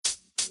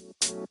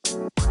All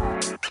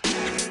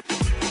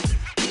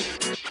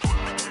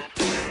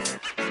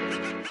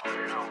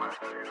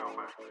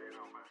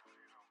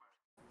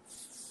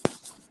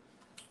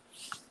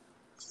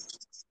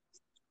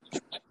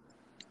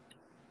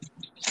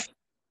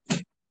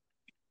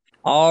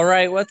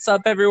right, what's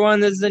up, everyone?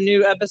 This is a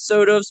new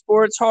episode of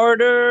Sports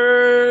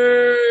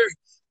Harder,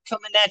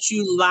 coming at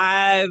you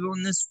live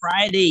on this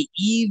Friday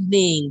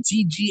evening,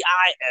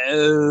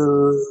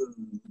 TGIO.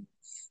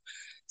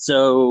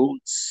 So,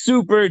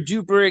 super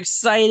duper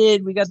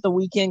excited. We got the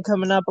weekend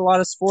coming up, a lot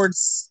of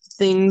sports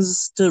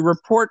things to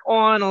report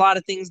on, a lot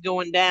of things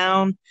going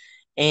down.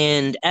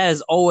 And as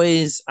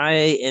always, I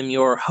am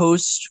your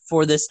host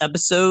for this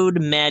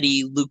episode,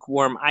 Maddie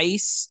Lukewarm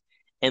Ice.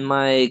 And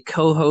my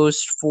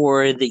co-host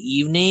for the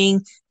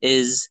evening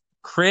is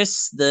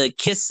Chris, the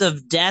Kiss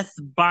of Death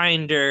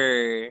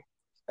Binder.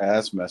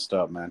 That's messed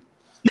up, man.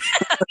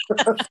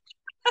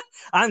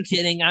 I'm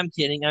kidding.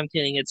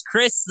 It's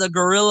Chris, the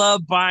Gorilla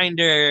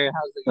Binder.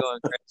 How's it going,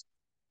 Chris?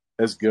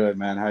 It's good,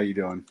 man. How you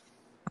doing?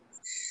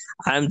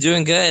 I'm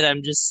doing good.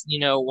 I'm just,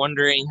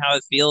 wondering how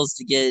it feels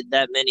to get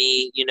that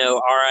many,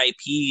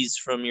 RIPs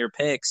from your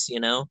picks,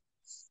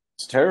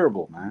 It's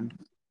terrible, man.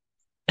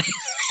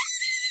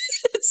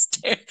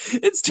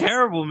 It's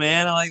terrible,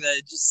 man. I like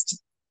that.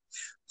 Just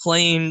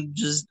plain,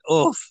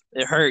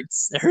 it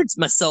hurts. It hurts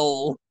my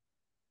soul.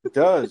 It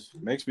does.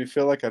 It makes me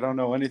feel like I don't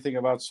know anything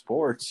about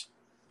sports.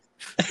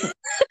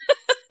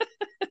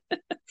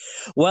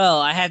 Well,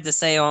 I have to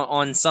say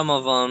on some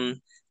of them,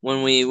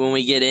 when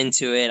we get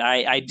into it,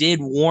 I did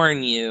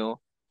warn you,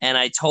 and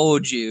I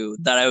told you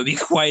that I would be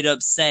quite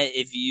upset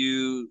if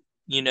you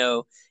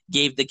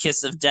gave the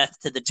kiss of death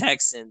to the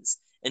Texans.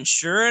 And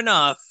sure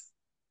enough,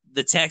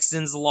 the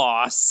Texans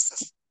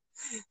lost.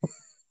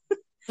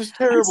 It's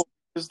terrible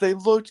because they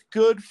looked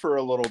good for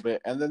a little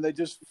bit, and then they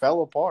just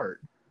fell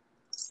apart.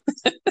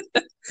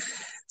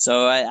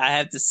 So I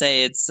have to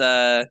say it's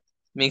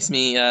makes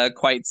me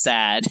quite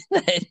sad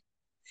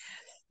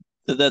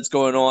that's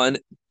going on.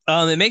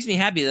 It makes me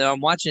happy that I'm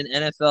watching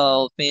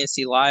NFL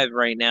Fantasy Live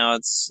right now.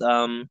 It's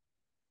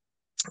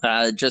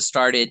just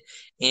started,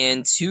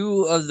 and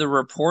two of the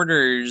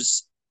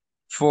reporters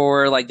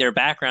for like their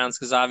backgrounds,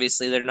 because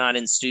obviously they're not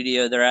in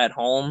studio, they're at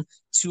home.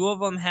 Two of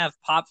them have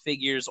pop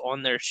figures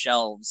on their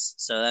shelves,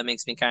 so that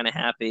makes me kind of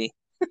happy.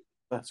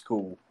 That's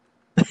cool.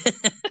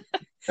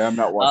 Yeah, I'm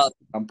not watching.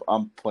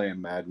 I'm playing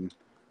Madden.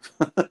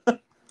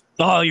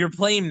 Oh, you're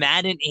playing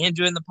Madden and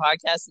doing the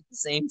podcast at the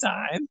same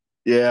time?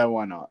 Yeah,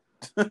 why not?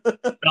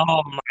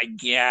 Oh my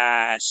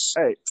gosh.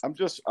 Hey,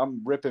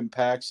 I'm ripping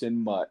packs in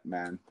mutt,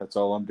 man. That's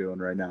all I'm doing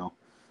right now.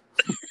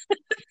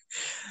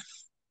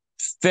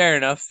 Fair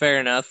enough.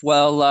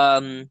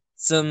 Well,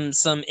 some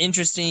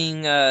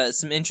interesting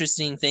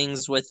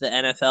things with the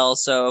NFL.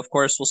 So of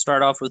course we'll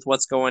start off with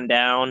what's going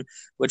down,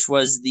 which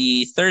was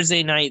the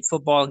Thursday night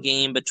football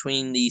game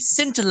between the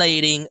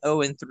scintillating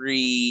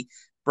 0-3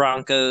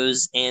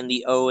 Broncos and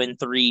the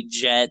 0-3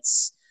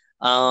 Jets.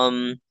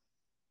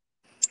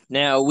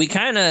 Now we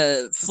kind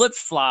of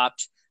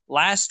flip-flopped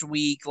last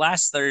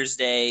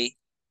Thursday.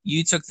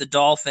 You took the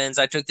Dolphins,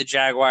 I took the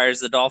Jaguars.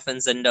 The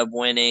Dolphins ended up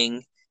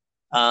winning.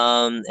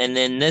 And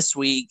then this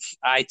week,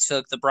 I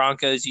took the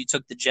Broncos, you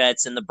took the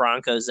Jets, and the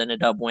Broncos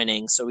ended up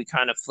winning. So we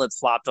kind of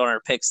flip-flopped on our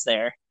picks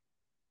there.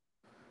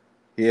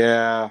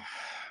 Yeah,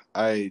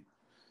 the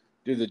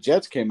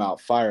Jets came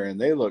out firing.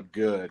 They looked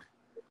good.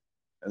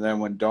 And then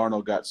when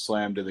Darnold got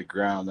slammed to the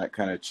ground, that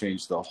kind of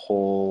changed the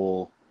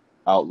whole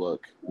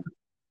outlook.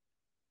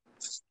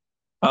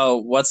 Oh,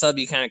 what's up?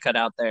 You kind of cut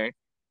out there.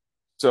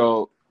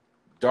 So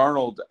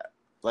Darnold,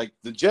 like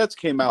the Jets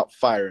came out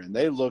firing.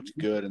 They looked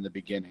good in the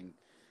beginning.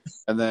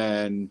 And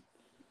then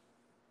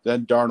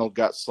Darnold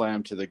got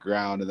slammed to the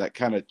ground, and that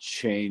kind of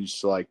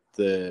changed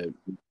the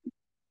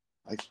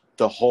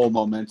whole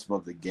momentum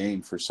of the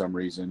game for some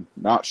reason.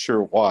 Not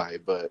sure why,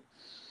 but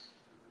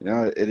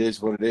it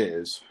is what it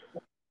is.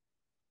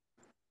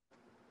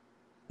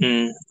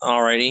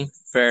 Alrighty,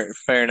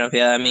 fair enough.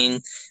 Yeah, I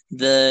mean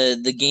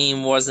the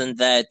game wasn't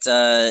that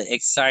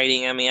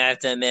exciting. I mean, I have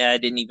to admit I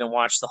didn't even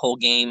watch the whole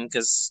game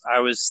because I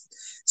was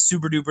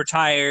super duper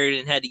tired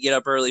and had to get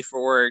up early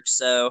for work.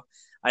 So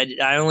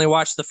I only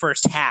watched the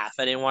first half.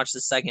 I didn't watch the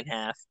second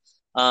half.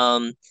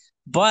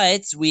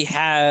 But we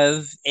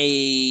have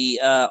a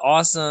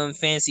awesome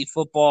fantasy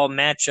football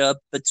matchup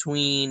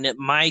between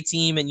my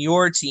team and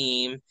your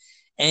team,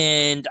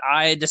 and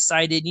I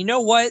decided, you know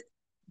what?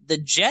 The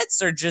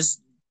Jets are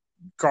just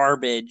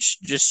garbage,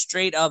 just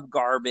straight up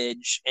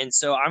garbage. And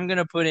so I'm going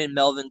to put in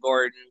Melvin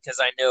Gordon because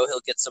I know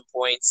he'll get some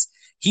points.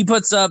 He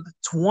puts up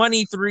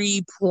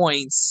 23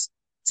 points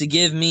to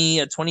give me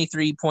a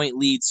 23-point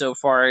lead so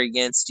far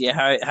against you.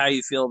 How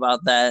you feel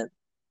about that?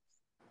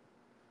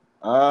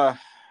 I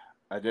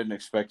didn't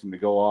expect him to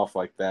go off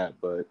like that,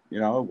 but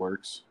it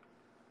works.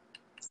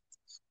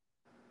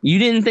 You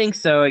didn't think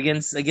so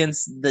against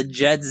the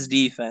Jets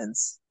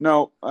defense?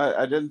 No,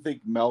 I didn't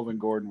think Melvin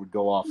Gordon would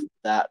go off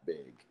that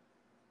big.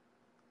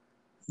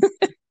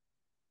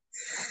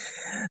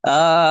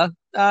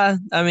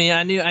 I mean,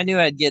 I knew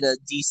I'd get a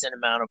decent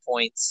amount of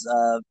points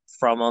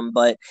from him,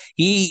 but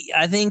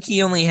I think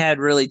he only had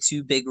really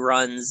two big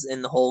runs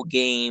in the whole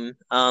game.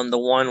 The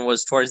one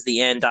was towards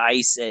the end to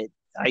ice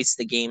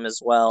the game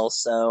as well.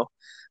 So,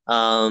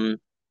 um,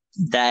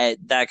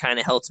 that kind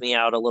of helped me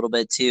out a little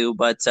bit too.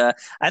 But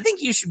I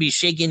think you should be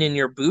shaking in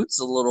your boots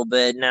a little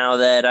bit now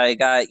that I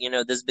got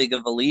this big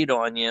of a lead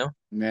on you.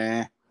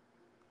 Nah,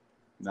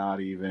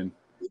 not even.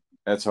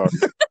 That's hard.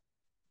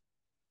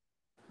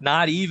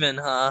 Not even,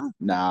 huh?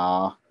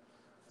 Nah,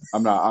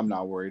 I'm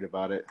not worried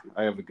about it.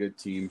 I have a good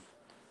team.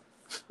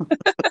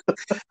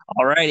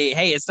 Alrighty.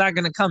 Hey, it's not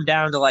going to come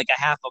down to like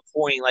a half a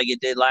point like it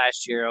did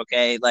last year,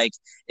 okay? Like,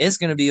 it's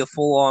going to be a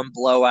full on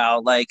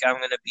blowout. Like, I'm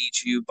going to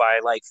beat you by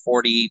like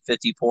 40,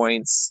 50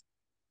 points.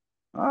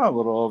 Oh, a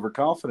little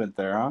overconfident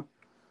there, huh?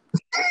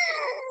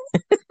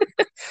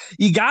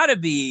 You got to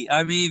be.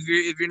 I mean,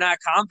 if you're not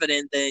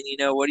confident, then,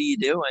 what are you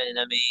doing?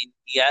 I mean,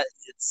 yeah,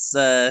 it's,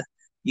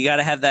 you got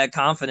to have that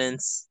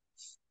confidence.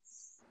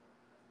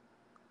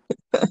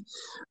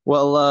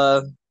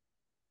 Well,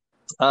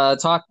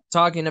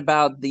 talking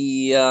about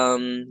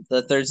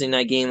the Thursday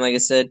night game, like I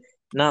said,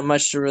 not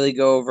much to really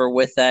go over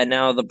with that.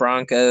 Now the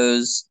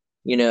Broncos,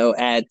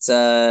 at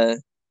 1-3,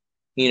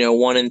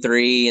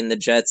 and the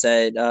Jets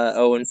at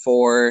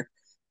 0-4.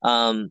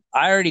 I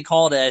already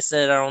called it. I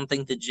said I don't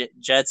think the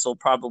Jets will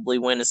probably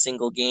win a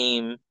single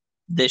game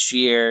this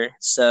year.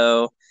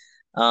 So,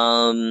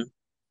 um,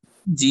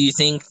 do you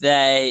think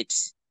that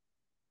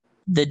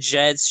the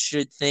Jets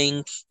should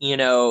think,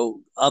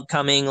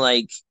 upcoming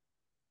like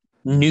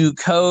new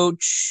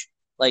coach,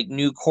 like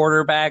new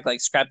quarterback,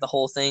 like scrap the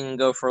whole thing and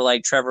go for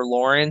like Trevor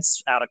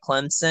Lawrence out of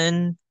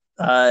Clemson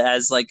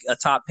as like a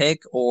top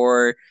pick,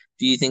 or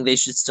do you think they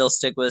should still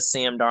stick with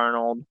Sam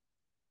Darnold?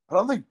 I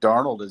don't think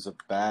Darnold is a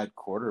bad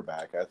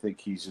quarterback. I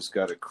think he's just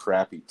got a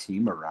crappy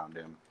team around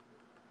him.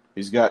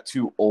 He's got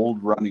two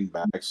old running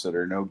backs that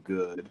are no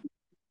good.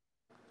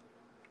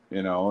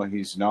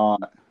 He's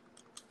not.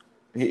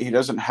 He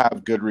doesn't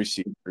have good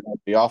receivers.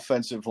 The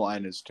offensive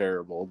line is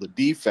terrible. The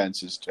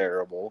defense is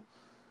terrible.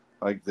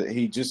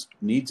 He just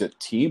needs a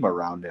team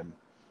around him.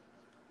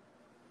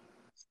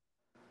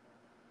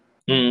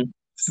 Hmm.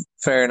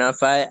 Fair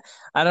enough. I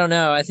don't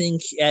know. I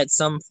think at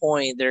some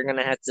point they're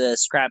gonna have to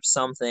scrap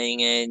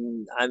something,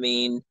 and I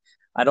mean,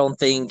 I don't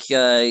think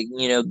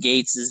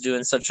Gates is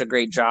doing such a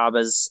great job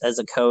as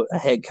a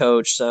head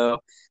coach. So,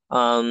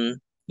 I'm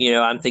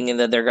thinking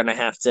that they're gonna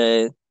have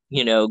to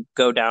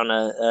go down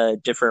a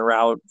different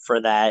route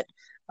for that.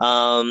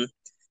 Um,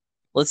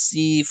 let's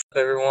see if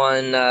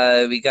everyone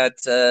we got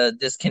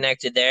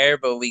disconnected there,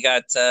 but we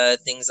got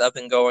things up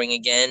and going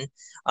again.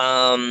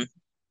 Um,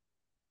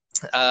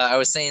 I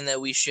was saying that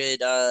we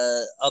should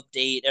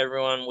update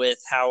everyone with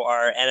how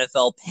our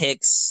NFL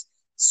picks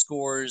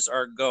scores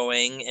are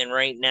going. And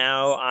right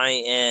now I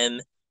am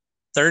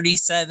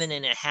 37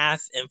 and a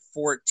half and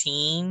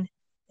 14,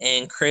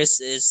 and Chris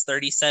is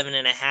 37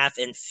 and a half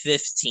and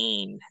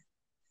 15.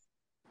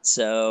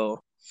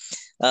 So,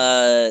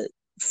 uh,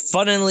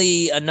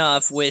 funnily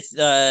enough, with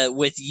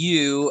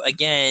you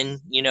again,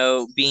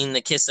 being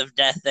the kiss of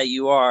death that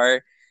you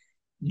are,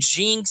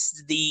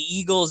 jinxed the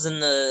Eagles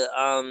and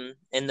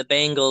the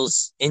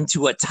Bengals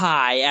into a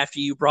tie after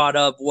you brought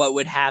up what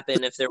would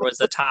happen if there was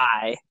a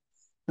tie.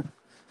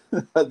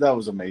 That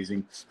was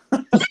amazing.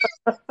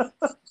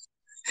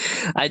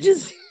 I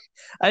just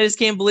I just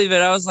can't believe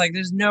it. I was like,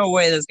 there's no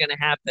way that's gonna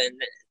happen,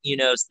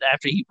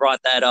 after he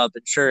brought that up,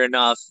 and sure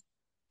enough,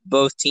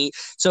 both teams.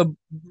 So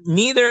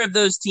neither of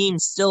those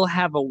teams still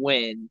have a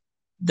win.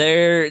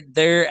 They're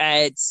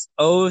at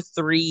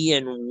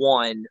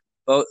 0-3-1.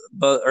 Both,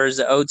 or is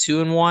it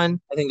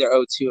 0-2-1? I think they're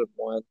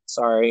 0-2-1.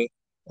 Sorry.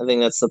 I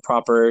think that's the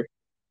proper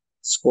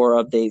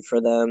score update for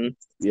them.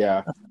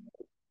 Yeah,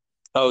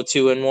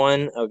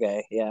 0-2-1.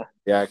 Okay, yeah.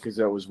 yeah, because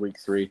that was week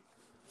 3.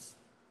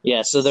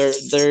 Yeah, so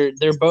they're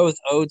both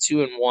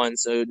 0-2-1,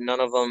 so none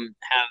of them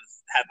have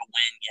a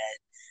win yet.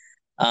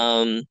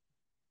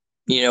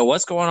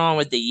 What's going on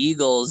with the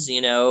Eagles?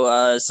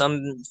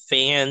 Some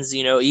fans,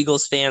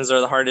 Eagles fans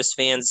are the hardest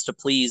fans to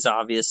please,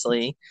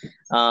 obviously.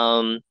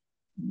 Um,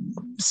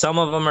 some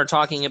of them are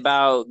talking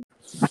about.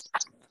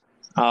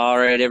 All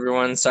right,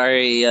 everyone.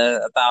 Sorry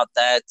about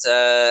that.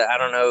 I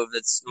don't know if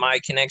it's my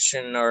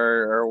connection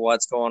or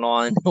what's going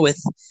on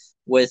with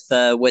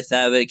that,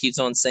 but it keeps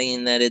on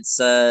saying that it's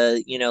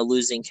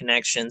losing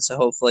connection. So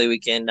hopefully we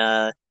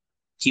can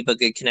keep a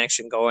good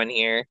connection going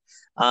here.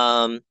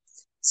 Um,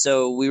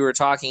 so we were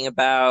talking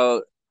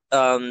about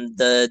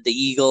the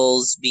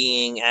Eagles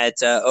being at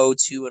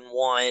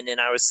 0-2-1, and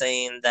I was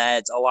saying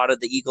that a lot of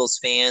the Eagles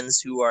fans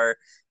who are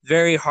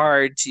very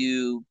hard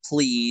to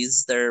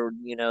please. They're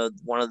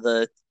one of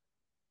the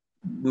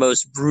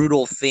most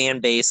brutal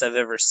fan base I've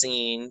ever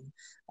seen.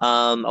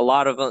 A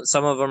lot of them,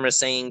 some of them are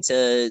saying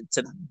to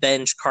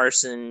bench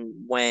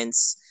Carson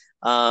Wentz.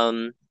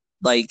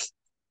 Like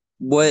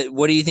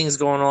what do you think is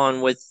going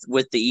on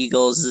with the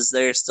Eagles? Is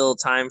there still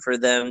time for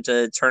them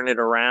to turn it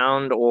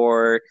around,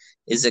 or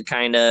is it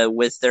kind of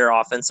with their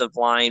offensive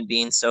line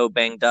being so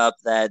banged up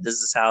that this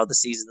is how the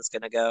season's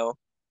going to go?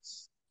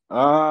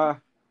 Uh,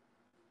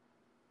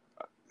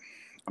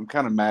 I'm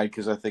kind of mad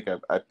because I think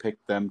I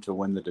picked them to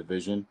win the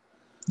division.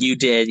 You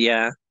did,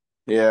 yeah.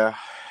 Yeah,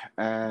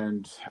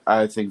 and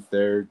I think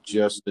they're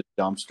just a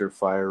dumpster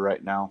fire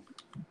right now.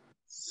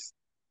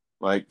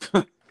 Like,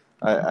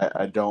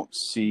 I don't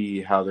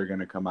see how they're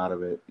going to come out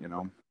of it. You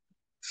know,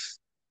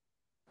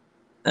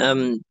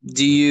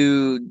 Do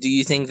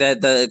you think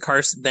that the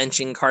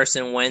benching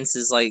Carson Wentz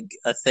is like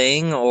a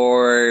thing,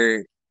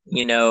 or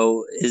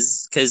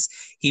is because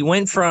he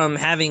went from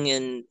having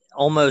an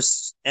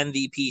almost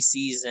MVP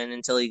season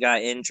until he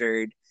got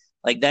injured.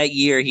 Like that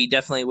year, he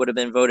definitely would have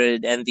been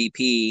voted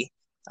MVP.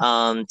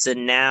 To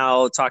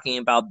now talking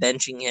about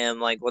benching him,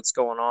 like what's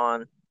going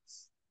on?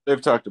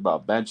 they've talked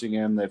about benching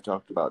him. They've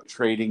talked about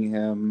trading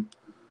him.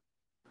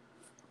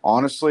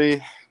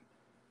 Honestly,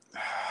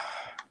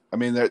 I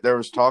mean, there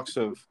was talks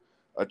of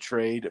a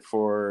trade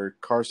for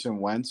Carson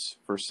Wentz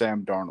for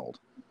Sam Darnold.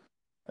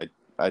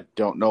 I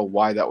don't know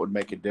why that would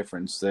make a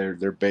difference. They're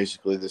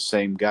basically the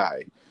same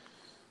guy,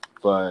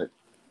 but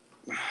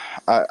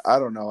I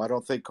don't know. I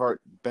don't think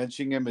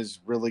benching him is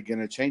really going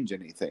to change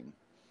anything.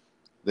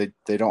 They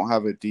don't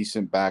have a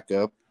decent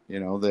backup. You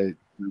know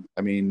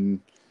I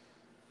mean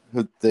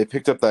they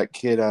picked up that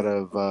kid out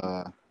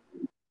of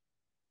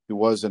who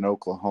was in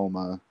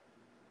Oklahoma.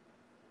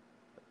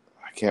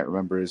 I can't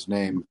remember his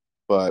name,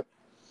 but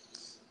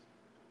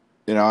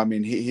I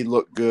mean he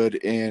looked good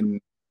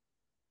in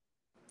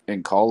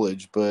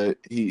college, but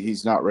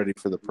he's not ready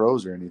for the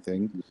pros or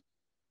anything.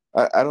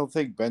 I don't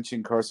think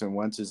benching Carson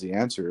Wentz is the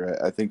answer.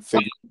 I think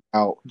figuring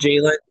out,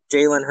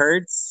 Jalen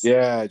Hurts.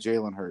 yeah,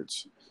 Jalen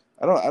Hurts.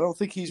 I don't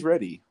think he's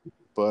ready,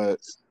 but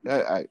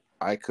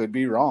I could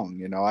be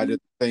wrong. I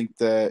didn't think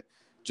that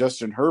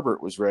Justin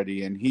Herbert was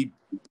ready, and he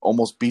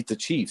almost beat the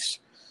Chiefs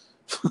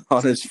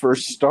on his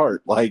first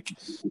start. Like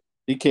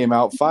he came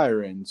out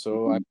firing,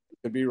 so I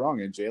could be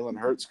wrong. And Jalen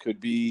Hurts could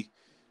be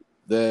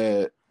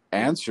the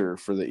answer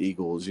for the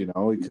Eagles. He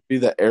could be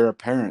the heir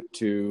apparent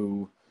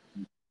to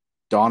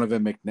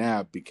Donovan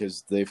McNabb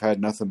because they've had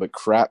nothing but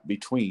crap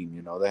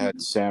between. They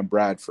had Sam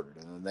Bradford,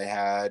 and then they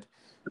had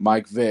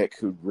Mike Vick,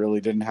 who really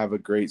didn't have a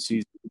great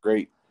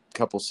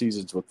couple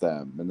seasons with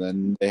them, and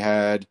then they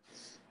had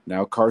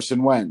now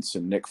Carson Wentz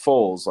and Nick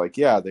Foles. Like,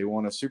 yeah, they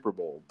won a Super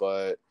Bowl,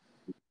 but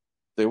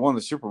they won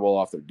the Super Bowl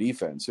off their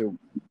defense. It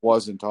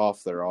wasn't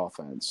off their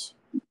offense.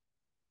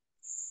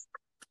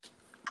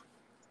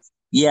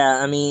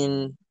 Yeah, I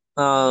mean,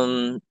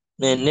 and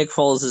Nick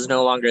Foles is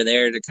no longer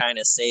there to kind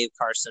of save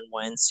Carson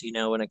Wentz,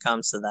 when it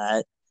comes to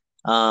that.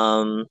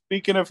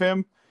 Speaking of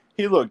him,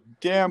 he looked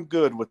damn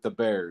good with the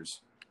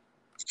Bears.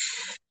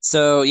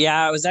 So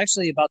yeah, I was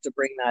actually about to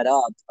bring that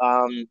up.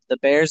 The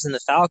Bears and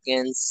the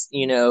Falcons,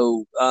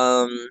 the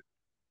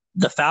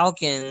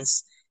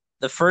Falcons,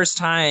 the first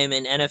time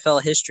in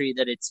NFL history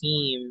that a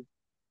team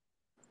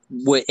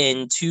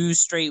in 2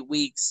 straight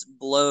weeks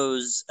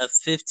blows a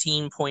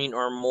 15 point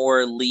or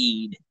more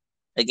lead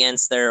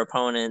against their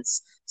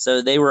opponents.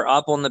 So they were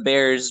up on the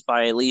Bears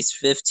by at least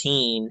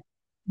 15.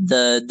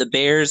 The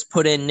Bears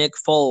put in Nick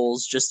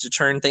Foles just to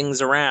turn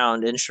things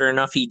around, and sure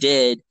enough he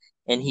did,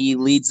 and he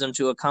leads them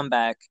to a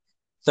comeback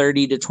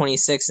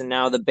 30-26, and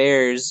now the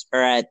Bears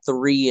are at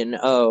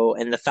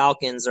 3-0 and the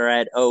Falcons are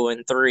at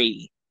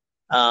 0-3.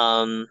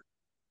 Um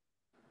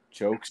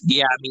Chokes.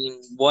 yeah, I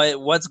mean,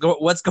 what's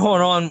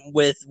going on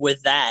with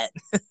that?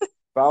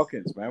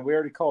 Falcons, man. We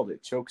already called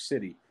it Choke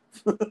City.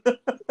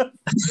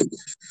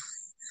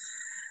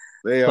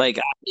 They are. Like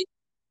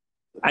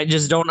I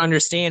just don't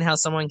understand how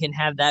someone can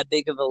have that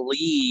big of a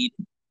lead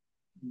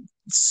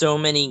so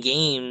many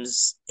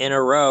games in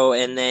a row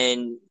and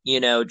then,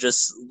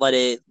 just let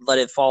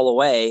it fall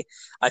away.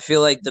 I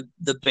feel like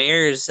the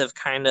Bears have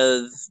kind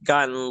of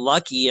gotten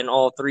lucky in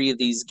all three of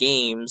these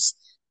games.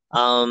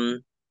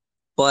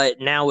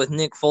 But now with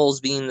Nick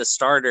Foles being the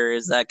starter,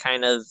 is that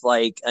kind of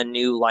like a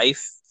new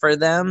life for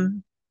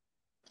them?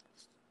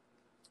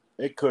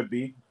 It could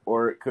be,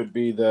 or it could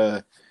be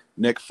the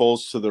Nick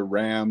Foles to the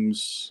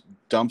Rams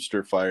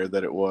dumpster fire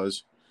that it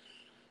was.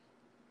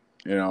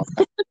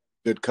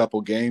 Good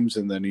couple games,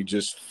 and then he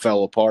just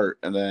fell apart.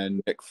 And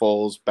then Nick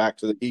Foles back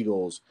to the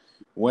Eagles,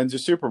 wins a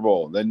Super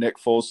Bowl. Then Nick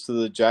Foles to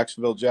the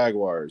Jacksonville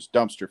Jaguars,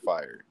 dumpster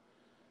fire.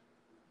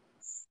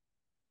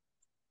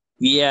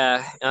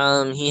 Yeah,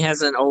 he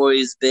hasn't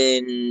always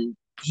been.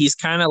 He's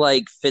kind of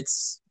like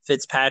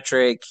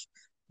Fitzpatrick,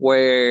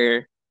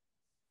 where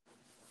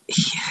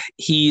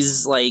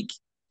he's like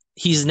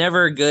he's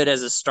never good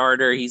as a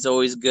starter. He's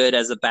always good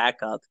as a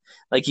backup.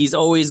 Like he's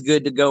always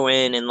good to go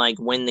in and like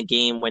win the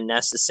game when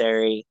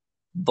necessary,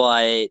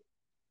 but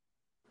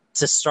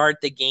to start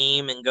the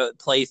game and go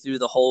play through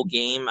the whole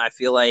game, I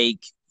feel like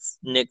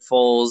Nick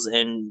Foles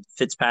and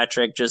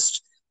Fitzpatrick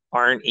just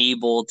aren't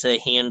able to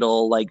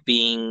handle like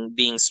being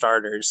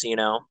starters.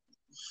 I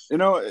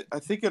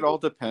think it all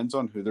depends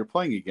on who they're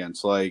playing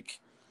against. Like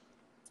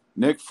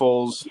Nick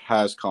Foles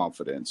has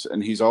confidence,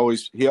 and he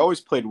always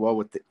played well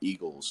with the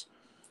Eagles.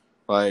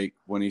 Like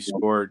when he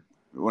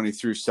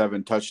threw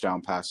 7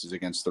 touchdown passes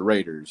against the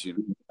Raiders.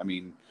 I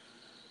mean,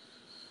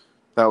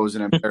 that was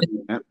an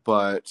embarrassment,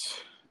 but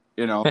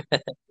You know,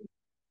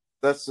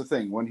 that's the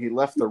thing. When he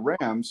left the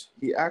Rams,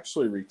 he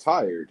actually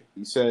retired.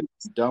 He said,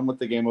 "Done with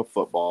the game of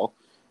football.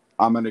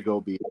 I'm going to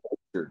go be a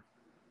pastor."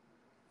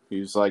 He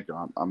was like,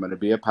 I'm going to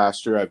be a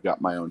pastor. I've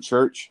got my own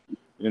church.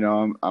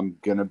 I'm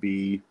going to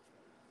be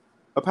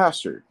a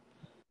pastor."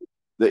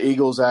 The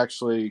Eagles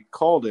actually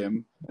called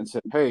him and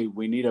said, "Hey,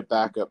 we need a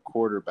backup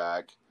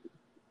quarterback.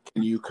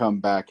 Can you come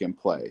back and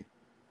play?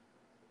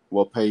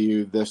 We'll pay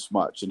you this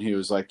much." And he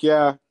was like,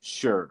 "Yeah,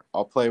 sure.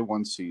 I'll play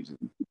one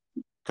season."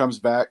 Comes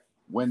back,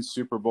 wins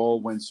Super Bowl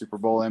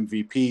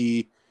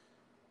MVP,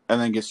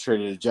 and then gets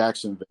traded to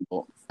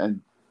Jacksonville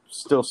and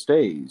still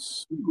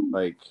stays.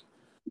 Like,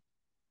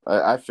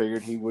 I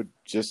figured he would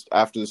just,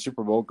 after the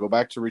Super Bowl, go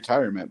back to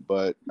retirement.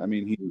 But, I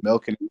mean, he's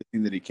milking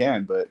everything that he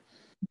can. But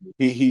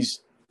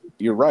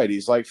you're right.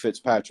 He's like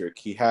Fitzpatrick.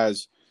 He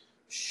has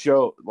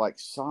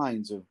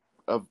signs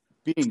of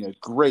being a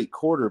great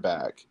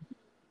quarterback.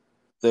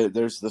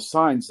 There's the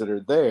signs that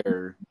are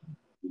there,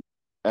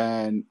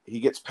 and he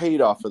gets paid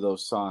off of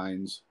those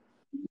signs,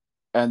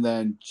 and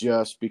then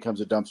just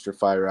becomes a dumpster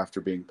fire after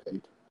being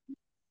paid.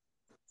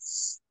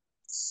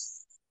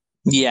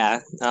 Yeah.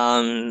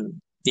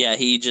 Yeah,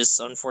 he just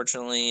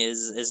unfortunately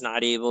is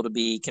not able to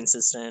be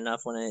consistent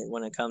enough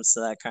when it comes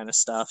to that kind of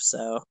stuff.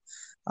 So,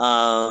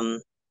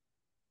 um,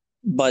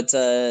 but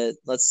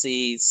let's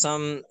see.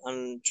 I'm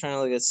trying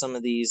to look at some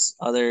of these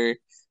other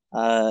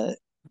uh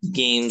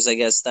games, I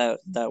guess that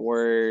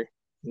were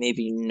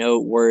maybe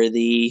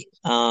noteworthy.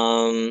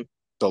 The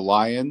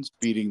Lions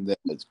beating the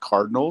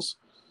Cardinals.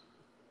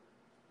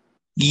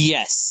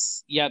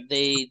 Yes. Yep,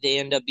 they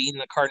end up beating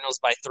the Cardinals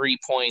by 3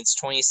 points,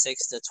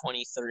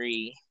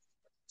 26-23.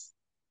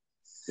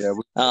 Yeah,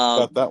 we Um,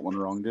 got that one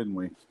wrong, didn't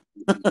we?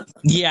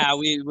 yeah,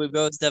 we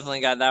both definitely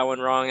got that one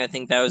wrong. I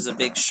think that was a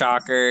big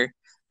shocker.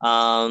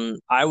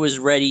 I was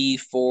ready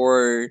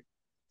for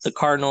the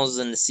Cardinals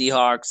and the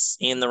Seahawks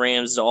and the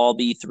Rams to all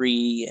be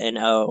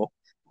 3-0.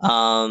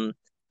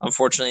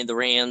 Unfortunately, the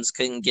Rams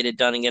couldn't get it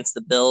done against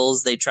the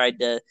Bills. They tried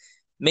to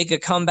make a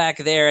comeback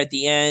there at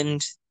the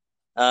end.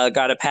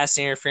 Got a pass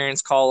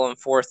interference call on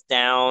fourth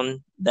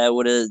down that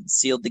would have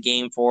sealed the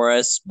game for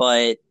us,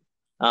 but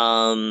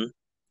um,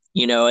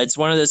 it's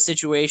one of those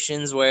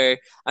situations where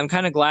I'm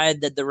kind of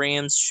glad that the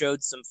Rams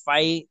showed some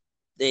fight.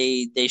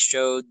 They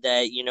showed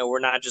that we're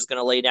not just going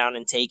to lay down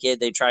and take it.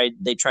 They tried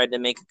to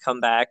make a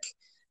comeback.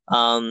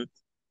 Um,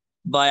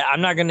 but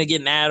I'm not going to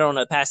get mad on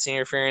a pass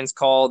interference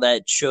call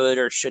that should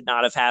or should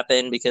not have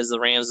happened because the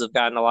Rams have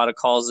gotten a lot of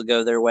calls to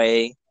go their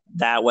way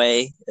that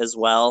way as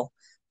well.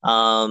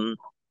 Um,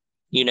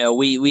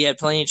 we had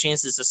plenty of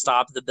chances to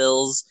stop the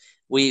Bills.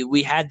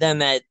 We had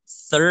them at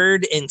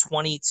 3rd and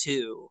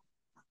 22.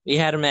 We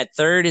had them at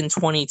 3rd and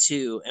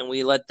 22, and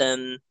we let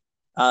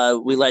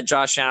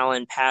Josh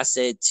Allen pass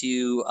it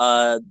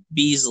to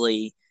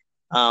Beasley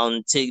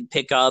to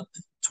pick up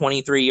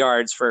 23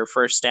 yards for a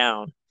first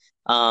down.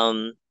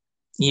 Um,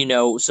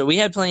 so we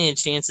had plenty of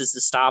chances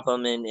to stop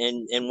them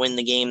and win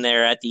the game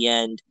there at the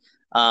end,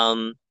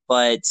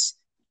 but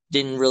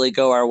didn't really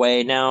go our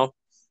way. Now,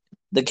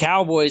 the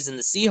Cowboys and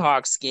the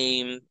Seahawks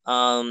game,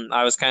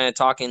 I was kind of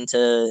talking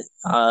to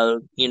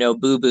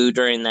Boo Boo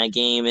during that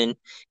game, and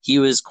he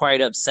was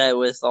quite upset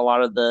with a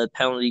lot of the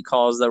penalty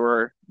calls that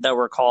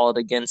were called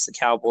against the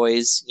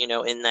Cowboys,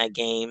 in that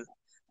game.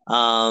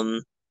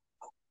 Um,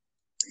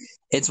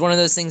 it's one of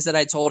those things that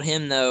I told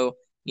him though,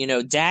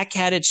 Dak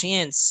had a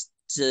chance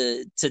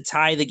to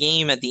tie the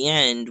game at the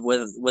end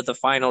with a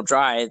final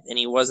drive, and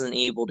he wasn't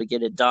able to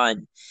get it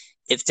done.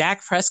 If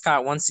Dak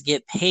Prescott wants to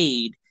get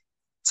paid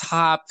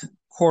top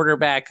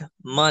quarterback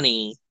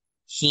money,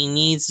 he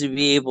needs to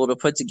be able to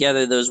put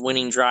together those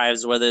winning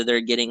drives, whether they're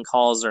getting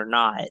calls or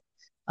not.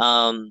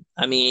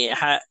 I mean,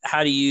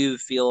 how do you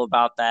feel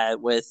about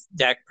that with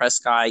Dak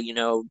Prescott,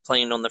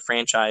 playing on the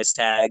franchise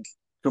tag?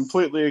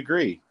 Completely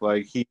agree.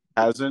 Like, he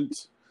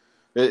hasn't.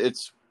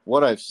 It's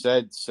what I've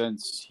said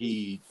since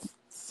he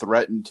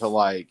threatened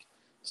to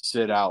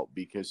sit out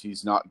because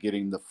he's not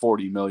getting the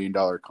 $40 million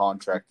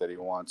contract that he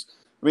wants.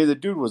 I mean, the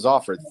dude was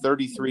offered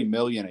 $33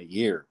 million a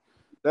year.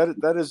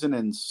 That is an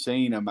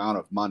insane amount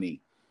of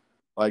money.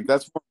 Like,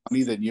 that's more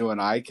money than you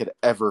and I could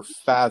ever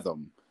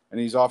fathom. And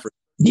he's offered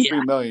Yeah,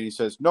 $3 million. He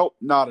says, "Nope,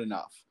 not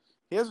enough."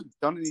 He hasn't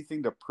done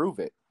anything to prove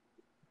it.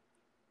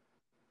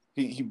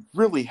 He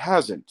really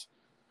hasn't.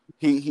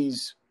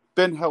 He's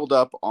been held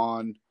up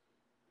on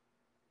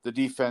the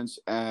defense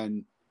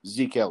and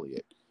Zeke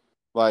Elliott.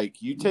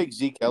 Like, you take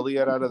Zeke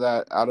Elliott out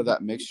of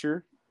that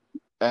mixture,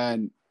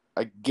 and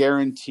I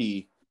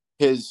guarantee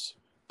his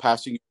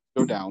passing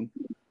go down,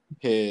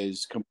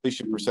 his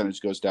completion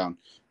percentage goes down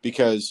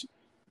because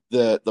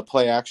the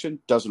play action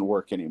doesn't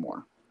work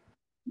anymore.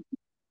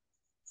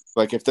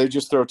 Like, if they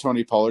just throw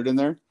Tony Pollard in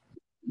there,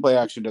 play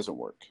action doesn't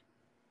work.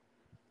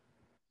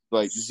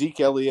 Like,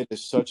 Zeke Elliott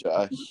is such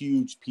a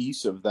huge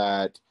piece of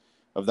that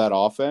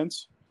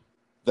offense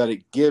that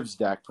it gives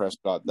Dak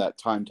Prescott that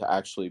time to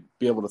actually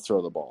be able to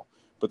throw the ball.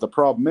 But the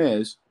problem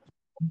is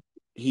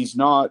he's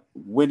not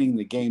winning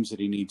the games that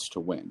he needs to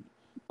win.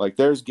 Like,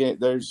 I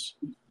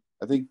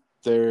think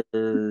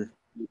there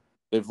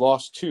They've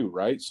lost 2,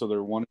 right? So they're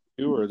 1-2,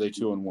 or are they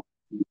 2-1?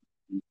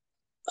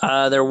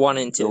 They're 1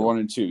 and They're 2.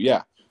 1-2.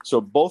 Yeah.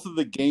 So both of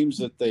the games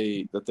that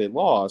they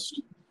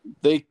lost,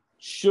 they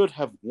should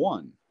have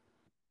won.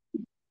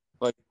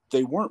 Like,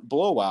 they weren't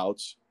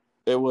blowouts.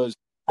 It was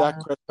Dak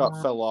Prescott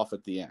Uh, fell off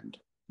at the end.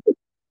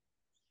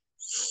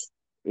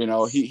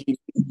 He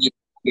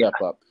yeah.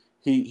 step up.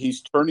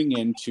 He's turning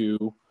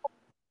into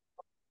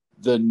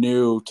the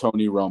new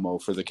Tony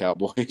Romo for the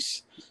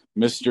Cowboys,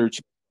 Mister.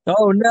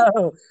 Oh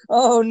no!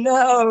 Oh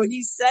no!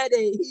 He said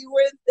it. He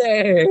went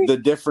there. The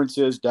difference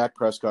is Dak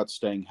Prescott's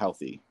staying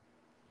healthy,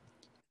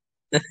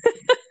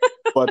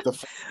 but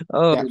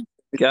Oh the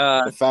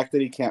God. fact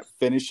that he can't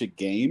finish a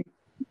game,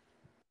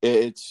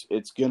 it's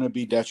going to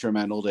be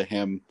detrimental to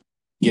him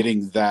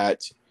getting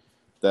that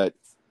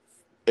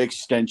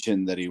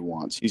extension that he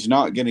wants. He's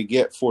not going to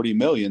get $40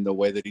 million the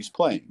way that he's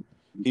playing.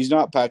 He's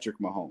not Patrick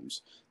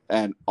Mahomes.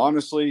 And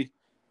honestly,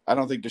 I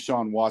don't think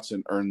Deshaun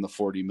Watson earned the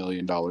 $40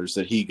 million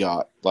that he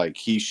got. Like,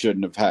 he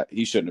shouldn't have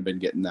been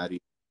getting that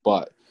either.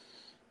 But,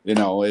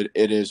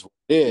 it is what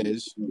it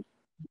is.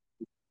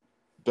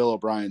 Bill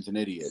O'Brien's an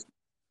idiot.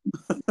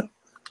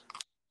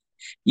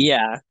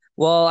 Yeah.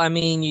 Well, I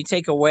mean, you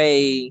trade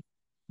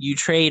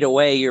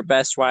away your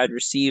best wide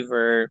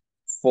receiver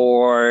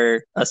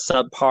for a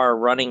subpar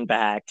running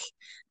back.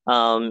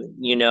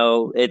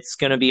 It's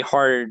going to be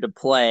harder to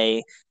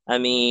play. I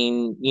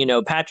mean,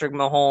 Patrick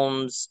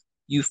Mahomes,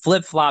 you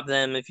flip-flop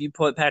them. If you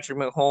put Patrick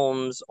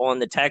Mahomes on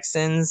the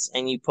Texans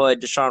and you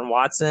put Deshaun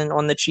Watson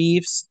on the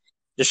Chiefs,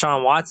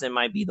 Deshaun Watson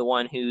might be the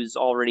one who's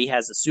already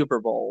has a Super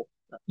Bowl,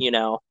 you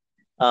know,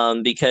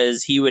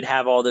 because he would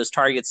have all those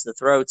targets to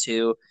throw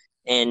to,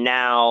 and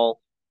now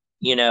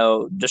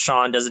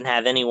Deshaun doesn't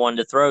have anyone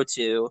to throw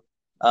to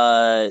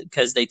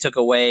because they took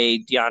away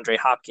DeAndre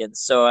Hopkins.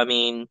 So I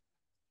mean,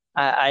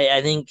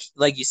 I think,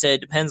 like you said,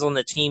 it depends on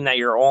the team that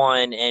you're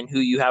on and who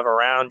you have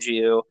around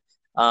you.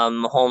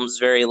 Mahomes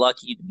very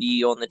lucky to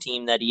be on the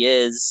team that he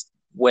is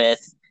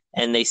with,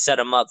 and they set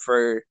him up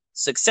for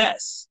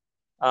success.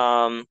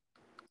 Um,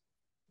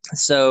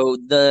 so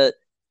the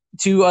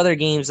two other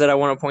games that I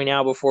want to point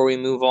out before we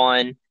move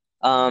on,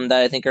 that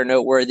I think are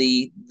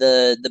noteworthy: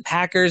 the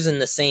Packers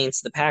and the Saints.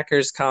 The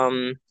Packers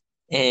come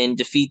and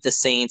defeat the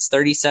Saints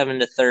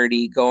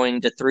 37-30, going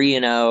to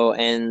 3-0,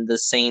 and the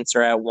Saints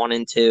are at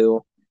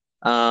 1-2.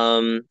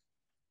 Um,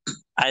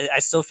 I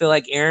still feel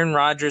like Aaron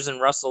Rodgers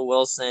and Russell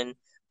Wilson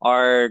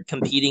are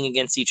competing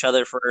against each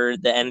other for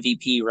the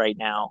MVP right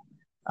now.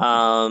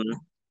 Um,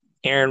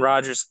 Aaron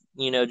Rodgers,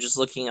 just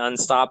looking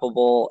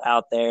unstoppable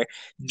out there.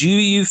 Do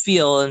you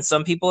feel, and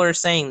some people are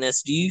saying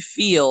this, do you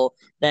feel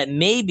that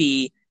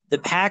maybe the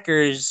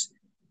Packers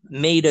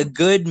made a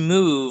good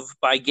move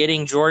by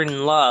getting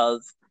Jordan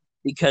Love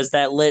because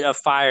that lit a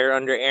fire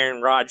under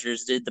Aaron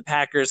Rodgers? Did the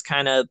Packers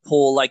kind of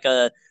pull like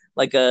a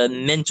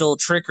mental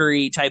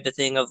trickery type of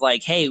thing of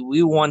like, hey,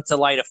 we want to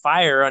light a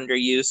fire under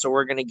you, so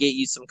we're going to get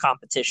you some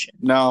competition?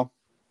 No,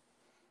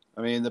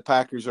 I mean, the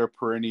Packers are a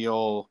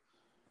perennial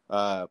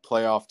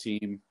playoff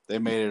team. They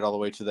made it all the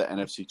way to the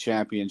NFC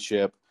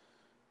Championship,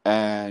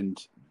 and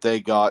they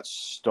got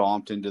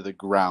stomped into the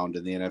ground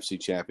in the NFC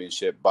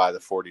Championship by the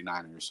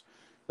 49ers.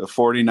 The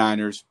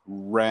 49ers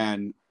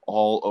ran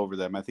all over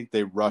them. I think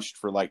they rushed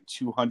for like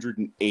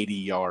 280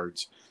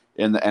 yards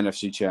in the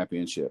NFC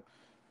Championship.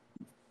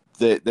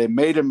 They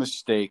made a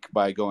mistake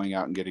by going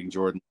out and getting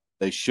Jordan.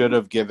 They should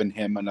have given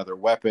him another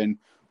weapon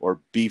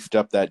or beefed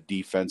up that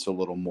defense a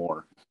little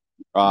more.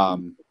 I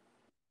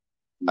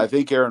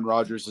think Aaron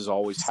Rodgers has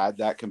always had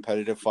that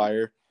competitive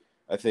fire.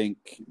 I think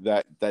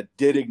that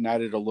did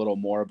ignite it a little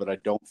more, but I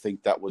don't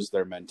think that was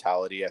their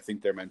mentality. I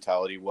think their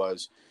mentality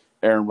was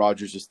Aaron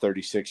Rodgers is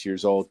 36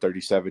 years old,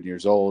 37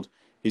 years old.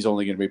 He's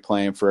only going to be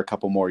playing for a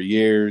couple more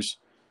years.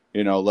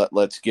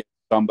 Let's get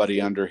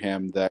somebody under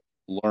him that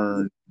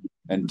learn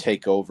and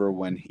take over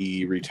when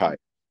he retires.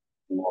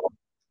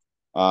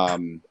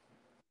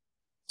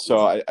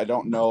 So I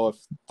don't know if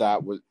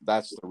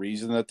that's the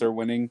reason that they're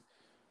winning,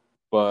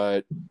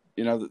 but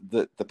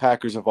the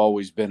Packers have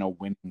always been a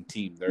winning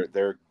team.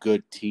 They're a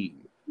good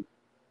team.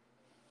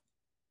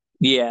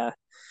 Yeah.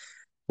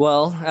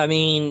 Well, I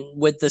mean,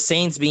 with the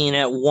Saints being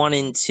at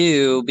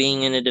 1-2,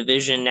 being in a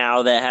division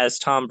now that has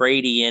Tom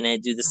Brady in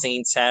it, do the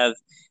Saints have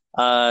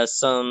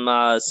some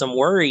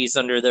worries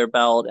under their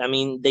belt? I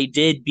mean, they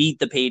did beat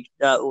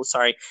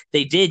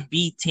they did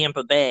beat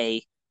Tampa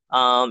Bay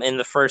in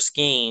the first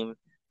game,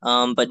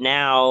 but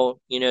now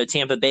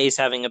Tampa Bay's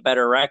having a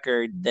better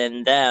record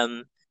than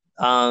them.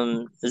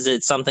 Is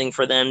it something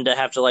for them to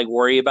have to like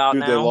worry about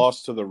Dude, they now?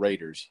 lost to the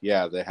Raiders.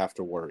 Yeah, they have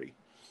to worry.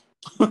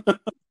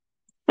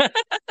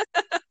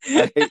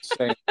 I hate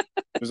saying it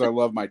because I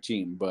love my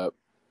team, but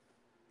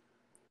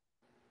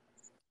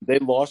they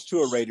lost to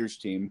a Raiders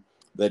team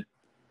that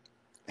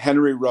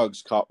Henry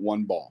Ruggs caught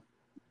one ball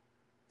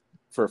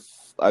for,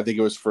 I think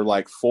it was for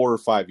like 4 or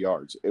 5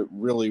 yards. It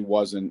really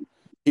wasn't.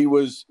 He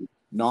was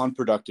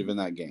non-productive in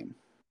that game.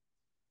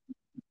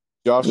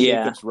 Josh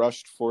Yeah, Jacobs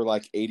rushed for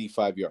like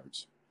 85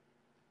 yards.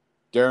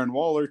 Darren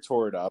Waller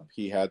tore it up.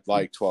 He had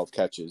like 12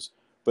 catches.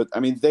 But, I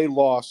mean, they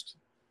lost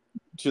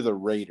to the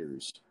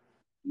Raiders,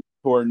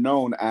 who are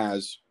known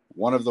as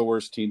one of the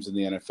worst teams in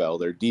the NFL.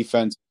 Their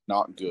defense is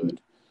not good.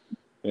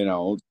 You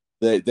know,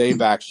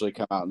 they've actually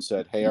come out and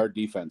said, "Hey, our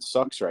defense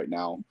sucks right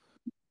now.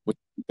 We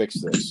can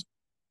fix this."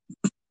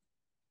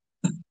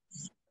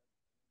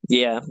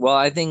 Yeah, well,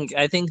 I think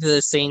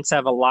the Saints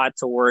have a lot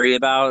to worry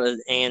about,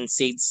 and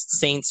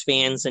Saints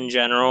fans in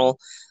general.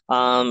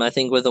 I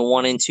think with a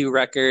 1-2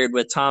 record,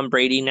 with Tom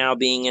Brady now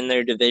being in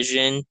their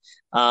division,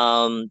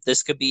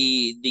 this could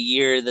be the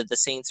year that the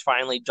Saints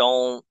finally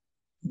don't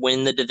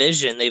win the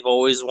division. They've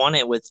always won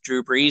it with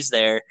Drew Brees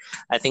there.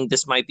 I think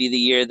this might be the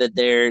year that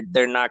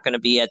they're not going to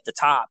be at the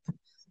top.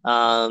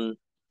 Um,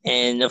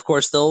 and of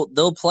course,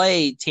 they'll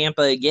play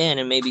Tampa again,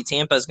 and maybe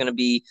Tampa is going to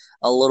be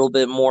a little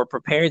bit more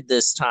prepared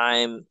this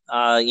time,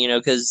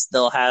 because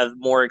they'll have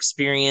more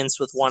experience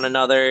with one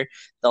another.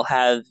 They'll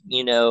have,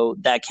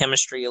 that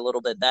chemistry a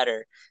little bit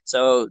better.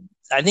 So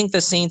I think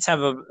the Saints have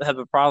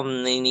a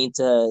problem. They need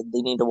to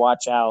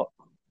watch out.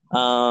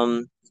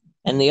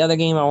 And the other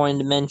game I wanted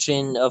to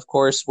mention, of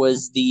course,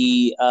 was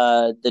the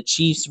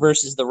Chiefs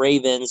versus the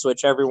Ravens,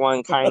 which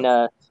everyone kind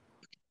of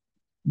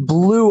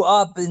blew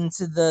up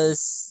into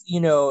this,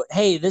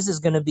 hey, this is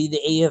going to be the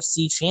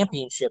AFC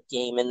championship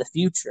game in the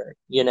future,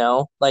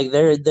 like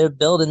they're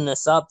building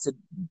this up to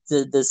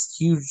this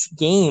huge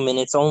game, and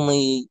it's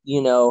only,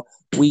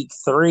 week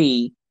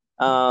 3.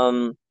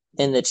 And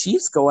the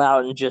Chiefs go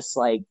out and just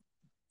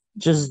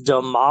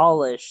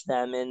demolish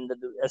them, and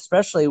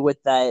especially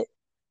with that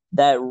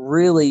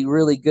really,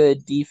 really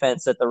good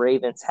defense that the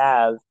Ravens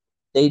have,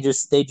 they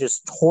just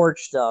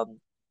torched them.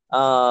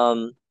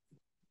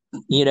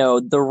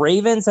 The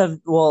Ravens have,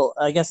 well,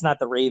 I guess not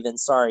the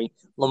Ravens, sorry.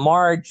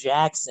 Lamar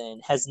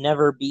Jackson has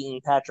never beaten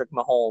Patrick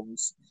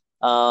Mahomes.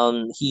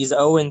 He's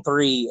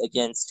 0-3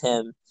 against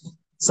him.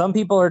 Some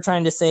people are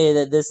trying to say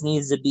that this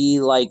needs to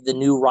be like the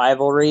new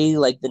rivalry,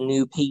 like the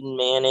new Peyton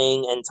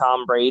Manning and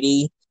Tom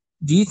Brady.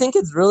 Do you think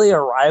it's really a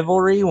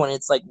rivalry when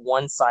it's like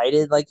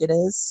one-sided like it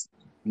is?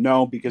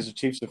 No, because the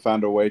Chiefs have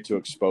found a way to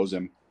expose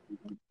him.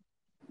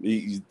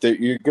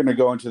 You're going to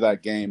go into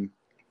that game,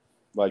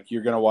 like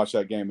you're going to watch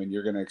that game and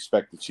you're going to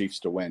expect the Chiefs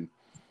to win.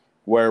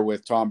 Where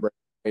with Tom Brady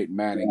and Peyton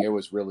Manning, it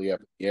was really up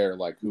in the air,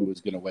 like who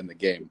was going to win the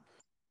game.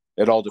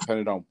 It all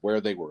depended on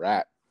where they were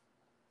at.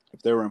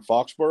 If they were in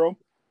Foxborough,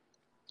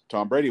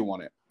 Tom Brady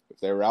won it.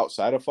 If they were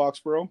outside of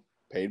Foxborough,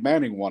 Peyton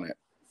Manning won it.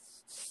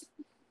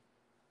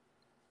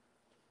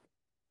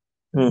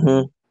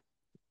 Mm-hmm.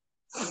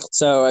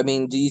 So, I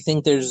mean, do you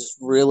think there's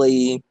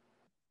really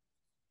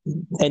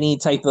any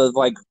type of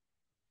like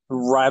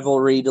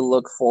rivalry to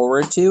look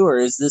forward to, or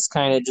is this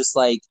kind of just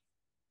like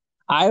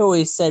I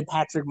always said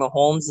Patrick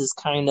Mahomes is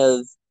kind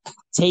of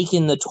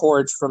taking the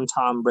torch from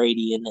Tom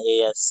Brady in the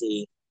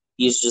AFC.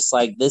 He's just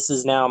like, this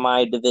is now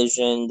my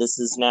division. This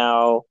is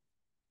now,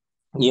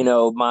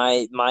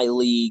 my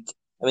league.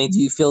 I mean, do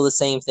you feel the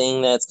same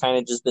thing that's kind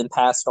of just been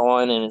passed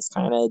on and it's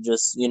kind of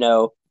just,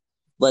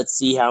 let's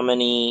see how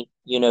many,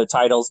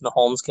 titles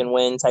Mahomes can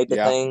win type of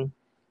Yeah, thing?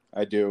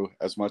 I do.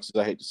 As much as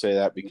I hate to say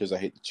that because I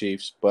hate the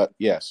Chiefs, but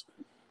yes,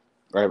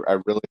 I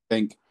really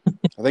think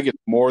it's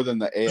more than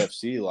the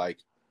AFC. Like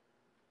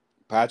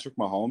Patrick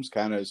Mahomes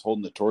kind of is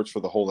holding the torch for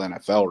the whole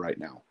NFL right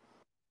now.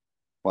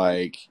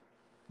 Like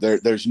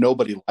there's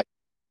nobody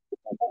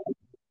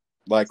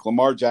like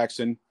Lamar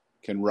Jackson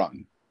can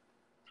run,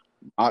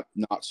 not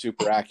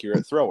super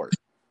accurate thrower.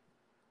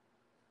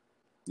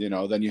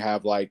 Then you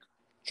have like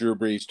Drew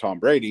Brees, Tom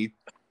Brady,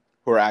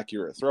 who are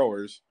accurate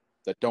throwers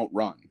that don't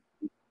run.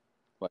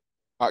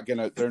 Like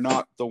they're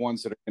not the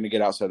ones that are gonna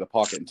get outside the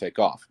pocket and take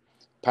off.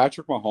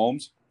 Patrick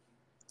Mahomes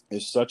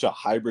is such a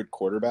hybrid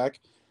quarterback.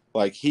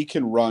 Like he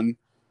can run.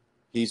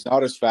 He's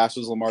not as fast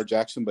as Lamar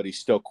Jackson, but he's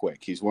still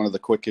quick. He's one of the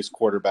quickest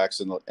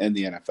quarterbacks in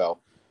the NFL.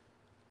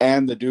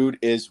 And the dude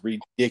is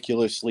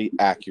ridiculously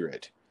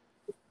accurate.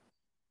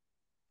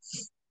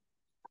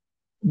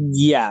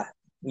 Yeah,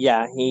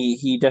 yeah,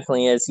 he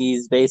definitely is.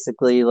 He's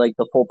basically like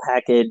the full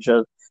package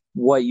of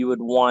what you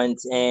would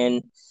want,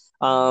 and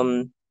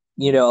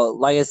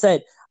like I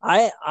said,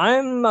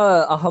 I'm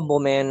a humble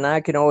man, and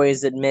I can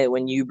always admit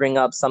when you bring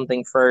up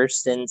something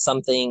first and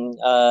something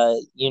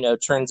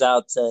turns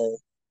out to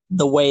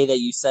the way that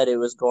you said it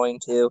was going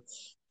to.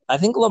 I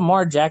think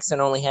Lamar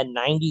Jackson only had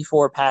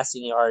 94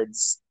 passing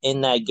yards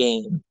in that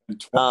game.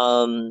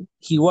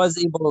 He was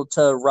able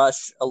to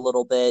rush a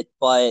little bit,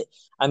 but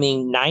I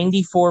mean,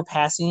 94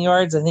 passing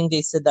yards. I think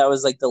they said that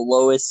was like the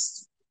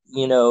lowest,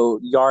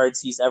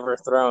 yards he's ever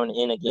thrown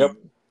in a Yep.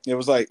 game. It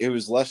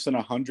was less than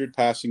 100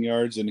 passing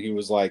yards, and he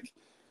was like,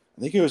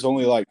 I think it was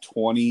only like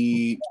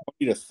 20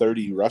 to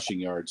 30 rushing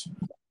yards.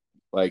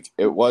 Like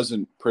it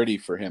wasn't pretty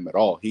for him at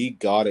all. He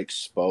got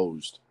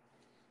exposed.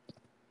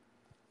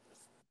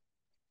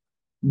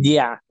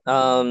 Yeah,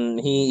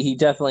 he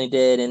definitely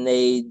did, and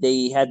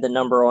they had the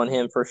number on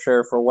him for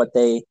sure for what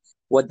they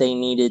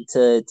needed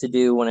to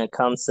do when it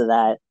comes to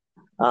that.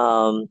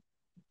 Um,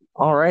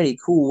 Alrighty,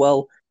 cool.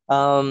 Well,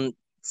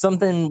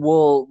 something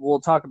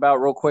we'll talk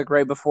about real quick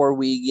right before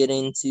we get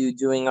into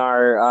doing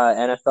our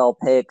NFL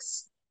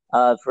picks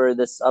for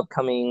this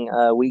upcoming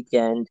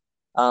weekend.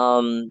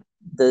 They've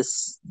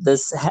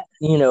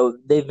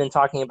been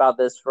talking about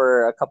this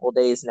for a couple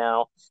days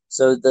now.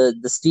 So the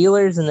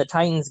Steelers and the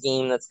Titans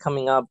game that's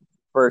coming up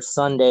for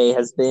Sunday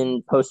has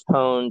been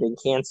postponed and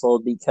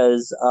canceled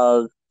because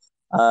of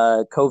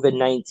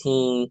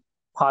COVID-19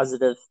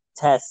 positive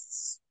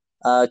tests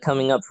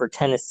coming up for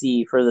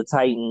Tennessee for the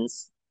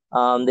Titans.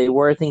 They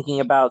were thinking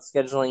about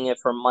scheduling it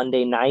for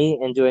Monday night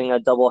and doing a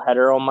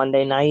doubleheader on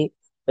Monday night,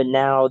 but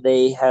now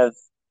they have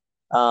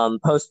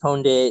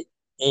postponed it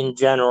in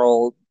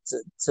general.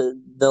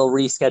 They'll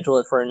reschedule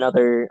it for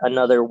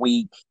another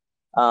week.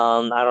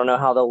 I don't know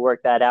how they'll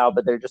work that out,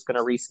 but they're just going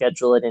to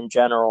reschedule it in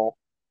general.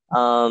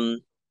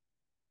 Um,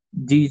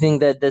 do you think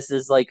that this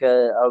is like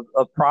a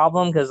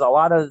problem? Because a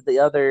lot of the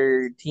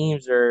other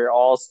teams are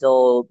all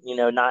still,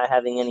 not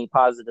having any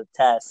positive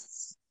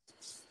tests.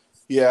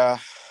 Yeah.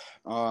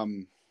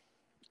 Um,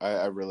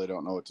 I really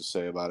don't know what to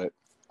say about it.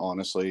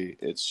 Honestly,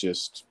 it's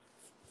just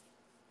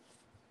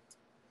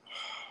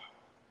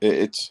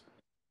it's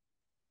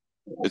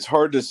it's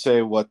hard to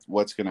say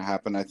what's going to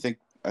happen. I think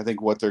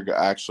what they're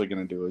actually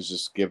going to do is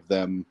just give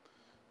them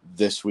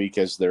this week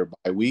as their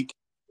bye week,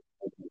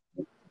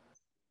 you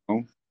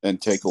know,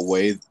 and take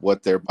away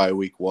what their bye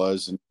week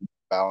was and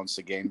balance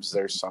the games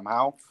there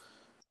somehow.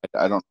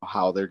 I don't know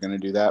how they're going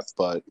to do that,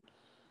 but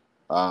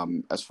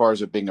as far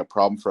as it being a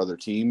problem for other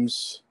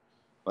teams,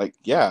 like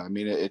yeah, I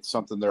mean it's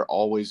something they're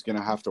always going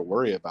to have to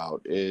worry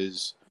about.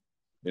 Is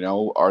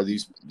are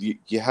these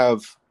you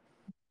have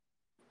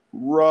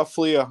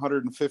roughly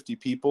 150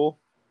 people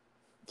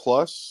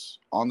plus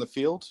on the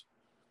field,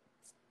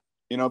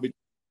 you know,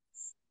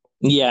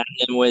 Yeah,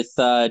 and with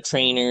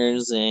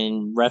trainers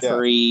and yeah,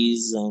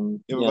 referees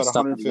and you have about stuff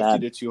like 150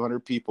 that. to 200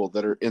 people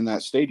that are in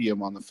that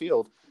stadium on the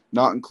field,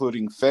 not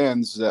including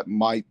fans that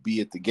might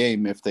be at the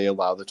game if they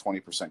allow the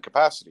 20%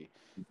 capacity.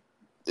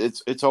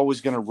 It's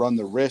always going to run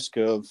the risk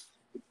of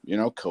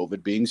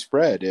COVID being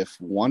spread. If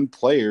one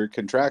player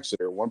contracts it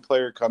or one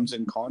player comes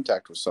in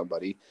contact with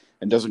somebody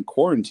and doesn't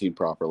quarantine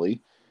properly,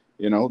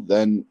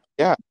 then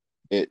yeah,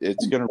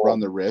 it's going to run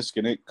the risk,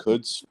 and it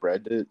could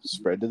spread to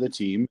the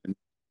team and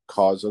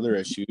cause other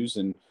issues.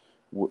 And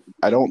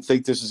I don't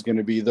think this is going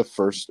to be the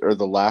first or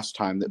the last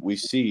time that we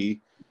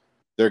see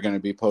they're going to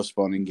be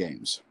postponing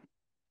games.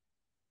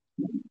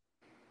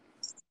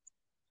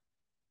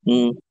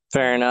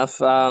 Fair enough.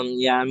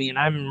 Yeah, I mean,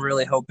 I'm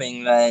really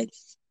hoping that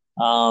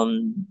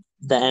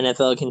the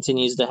NFL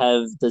continues to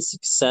have the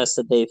success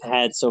that they've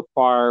had so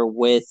far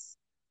with,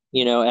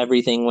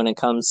 everything when it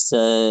comes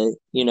to,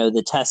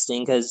 the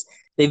testing, because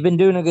they've been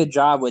doing a good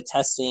job with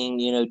testing,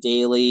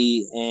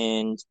 daily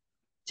and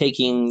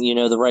taking,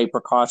 the right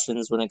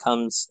precautions when it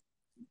comes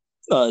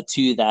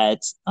to that.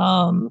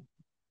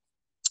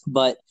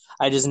 But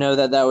I just know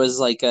that that was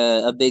like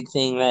a big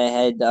thing that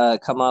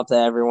had come up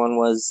that everyone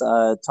was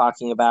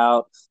talking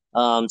about.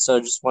 So I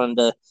just wanted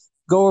to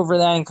go over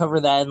that and cover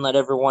that and let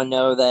everyone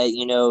know that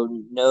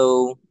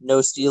no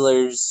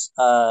Steelers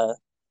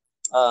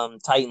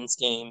Titans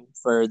game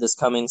for this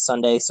coming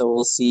Sunday. So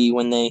we'll see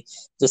when they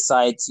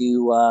decide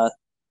to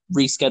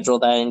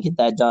reschedule that and get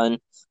that done.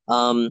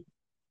 Um,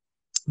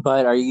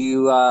 but are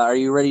you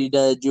ready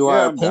to do Yeah,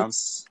 our I'm down.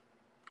 picks?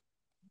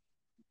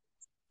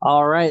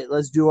 All right,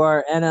 let's do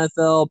our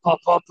NFL pop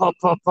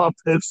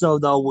picks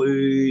of the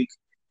week.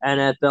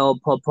 NFL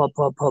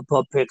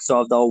pop picks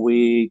of the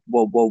week.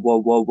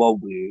 Whoa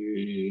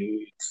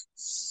week.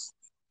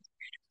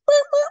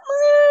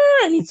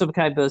 I need some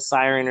type of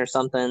siren or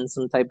something,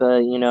 some type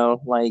of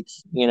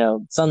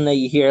something that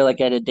you hear like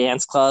at a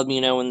dance club,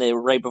 when they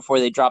right before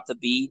they drop the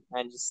beat.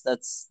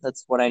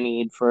 That's what I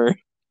need for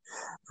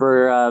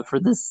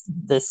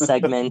this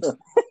segment.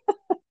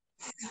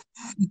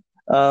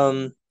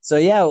 So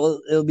yeah,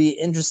 well, it'll be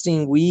an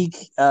interesting week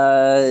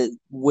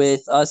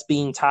with us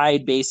being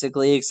tied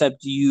basically,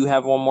 except you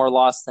have one more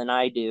loss than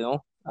I do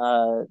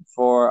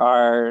for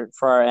our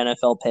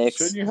NFL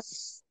Shouldn't you have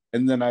picks.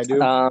 and than I do?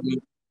 Um,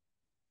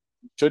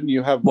 Shouldn't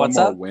you have one what's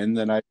more up? win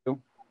than I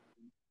do?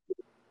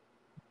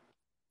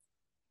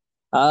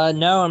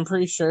 No, I'm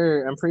pretty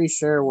sure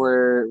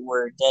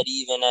we're dead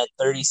even at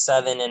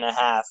 37 and a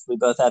half. We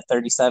both have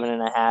 37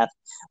 and a half.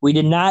 We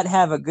did not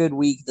have a good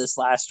week this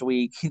last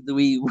week.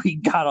 We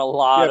got a Yeah,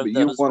 lot but of you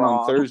those won on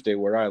wrong. Thursday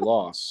where I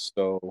lost.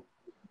 So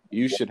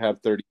you should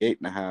have 38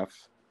 and a half,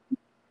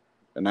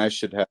 and I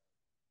should have.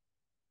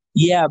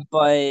 Yeah,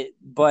 but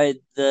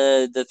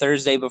the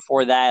Thursday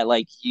before that,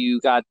 like you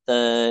got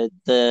the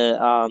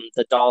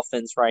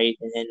Dolphins right,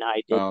 and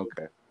I Oh, didn't.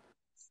 okay.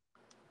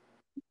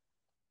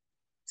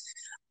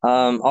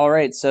 All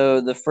right,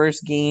 so the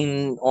first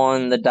game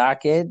on the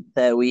docket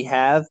that we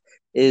have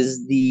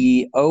is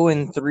the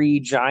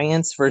 0-3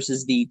 Giants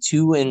versus the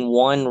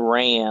 2-1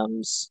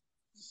 Rams.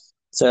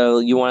 So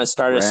you want to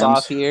start us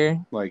off Rams?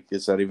 here? Like,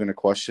 is that even a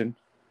question?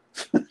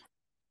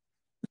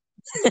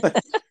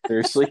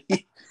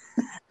 Seriously?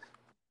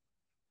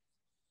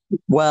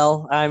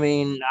 Well, I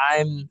mean,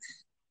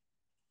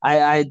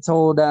 I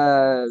told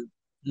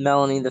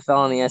Melanie the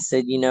felony. I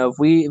said,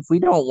 if we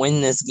don't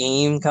win this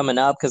game coming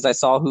up, because I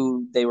saw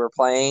who they were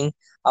playing,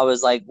 I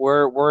was like,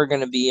 we're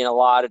gonna be in a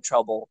lot of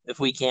trouble if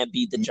we can't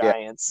beat the Yeah.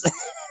 Giants.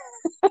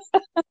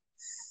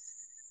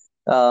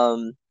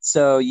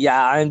 So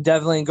yeah, I'm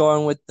definitely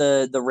going with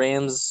the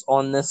Rams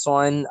on this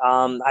one.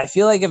 I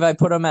feel like if I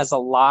put them as a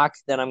lock,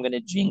 then I'm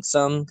gonna jinx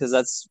them because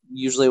that's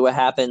usually what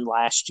happened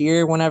last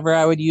year whenever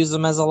I would use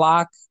them as a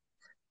lock.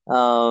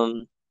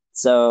 Um,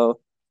 so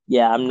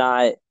yeah, I'm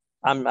not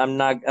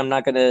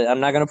gonna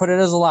put it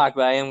as a lock,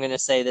 but I am gonna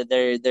say that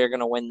they're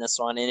gonna win this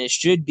one, and it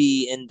should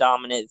be in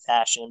dominant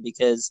fashion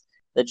because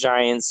the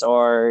Giants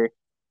are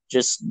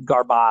just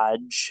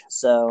garbage.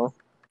 So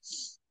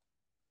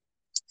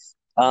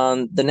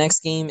the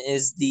next game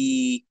is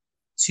the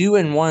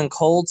 2-1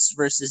 Colts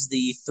versus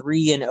the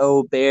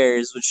 3-0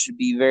 Bears, which should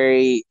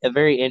be a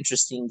very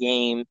interesting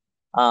game.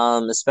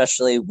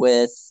 Especially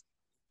with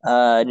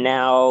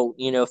now,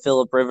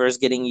 Philip Rivers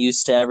getting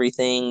used to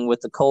everything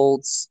with the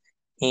Colts,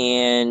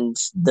 and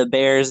the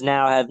Bears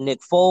now have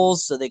Nick Foles,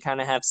 so they kind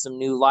of have some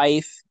new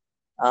life.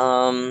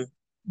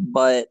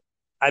 But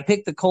I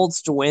picked the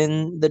Colts to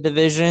win the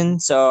division,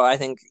 so I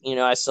think,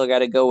 I still got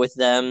to go with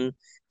them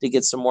to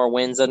get some more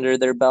wins under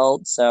their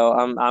belt. So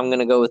I'm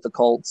gonna go with the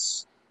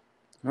Colts.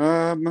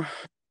 Um,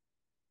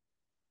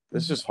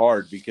 this is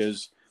hard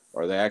because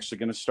are they actually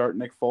going to start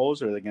Nick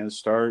Foles? Or are they going to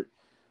start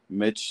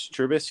Mitch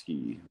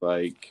Trubisky?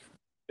 Like,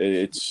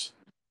 it's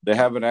they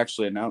haven't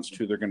actually announced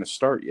who they're going to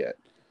start yet.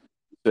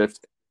 If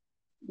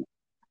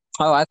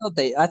Oh, I thought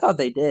they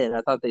did.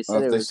 I thought they said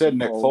if it they was said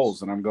Nick Nick Foles, Foles.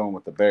 then I'm going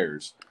with the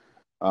Bears.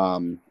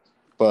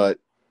 But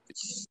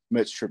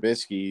Mitch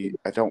Trubisky,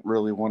 I don't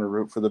really want to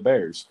root for the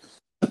Bears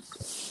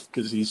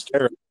because he's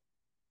terrible.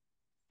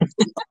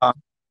 Uh,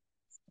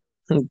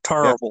 yeah,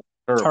 Terrible,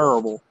 terrible.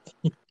 terrible.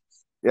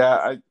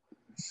 Yeah,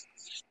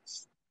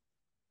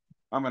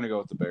 I'm going to go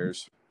with the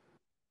Bears.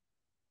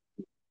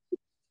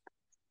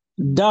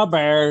 The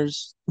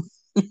Bears.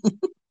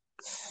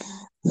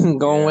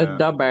 Going with Yeah,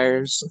 the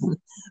Bears.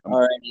 I'm, All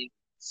righty.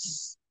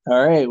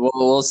 All right. Well,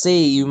 we'll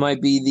see. You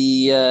might be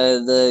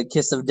the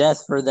kiss of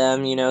death for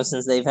them,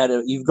 since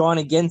you've gone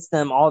against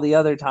them all the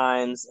other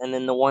times, and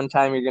then the one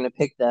time you're gonna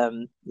pick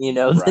them, then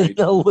right.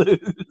 they'll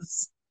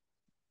lose.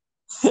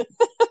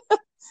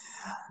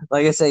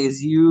 Like I say,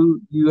 is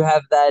you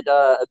have that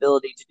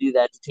ability to do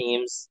that to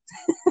teams.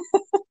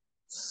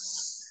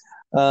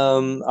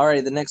 All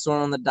right, the next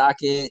one on the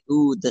docket.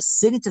 Ooh, the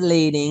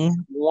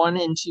scintillating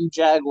 1-2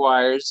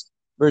 Jaguars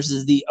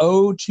versus the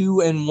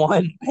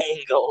 0-2-1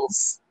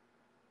 Bengals.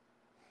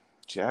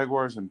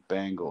 Jaguars and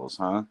Bengals,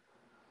 huh?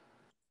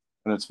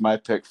 And it's my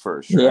pick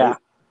first, Yeah. right?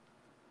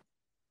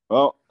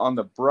 Well, on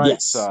the bright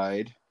Yes.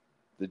 side,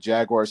 the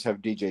Jaguars have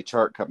DJ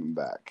Chark coming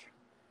back.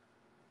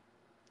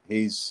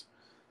 He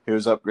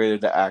was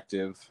upgraded to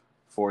active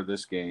for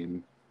this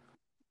game,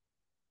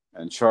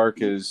 and Chark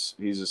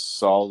he's a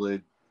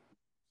solid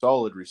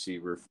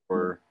receiver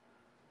for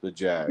the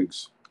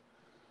Jags.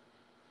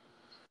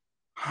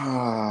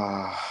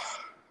 I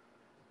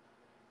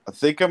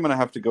think I'm going to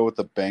have to go with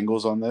the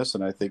Bengals on this,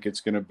 and I think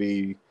it's going to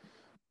be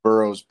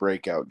Burrow's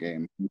breakout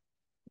game.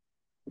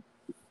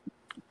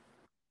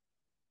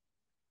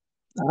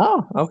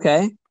 Oh,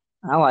 okay.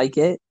 I like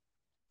it.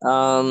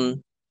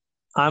 Um,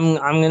 I'm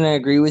gonna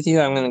agree with you.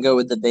 I'm gonna go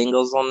with the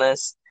Bengals on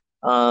this.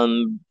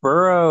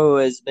 Burrow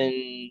has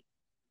been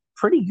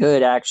pretty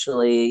good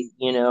actually.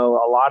 A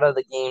lot of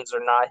the games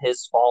are not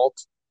his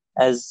fault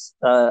as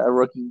a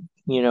rookie,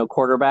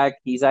 quarterback.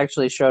 He's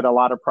actually showed a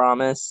lot of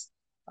promise.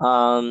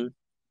 Um,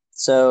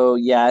 so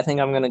yeah, I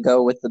think I'm gonna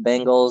go with the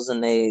Bengals,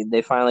 and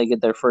they finally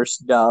get their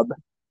first dub.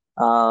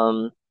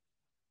 Um,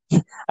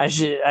 I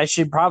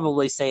should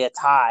probably say a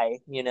tie,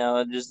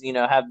 just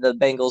have the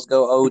Bengals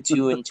go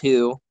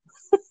 0-2-2.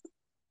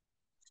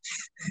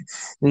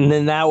 And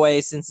then that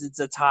way, since it's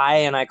a tie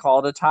and I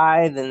called a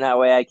tie, then that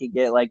way I could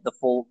get like the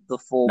full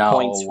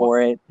points No,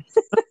 for it.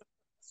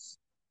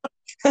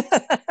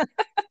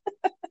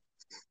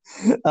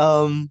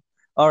 um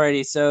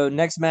Alrighty, so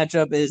next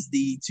matchup is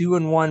the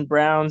 2-1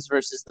 Browns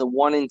versus the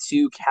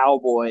 1-2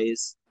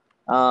 Cowboys.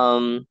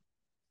 Um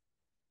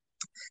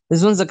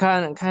This one's a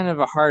kind of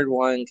a hard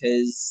one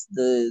because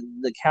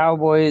the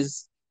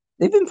Cowboys,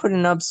 they've been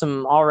putting up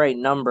some all right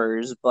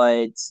numbers,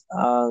 but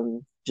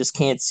just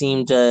can't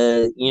seem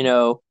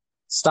to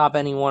stop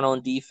anyone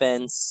on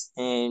defense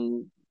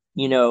and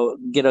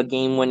get a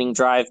game winning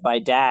drive by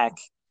Dak.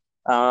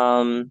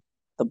 Um,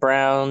 the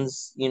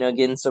Browns,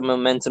 getting some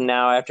momentum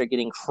now after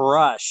getting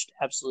crushed,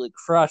 absolutely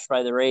crushed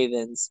by the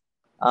Ravens.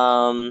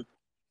 Um,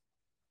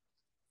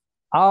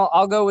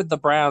 I'll go with the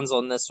Browns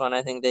on this one.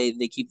 I think they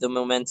keep the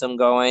momentum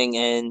going,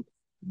 and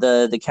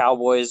the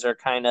Cowboys are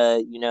kind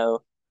of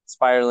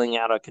spiraling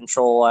out of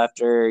control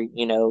after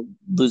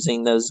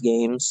losing those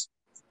games.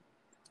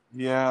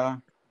 yeah,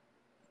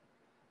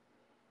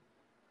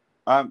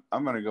 I'm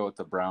going to go with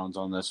the Browns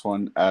on this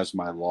one as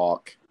my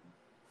lock.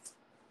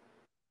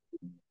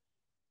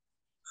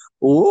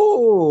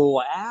 Ooh,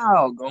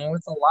 wow, going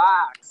with the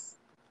locks.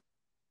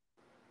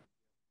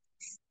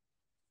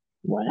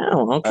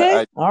 Wow,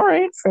 okay, I all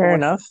right, fair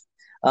went, enough.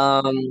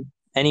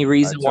 Any I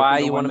reason took why them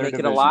to you want win to their make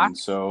it a lock? division,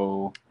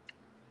 so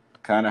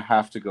kind of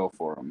have to go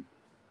for them.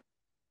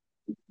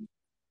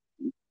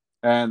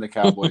 And the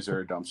Cowboys are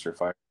a dumpster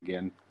fire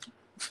again.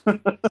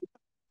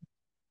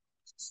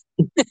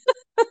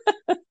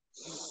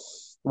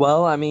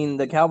 Well, I mean,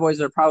 the Cowboys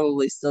are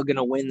probably still going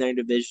to win their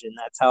division.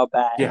 That's how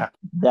bad Yeah,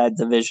 that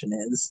division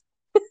is.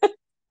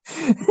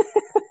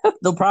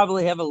 They'll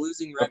probably have a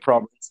losing they'll record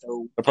probably and still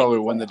they'll make probably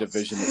the win the playoffs.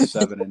 division at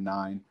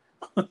 7-9.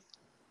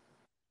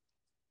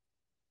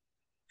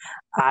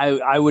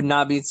 I would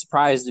not be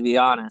surprised, to be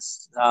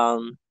honest.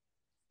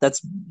 That's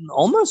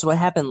almost what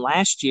happened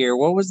last year.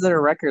 What was their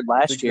record I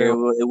last think they year?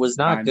 were It was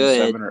not nine and good.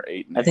 seven or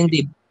eight and I think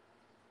eight. they,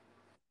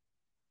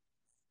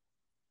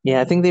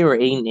 yeah, I think they were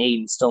 8-8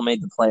 and still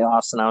made the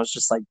playoffs. And I was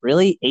just like,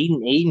 really,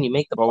 8-8 and you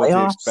make the Well, with the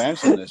playoffs?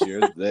 expansion this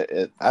year,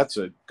 that's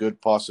a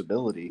good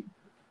possibility.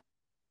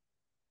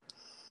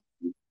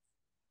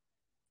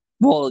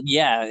 Well,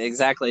 yeah,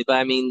 exactly. But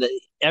I mean,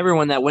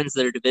 everyone that wins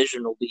their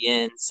division will be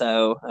in.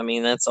 So I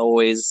mean, that's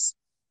always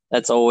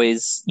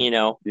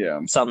Yeah.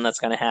 something that's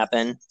going to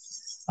happen.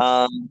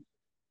 Um,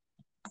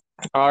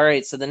 all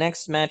right. So the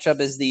next matchup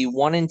is the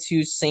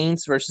 1-2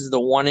 Saints versus the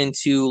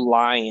 1-2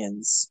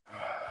 Lions.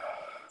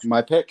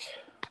 My pick.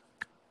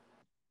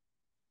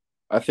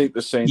 I think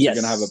the Saints are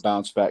going to have a Yes.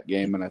 bounce back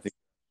game, and I think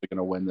they're going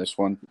to win this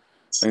one. I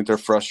think they're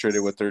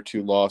frustrated with their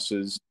two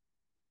losses.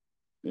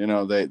 They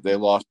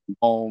lost from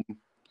home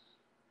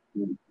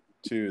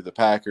to the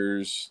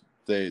Packers.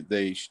 They've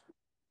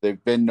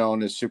been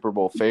known as Super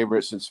Bowl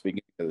favorites since the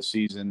beginning of the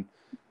season.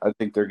 I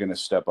think they're going to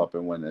step up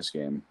and win this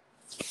game.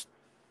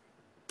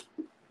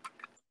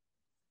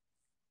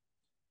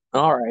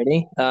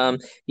 Alrighty.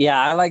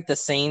 Yeah, I like the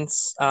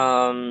Saints.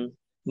 Kamara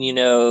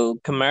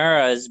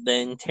has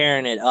been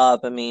tearing it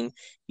up. I mean,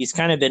 he's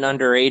kind of been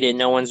underrated.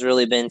 No one's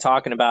really been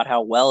talking about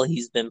how well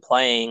he's been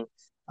playing.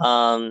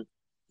 Um,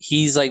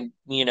 he's like,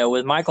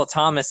 with Michael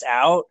Thomas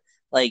out,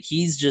 like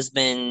he's just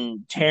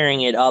been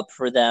tearing it up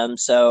for them.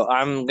 So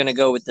I'm gonna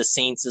go with the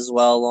Saints as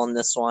well on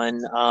this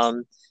one.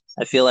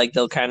 I feel like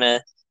they'll kind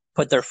of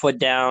put their foot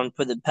down,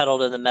 put the pedal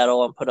to the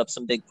metal, and put up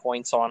some big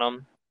points on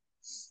them.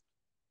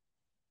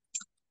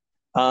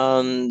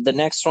 The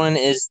next one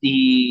is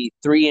the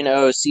 3-0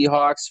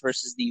 Seahawks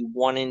versus the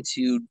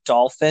 1-2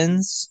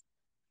 Dolphins.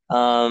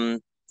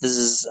 Um, this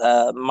is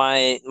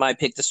my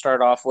pick to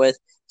start off with.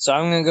 So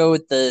I'm gonna go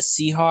with the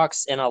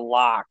Seahawks in a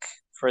lock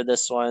for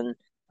this one.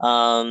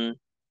 Um,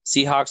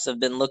 Seahawks have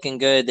been looking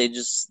good. They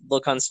just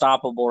look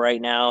unstoppable right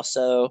now.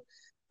 So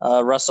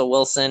Russell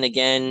Wilson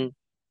again,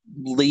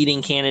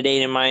 leading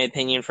candidate in my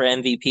opinion for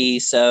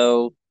MVP.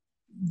 So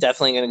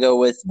definitely gonna go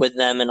with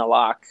them in a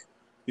lock.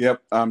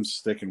 Yep, I'm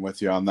sticking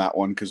with you on that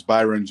one because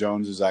Byron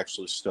Jones is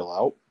actually still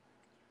out.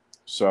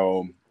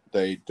 So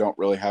they don't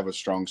really have a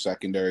strong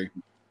secondary.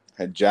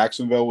 And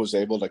Jacksonville was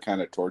able to kind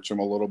of torch him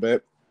a little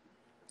bit,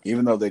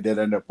 even though they did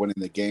end up winning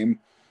the game.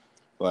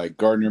 Like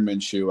Gardner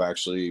Minshew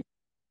actually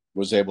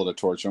was able to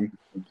torch him,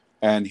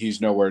 and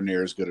he's nowhere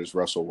near as good as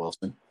Russell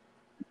Wilson.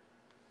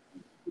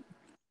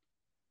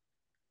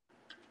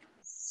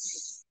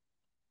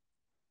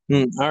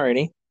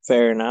 Alrighty,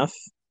 fair enough.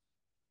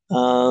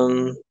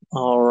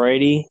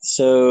 Alrighty.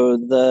 So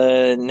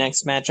the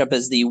next matchup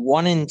is the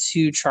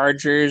 1-2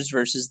 Chargers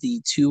versus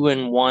the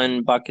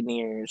 2-1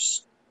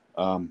 Buccaneers.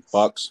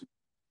 Bucks.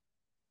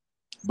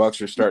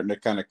 Bucks are starting to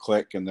kind of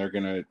click, and they're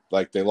gonna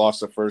they lost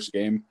the first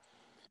game.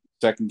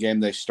 Second game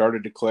they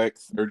started to click.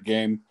 Third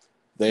game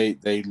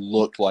they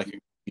looked like a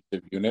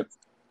cohesive unit.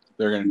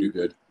 They're gonna do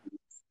good.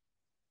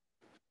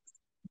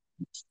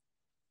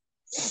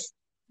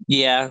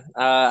 Yeah,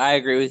 I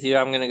agree with you.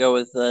 I'm gonna go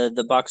with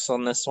the Bucks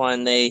on this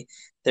one. They're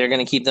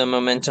gonna keep the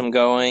momentum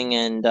going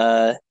and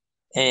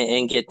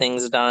get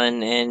things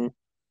done. And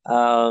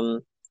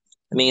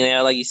I mean,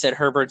 yeah, like you said,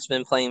 Herbert's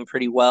been playing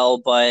pretty well,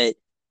 but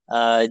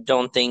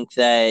don't think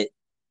that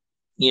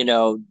you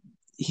know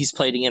he's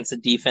played against a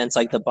defense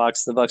like the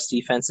Bucks. The Bucks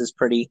defense is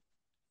pretty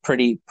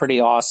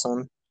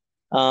awesome.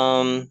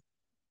 Um,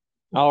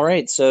 all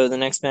right, so the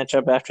next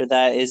matchup after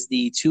that is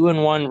the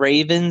 2-1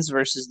 Ravens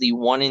versus the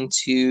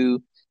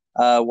 1-2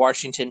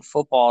 Washington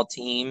football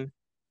team.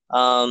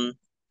 Um,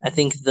 I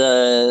think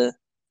the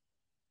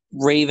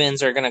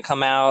Ravens are going to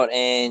come out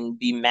and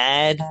be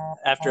mad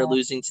after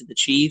losing to the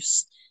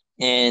Chiefs,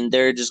 and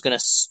they're just going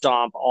to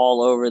stomp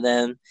all over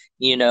them.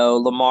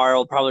 Lamar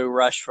will probably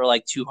rush for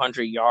like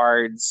 200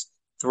 yards,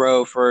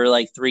 throw for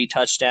like three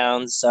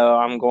touchdowns. So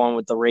I'm going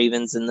with the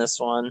Ravens in this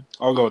one.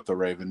 I'll go with the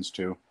Ravens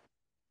too.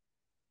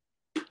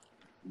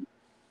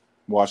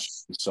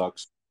 Washington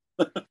sucks.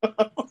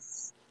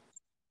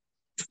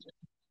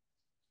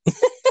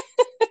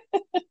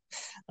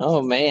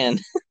 Oh man.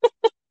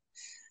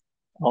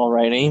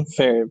 Alrighty,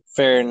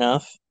 fair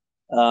enough.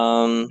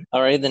 All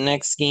right, the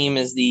next game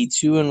is the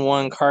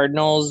 2-1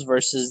 Cardinals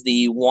versus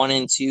the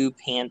 1-2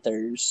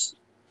 Panthers.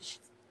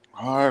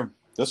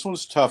 This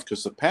one's tough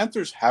because the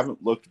Panthers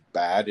haven't looked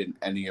bad in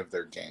any of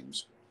their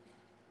games.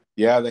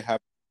 Yeah, they have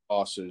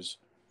losses,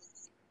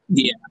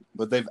 Yeah,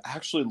 but they've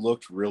actually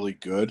looked really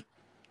good.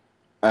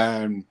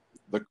 And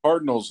the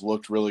Cardinals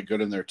looked really good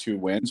in their two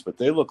wins, but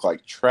they look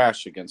like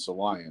trash against the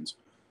Lions,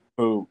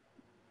 who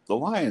the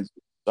Lions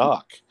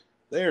suck.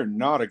 they are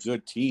not a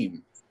good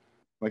team.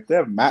 Like they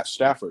have Matt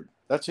Stafford.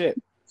 That's it.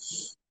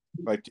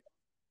 Like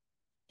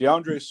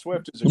DeAndre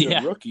Swift is a good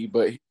Yeah. rookie,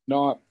 but he's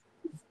not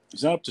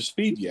up to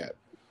speed yet.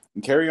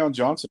 And Kerryon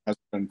Johnson has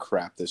done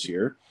crap this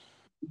year.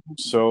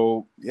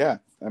 So yeah,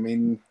 I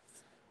mean,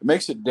 it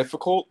makes it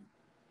difficult.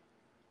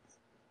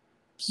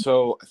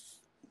 So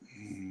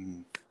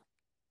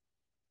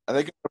I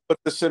think I'll put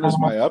this in as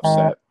my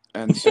upset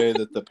and say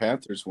that the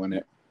Panthers win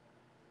it.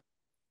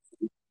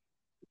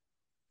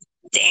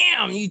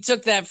 Damn, you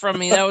took that from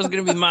me. That was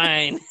going to be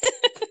mine.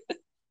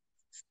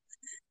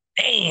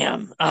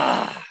 Damn.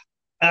 Ah,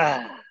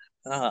 ah,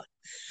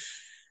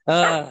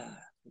 ah.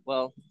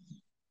 Well,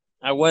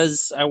 I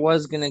was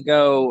gonna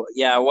go.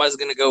 Yeah, I was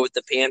gonna go with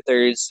the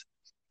Panthers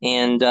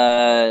and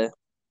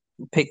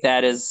pick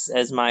that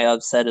as my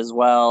upset as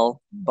well.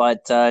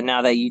 But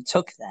now that you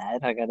took that,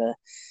 I gotta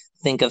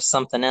think of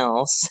something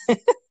else.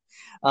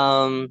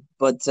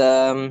 But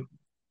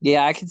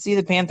yeah, I could see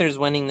the Panthers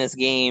winning this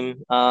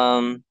game.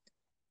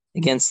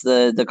 Against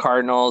the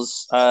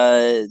Cardinals.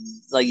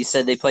 Like you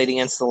said, they played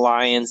against the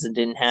Lions and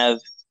didn't have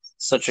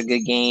such a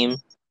good game.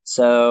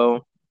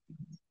 So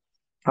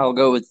I'll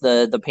go with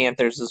the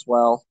Panthers as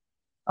well.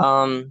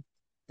 Um,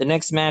 the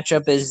next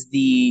matchup is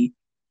the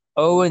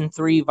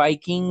 0-3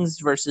 Vikings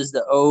versus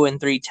the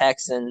 0-3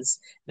 Texans.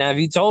 Now, if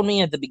you told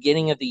me at the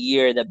beginning of the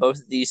year that both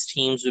of these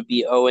teams would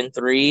be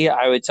 0-3,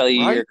 I would tell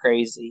you Right? you're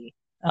crazy.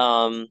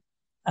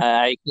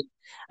 I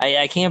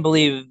I can't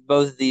believe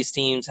both of these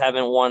teams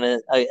haven't won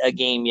a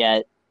game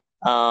yet.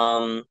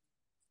 Um,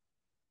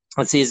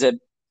 let's see, is it?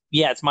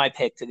 Yeah, it's my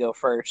pick to go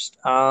first.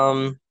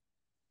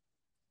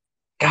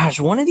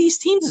 Gosh, one of these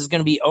teams is going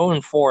to be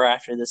 0-4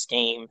 after this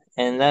game,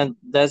 and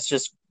that's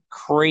just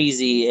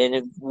crazy.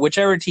 And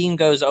whichever team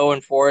goes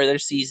 0-4, their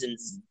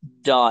season's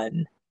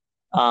done.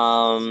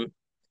 Um,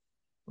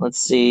 let's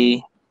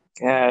see.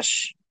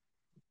 Gosh,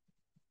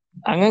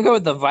 I'm gonna go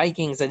with the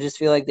Vikings. I just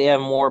feel like they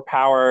have more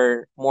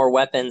power, more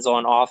weapons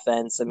on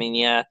offense. I mean,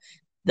 yeah,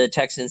 the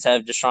Texans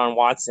have Deshaun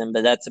Watson,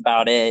 but that's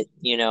about it.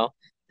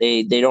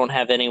 They don't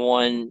have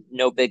anyone,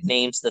 no big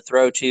names to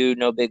throw to,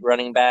 no big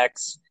running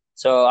backs.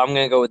 So I'm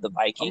gonna go with the I'm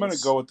going to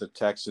Vikings. go with the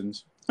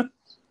Texans. Uh,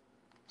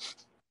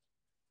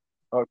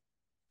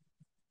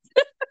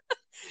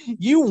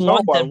 You no,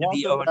 want I them to want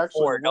be them to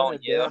actually 0-4, win a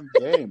don't you? damn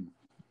game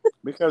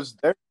because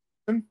their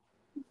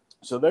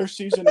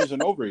season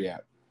isn't over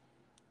yet.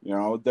 You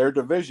know, their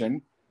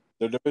division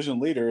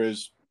leader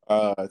is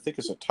I think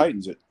it's the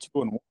Titans at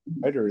 2-1,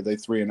 right? Or are they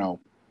 3-0?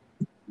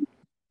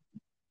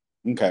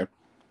 Okay.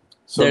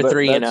 So They're that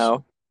three and that's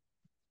 0.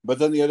 but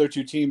then the other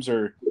two teams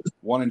are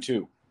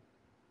 1-2.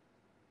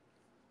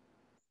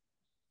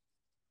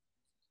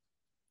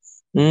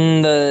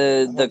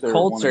 The I the thought they were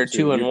Colts one and are two.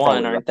 two You're and one,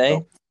 probably right aren't they?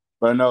 though.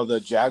 But I know the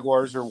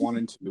Jaguars are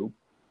 1-2.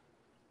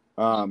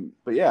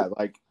 But yeah,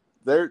 like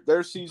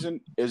their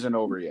season isn't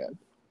over yet.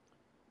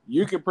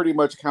 You can pretty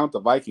much count the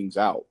Vikings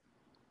out.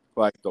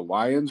 Like the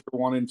Lions are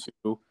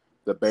 1-2,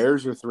 the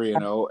Bears are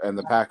 3-0, and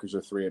the Packers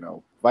are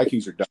 3-0.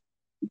 Vikings are done.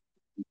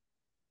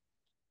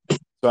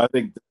 So I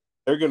think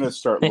they're going to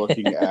start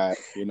looking at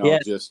Yeah,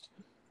 just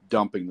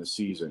dumping the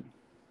season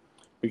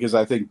because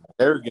I think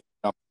they're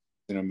going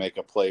to make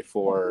a play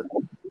for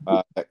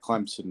that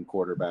Clemson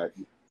quarterback.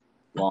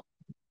 Long,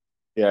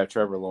 yeah,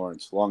 Trevor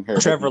Lawrence, long hair,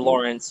 Trevor baby blue,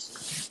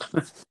 Lawrence.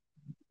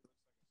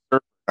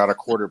 not a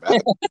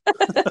quarterback.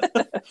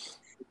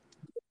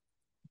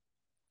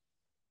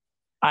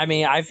 I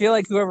mean, I feel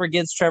like whoever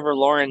gets Trevor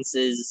Lawrence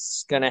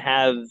is going to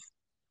have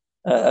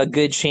a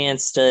good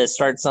chance to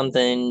start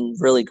something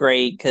really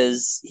great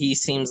because he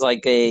seems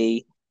like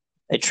a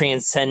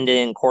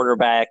transcendent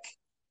quarterback.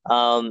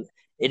 Um,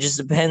 it just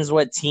depends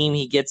what team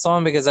he gets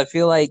on because I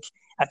feel like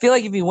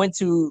if he went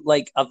to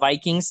like a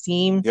Vikings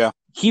team, Yeah,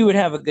 he would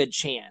have a good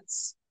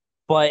chance.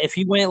 But if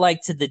he went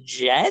like to the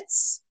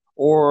Jets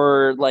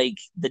or like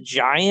the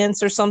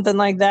Giants or something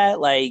like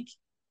that, like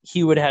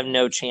he would have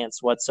no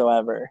chance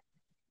whatsoever.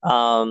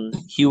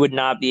 He would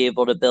not be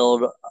able to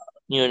build,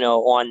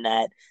 on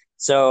that.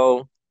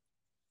 So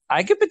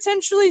I could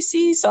potentially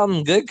see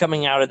something good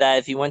coming out of that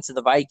if he went to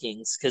the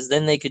Vikings, because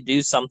then they could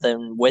do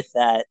something with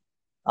that.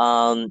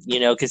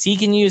 Because he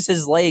can use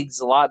his legs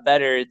a lot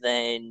better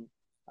than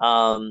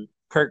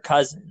Kirk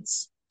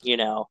Cousins.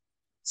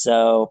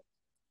 So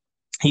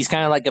he's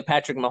kind of like a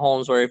Patrick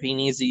Mahomes, where if he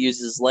needs to use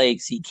his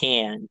legs, he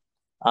can.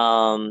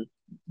 Um,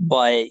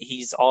 but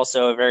he's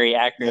also a very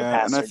accurate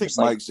yeah, and I passer, think just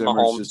like Mike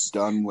Zimmer's just Mahomes.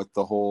 done with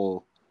the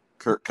whole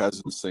Kirk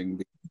Cousins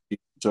thing. He's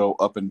so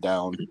up and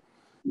down.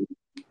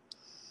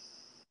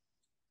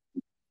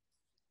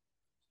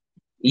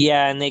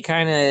 Yeah, and they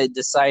kind of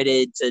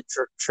decided to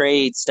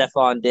trade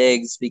Stephon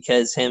Diggs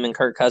because him and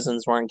Kirk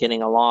Cousins weren't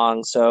getting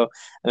along. So,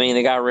 I mean,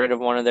 they got rid of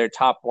one of their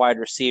top wide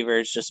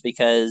receivers just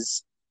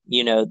because,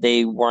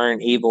 they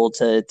weren't able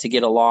to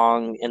get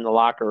along in the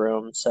locker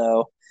room.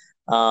 So,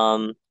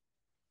 um,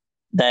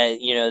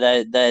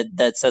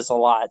 that says a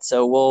lot.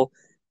 So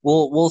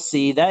we'll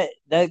see. That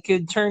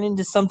could turn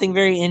into something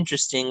very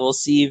interesting. We'll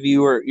see if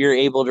you're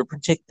able to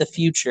predict the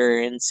future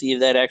and see if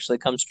that actually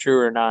comes true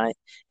or not.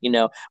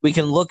 We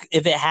can look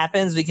if it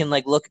happens, we can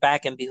like look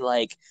back and be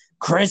like,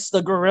 Chris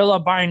the Gorilla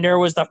Binder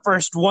was the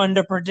first one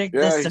to predict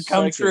Yeah, this to he's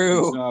come psychic. He's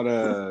true. not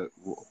a.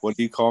 What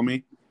do you call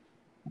me?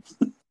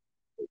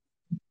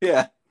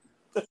 Yeah.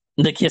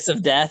 The kiss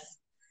of death.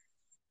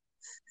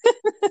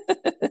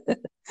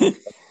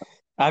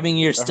 I mean,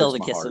 you're That still hurts the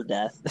my kiss heart. of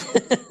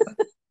death.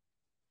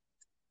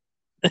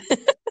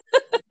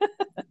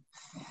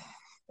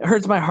 It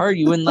hurts my heart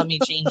you wouldn't let me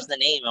change the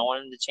name. I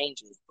wanted to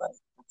change it, but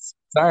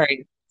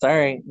sorry.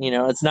 Sorry.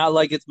 It's not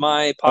like it's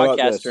my How about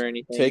podcast or this?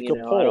 anything. Take a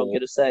I don't get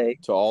poll a say.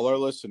 to all our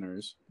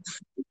listeners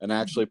and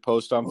actually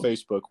post on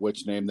Facebook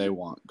which name they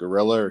want,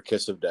 Gorilla or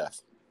Kiss of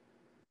Death.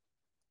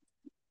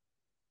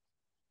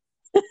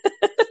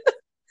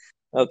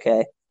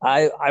 Okay.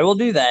 I will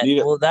do that.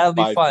 Need Well, that'll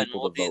be five fun.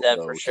 people to We'll do vote, that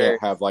though. for We can't sure.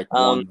 have like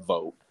Um, one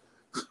vote.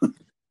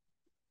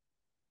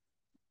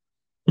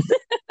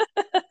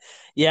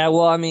 yeah,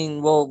 well, I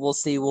mean, we'll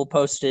see. We'll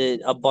post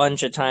it a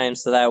bunch of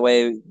times so that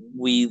way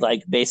we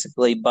like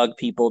basically bug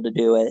people to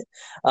do it.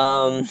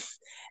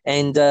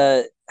 And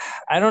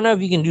I don't know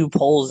if you can do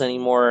polls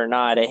anymore or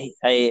not.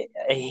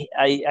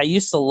 I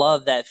used to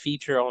love that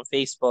feature on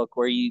Facebook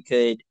where you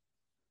could,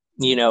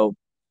 you know,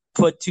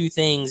 put two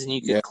things and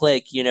you could Yeah,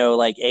 click,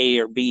 like A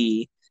or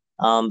B.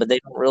 But they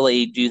don't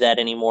really do that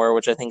anymore,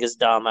 which I think is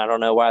dumb. I don't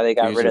know why they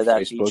got these rid are of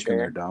that Facebook and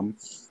they're feature. dumb.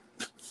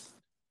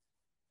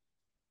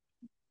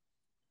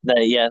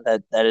 Yeah,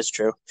 that is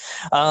true.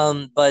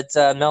 But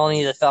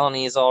Melanie the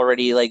Felony is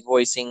already like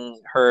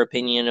voicing her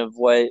opinion of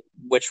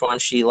which one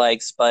she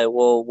likes, but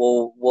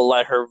we'll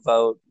let her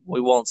vote. We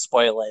won't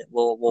spoil it.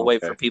 We'll wait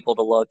for Okay. people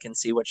to look and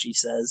see what she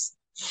says.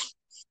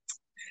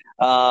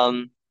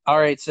 All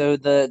right, so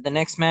the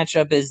next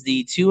matchup is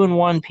the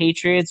 2-1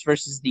 Patriots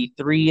versus the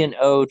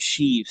 3-0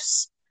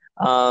 Chiefs.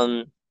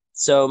 Um,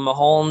 so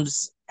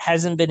Mahomes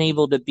hasn't been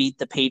able to beat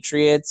the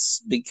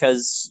Patriots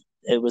because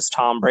it was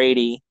Tom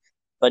Brady,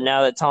 but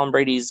now that Tom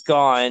Brady's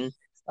gone,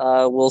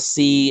 we'll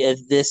see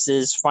if this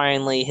is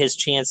finally his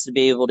chance to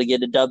be able to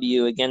get a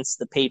W against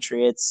the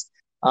Patriots.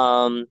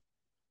 Um,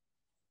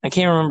 I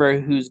can't remember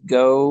whose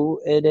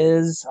go it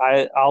is. Yeah,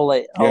 it's I'll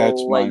let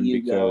mine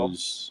you go.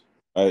 because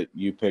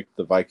you picked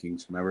the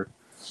Vikings, remember?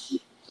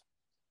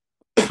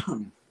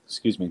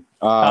 Excuse me.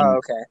 Oh,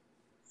 okay.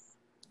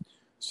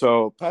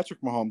 So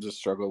Patrick Mahomes has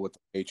struggled with the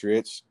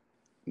Patriots,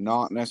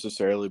 not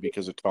necessarily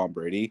because of Tom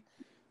Brady,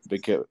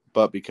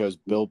 but because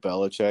Bill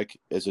Belichick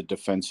is a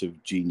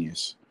defensive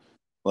genius.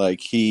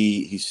 Like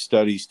he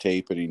studies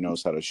tape and he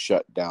knows how to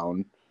shut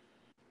down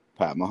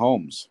Pat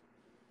Mahomes.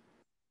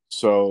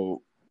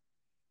 So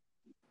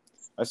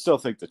I still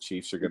think the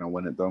Chiefs are going to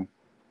win it, though.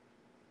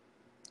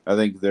 I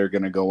think they're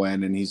going to go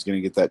in and he's going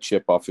to get that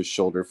chip off his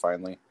shoulder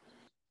finally.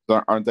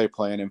 Aren't they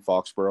playing in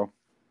Foxborough?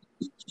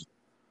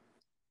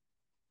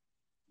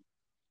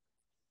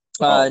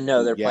 Oh,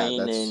 No, they're yeah,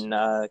 playing in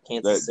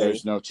Kansas City.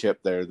 there's no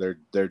chip there.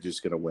 They're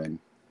just going to win.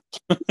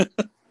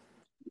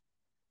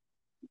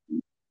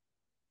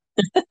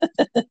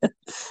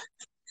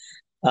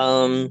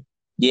 Um,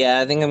 yeah,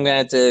 I think I'm gonna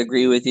have to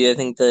agree with you. I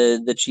think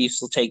the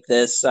Chiefs will take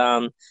this.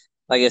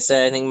 Like I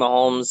said, I think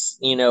Mahomes,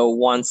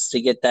 wants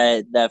to get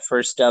that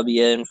first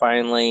W and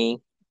finally,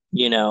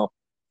 you know,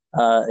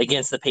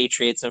 against the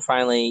Patriots and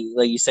finally,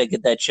 like you said,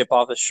 get that chip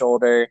off his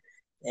shoulder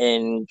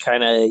and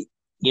kind of,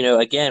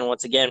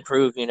 once again,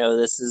 prove,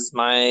 this is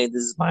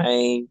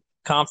my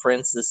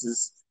conference. This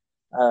is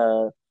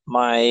uh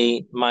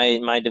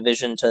my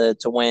division to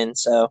win.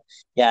 So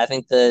yeah, I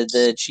think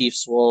the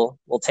Chiefs will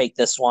take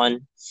this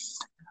one.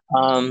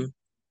 Um,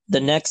 the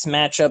next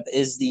matchup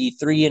is the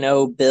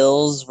 3-0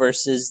 Bills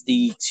versus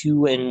the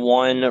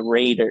 2-1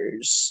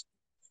 Raiders.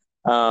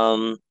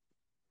 Um,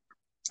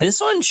 this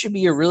one should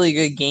be a really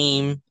good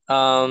game.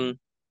 The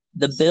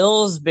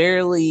Bills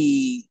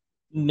barely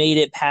made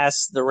it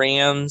past the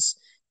Rams.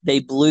 They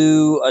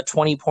blew a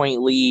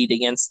 20-point lead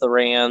against the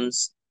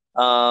Rams.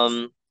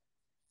 Um,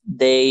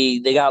 they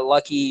got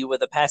lucky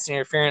with a pass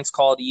interference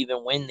call to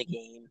even win the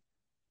game.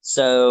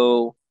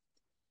 So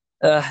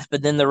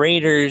but then the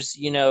Raiders,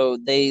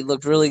 they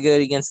looked really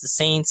good against the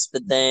Saints,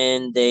 but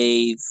then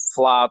they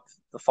flopped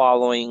the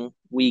following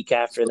week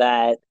after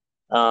that.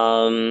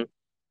 Um,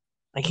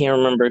 I can't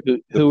remember who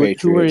The who were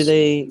Patriots.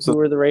 they who So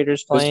were the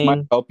Raiders this might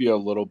playing? help you a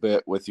little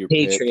bit with your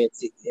pick.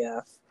 Patriots,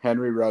 yeah.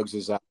 Henry Ruggs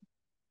is out.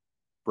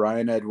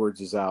 Brian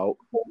Edwards is out.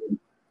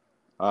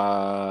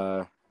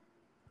 Uh,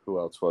 who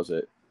else was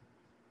it?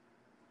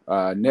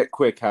 Nick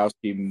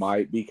Kwiatkowski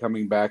might be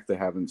coming back. They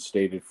haven't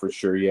stated for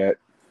sure yet.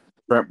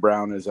 Trent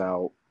Brown is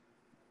out.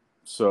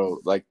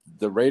 So, like,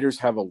 the Raiders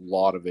have a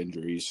lot of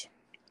injuries.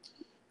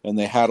 And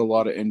they had a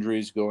lot of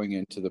injuries going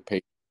into the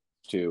Patriots,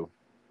 too.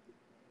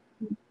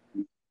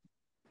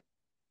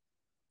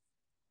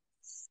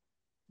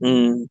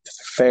 Mm,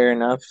 fair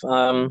enough.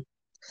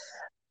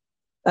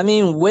 I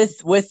mean,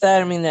 with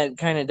that, I mean that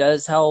kind of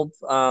does help.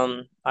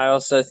 I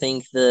also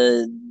think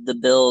the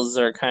Bills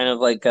are kind of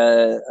like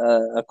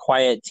a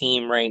quiet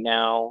team right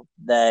now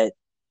that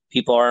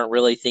people aren't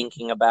really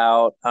thinking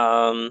about.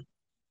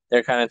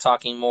 They're kind of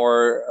talking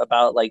more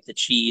about like the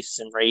Chiefs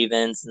and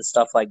Ravens and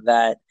stuff like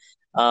that.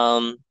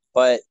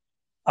 But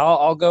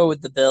I'll go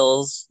with the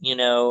Bills.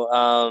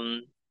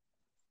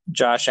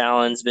 Josh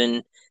Allen's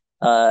been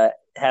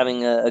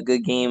having a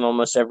good game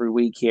almost every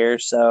week here,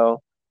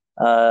 so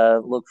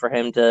look for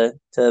him to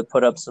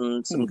put up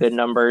some good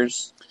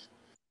numbers.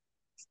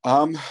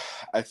 Um,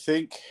 I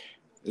think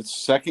it's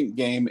second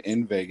game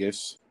in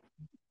Vegas,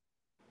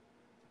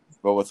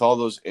 but with all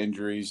those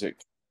injuries,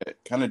 it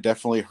kind of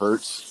definitely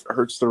hurts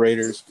the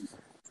Raiders.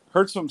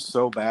 Hurts them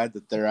so bad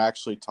that they're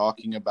actually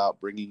talking about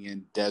bringing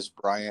in Des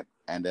Bryant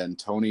and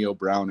Antonio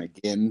Brown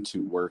again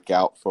to work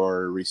out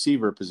for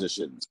receiver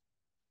positions.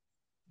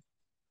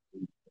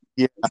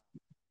 Yeah,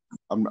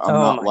 I'm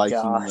Oh not my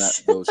liking that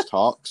gosh. those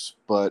talks,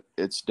 but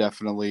it's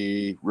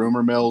definitely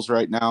rumor mills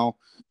right now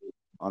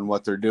on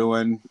what they're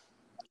doing.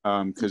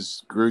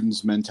 Because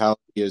Gruden's mentality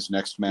is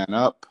next man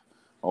up,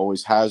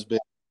 always has been.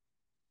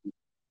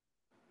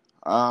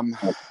 Um,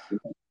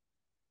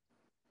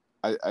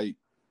 I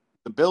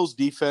the Bills'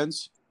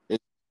 defense is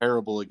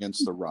terrible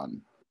against the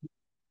run.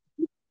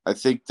 I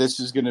think this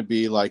is going to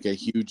be like a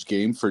huge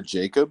game for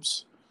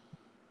Jacobs.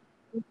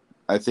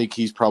 I think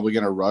he's probably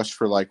going to rush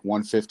for like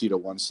 150 to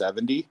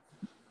 170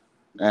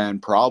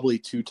 and probably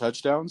 2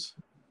 touchdowns.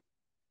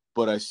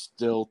 But I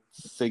still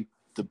think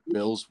the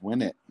Bills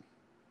win it.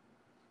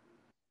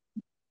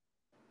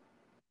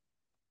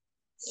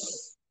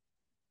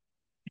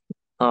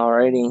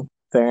 Alrighty,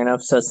 fair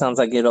enough. So it sounds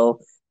like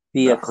it'll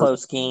be That a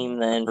close game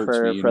then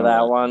hurts me, for that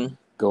that one.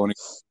 going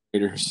against the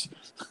Raiders.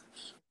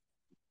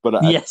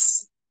 But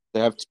Yes. they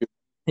have too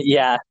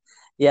Yeah.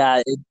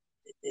 Yeah,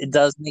 it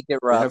does make it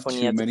they rough have when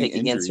you too have to many pick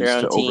against your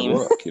injuries own to team.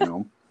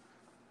 overlook.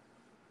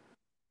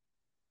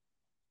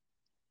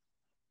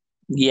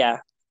 Yeah.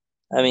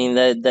 I mean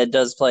that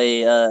does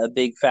play a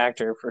big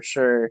factor for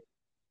sure.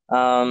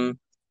 Um,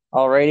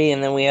 Alrighty,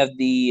 and then we have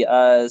the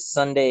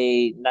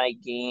Sunday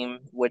night game,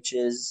 which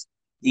is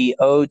the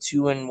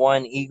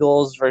 0-2-1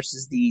 Eagles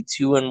versus the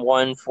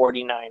 2-1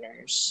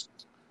 49ers.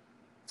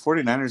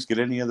 49ers get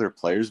any other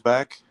players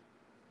back?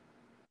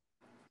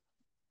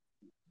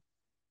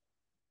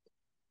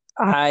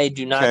 I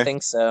do not Okay.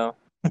 think so.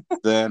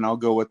 Then I'll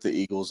go with the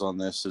Eagles on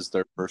this as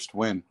their first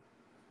win.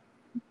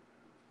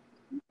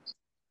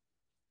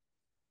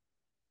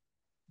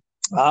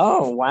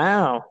 Oh,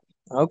 wow.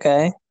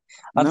 Okay.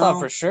 I thought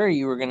for No, sure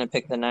you were going to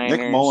pick the Nick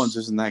Mullins Niners.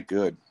 isn't that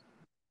good.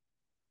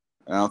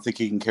 I don't think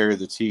he can carry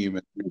the team.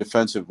 The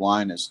defensive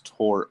line is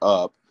tore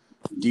up.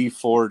 D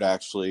Ford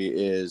actually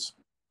is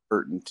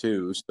hurting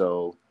too,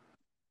 so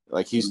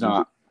like he's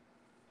not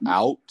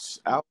out,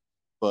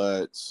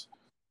 but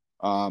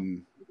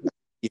um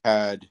he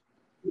had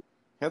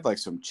like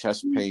some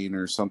chest pain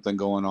or something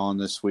going on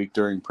this week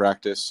during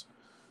practice.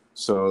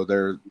 So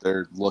they're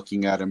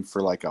looking at him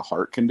for like a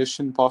heart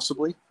condition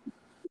possibly.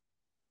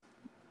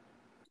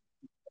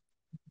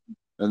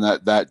 And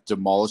that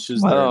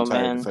demolishes their Oh,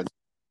 entire man. defense.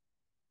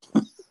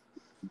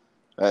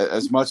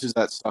 As much as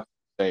that sucks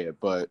to say it,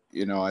 but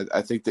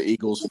I think the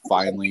Eagles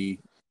finally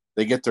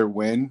they get their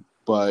win,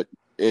 but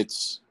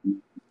it's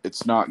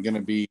not going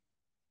to be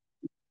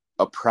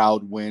a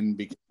proud win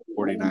because the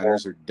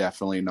 49ers are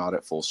definitely not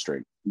at full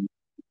strength.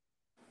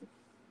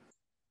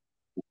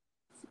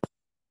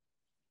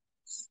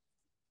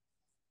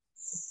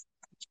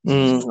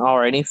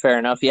 Alrighty, fair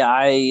enough. Yeah,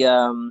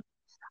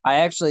 I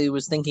actually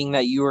was thinking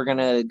that you were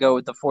gonna go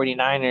with the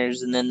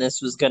 49ers, and then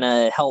this was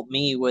gonna help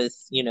me with,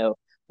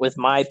 with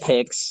my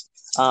picks.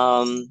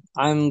 I'm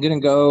gonna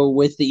go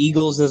with the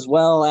Eagles as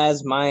well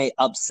as my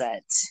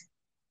upset.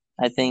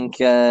 I think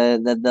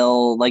that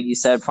they'll, like you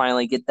said,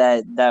 finally get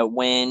that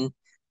win.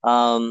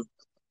 Um,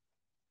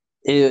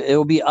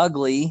 it'll be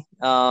ugly,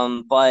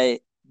 but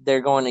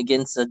they're going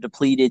against a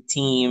depleted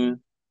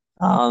team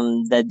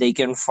that they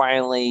can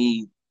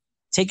finally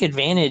take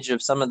advantage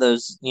of some of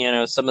those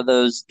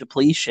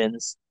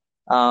depletions,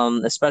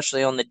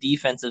 especially on the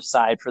defensive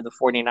side for the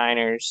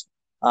 49ers.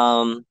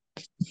 Um,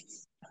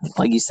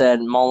 like you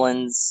said,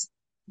 Mullins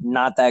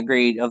not that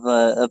great of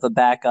a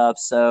backup,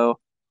 so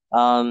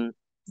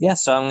yeah,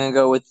 so I'm gonna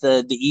go with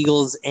the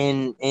Eagles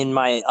in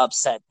my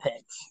upset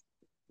pick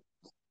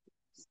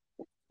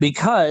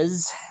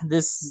because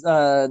this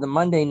the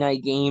Monday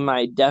night game,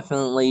 I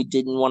definitely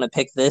didn't want to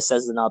pick this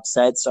as an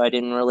upset, so I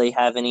didn't really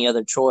have any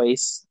other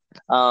choice.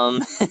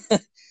 Um,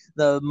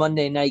 the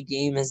Monday night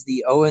game is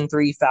the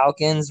 0-3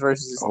 Falcons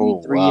versus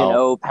Oh the 3 and wow!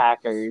 0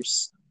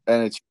 Packers.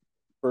 And it's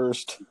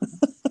first.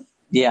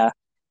 Yeah.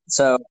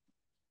 So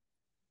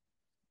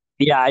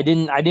yeah, I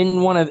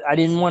didn't want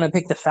to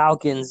pick the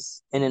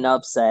Falcons in an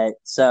upset,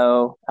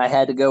 so I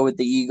had to go with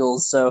the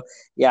Eagles. So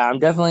yeah, I'm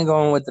definitely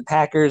going with the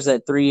Packers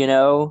at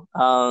 3-0.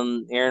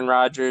 Aaron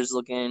Rodgers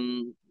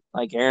looking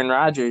like Aaron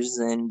Rodgers,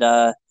 and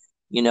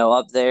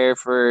up there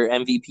for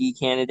MVP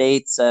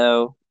candidate.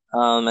 So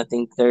I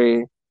think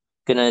they're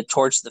gonna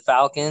torch the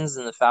Falcons,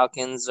 and the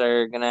Falcons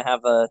are gonna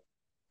have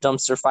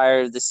dumpster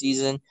fire of the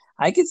season.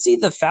 I could see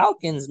the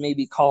Falcons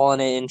maybe calling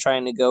it and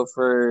trying to go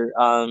for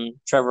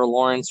Trevor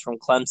Lawrence from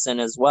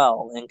Clemson as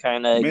well, and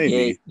kind of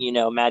get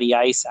Maybe. Matty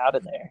Ice out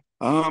of there.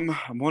 I'm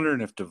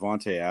wondering if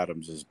Devontae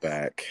Adams is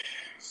back.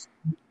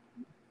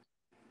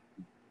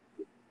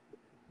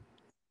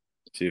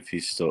 See if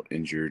he's still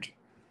injured.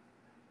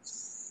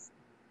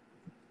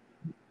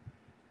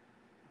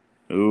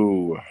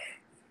 Ooh.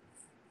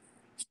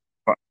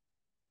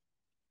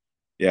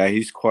 Yeah,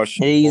 he's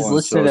questionable, He's and so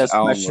listed is as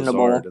Alan Lazard,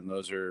 questionable. and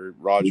those are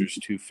Rodgers'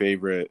 two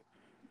favorite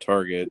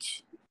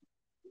targets.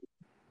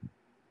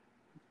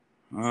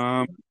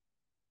 Um,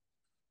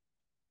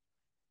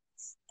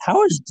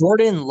 How is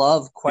Jordan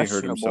Love he hurt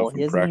questionable? himself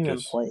He in hasn't even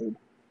practice. played.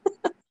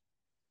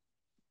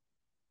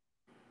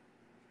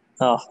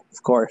 Oh,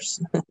 of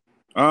course.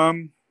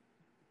 Um,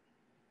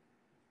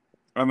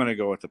 I'm gonna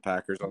go with the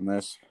Packers on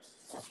this.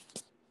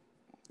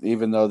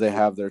 Even though they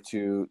have their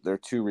two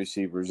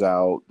receivers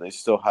out, they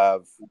still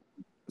have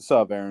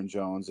Aaron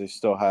Jones. They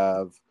still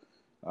have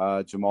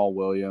Jamal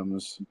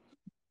Williams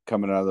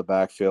coming out of the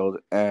backfield,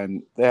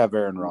 and they have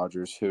Aaron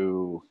Rodgers,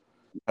 who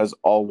has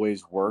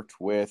always worked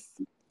with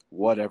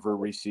whatever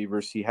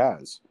receivers he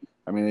has.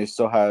 I mean, they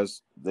still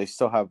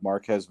have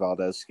Marquez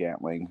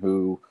Valdez-Scantling,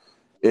 who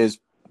is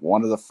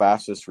one of the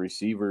fastest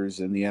receivers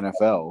in the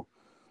NFL.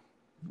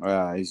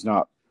 He's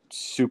not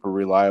super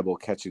reliable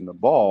catching the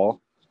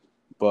ball,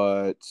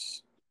 but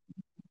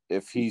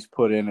if he's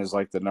put in as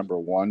like the number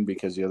one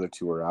because the other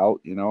two are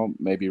out,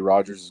 maybe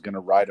Rodgers is going to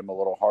ride him a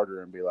little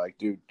harder and be like,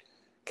 dude,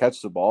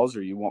 catch the balls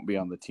or you won't be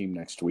on the team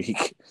next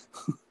week.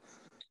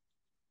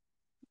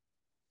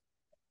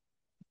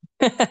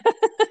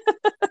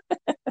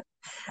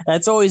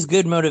 That's always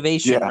good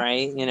motivation, Yeah.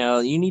 right?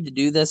 You need to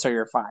do this or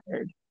you're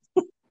fired.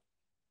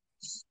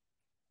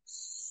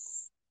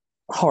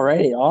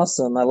 Alrighty,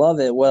 awesome. I love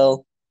it.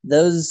 Well,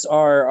 those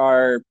are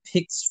our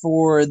picks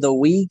for the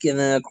week. And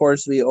then, of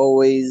course, we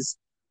always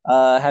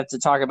have to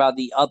talk about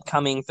the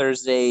upcoming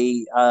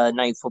Thursday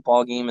night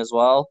football game as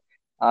well,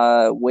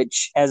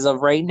 which, as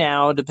of right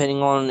now,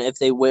 depending on if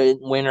they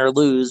win or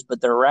lose,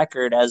 but their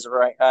record as of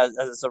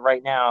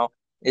right now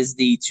is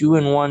the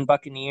 2-1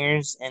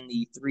 Buccaneers and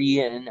the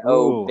 3-0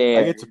 Ooh,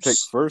 I get to pick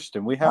Bears. first,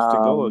 and we have to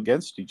go Um,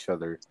 against each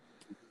other.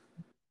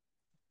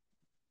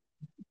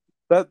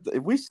 That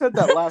we said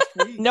that last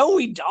week, no,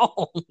 we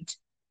don't.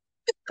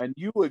 and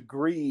you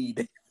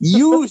agreed.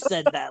 You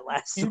said that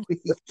last You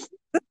week.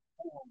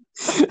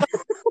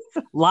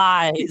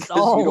 Lies, because you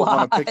all don't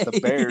want to pick the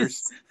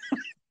Bears.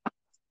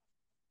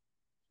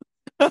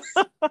 lies.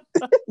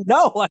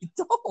 No, I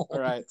All don't.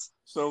 right,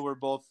 so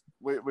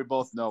we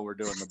both know we're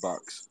doing the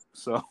Bucks.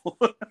 So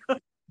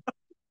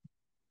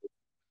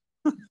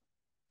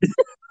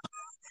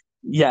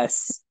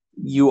Yes,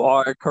 you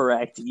are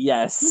correct.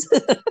 Yes.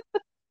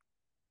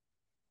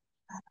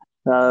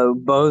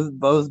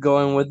 Both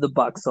going with the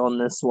Bucks on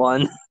this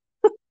one.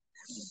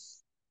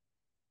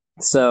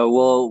 So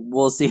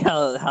we'll see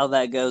how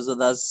that goes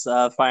with us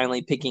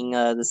finally picking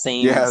the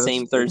same yeah,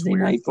 same that's Thursday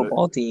weird, night but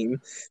football team.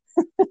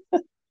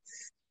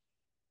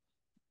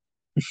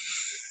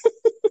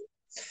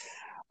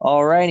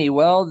 Alrighty,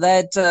 well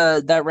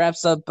that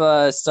wraps up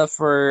stuff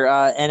for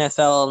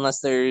NFL.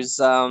 Unless there's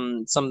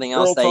something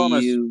else Earl that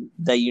Thomas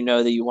you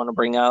know that you want to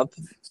bring up.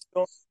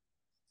 still,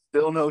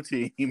 still no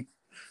team.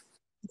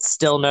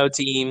 Still no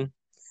team.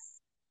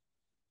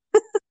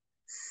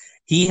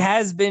 He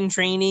has been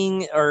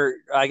training, or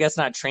I guess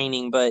not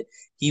training, but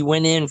he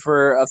went in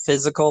for a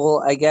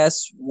physical, I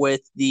guess,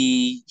 with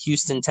the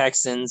Houston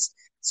Texans.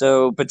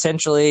 So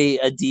potentially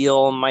a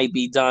deal might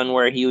be done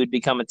where he would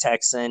become a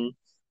Texan.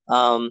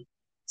 Um,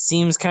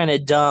 Seems kind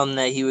of dumb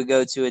that he would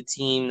go to a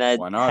team that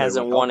Why not? It would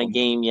hasn't help won a him.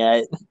 game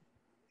yet.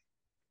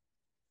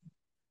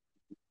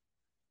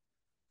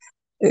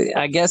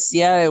 I guess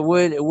yeah, it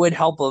would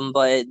help him,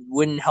 but it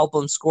wouldn't help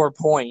him score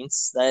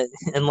points. That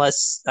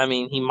unless I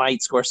mean he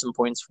might score some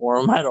points for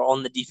him. I don't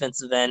on the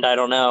defensive end. I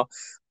don't know,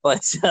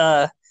 but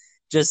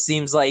just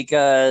seems like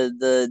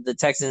the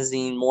Texans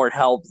need more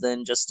help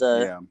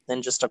Yeah.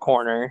 than just a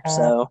corner.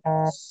 So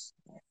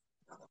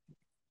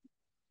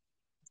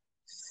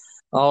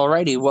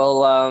alrighty,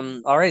 well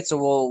all right, so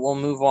we'll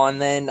move on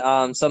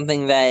then.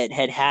 Something that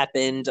had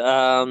happened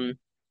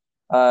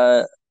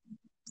uh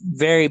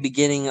very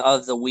beginning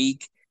of the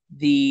week.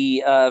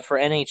 The For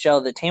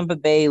NHL, the Tampa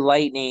Bay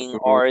Lightning Ooh,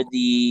 are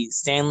the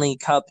Stanley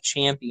Cup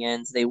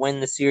champions. They win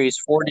the series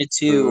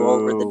 4-2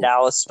 over the boo.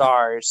 Dallas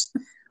Stars.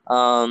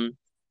 Um,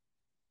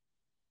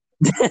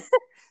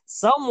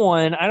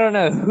 Someone I don't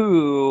know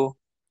who,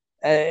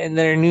 and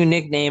their new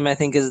nickname I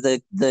think is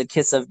the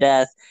Kiss of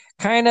Death.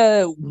 Kind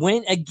of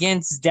went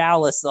against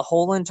Dallas the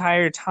whole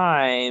entire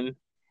time,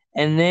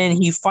 and then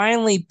he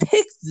finally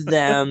picked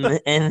them,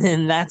 and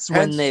then that's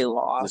when they Hence the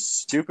lost.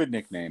 stupid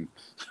nickname.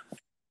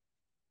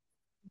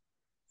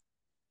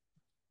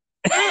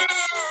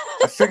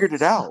 I figured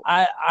it out.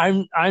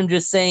 I'm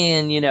just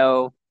saying,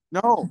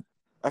 No,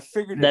 I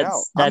figured it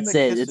out. I'm that's the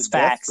it. kiss It's of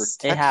death for facts.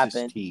 It Texas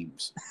happened.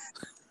 teams.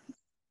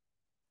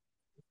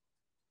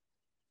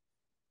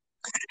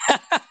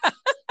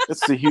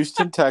 It's the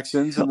Houston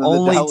Texans and then the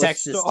Only Dallas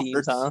Texas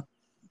teams, Stars.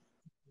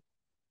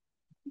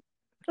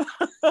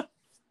 huh?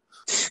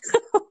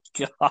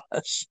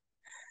 Gosh.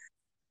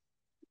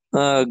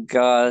 Oh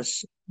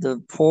gosh.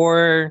 The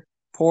poor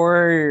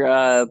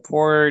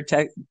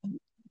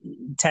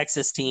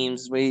Texas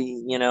teams.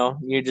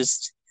 You're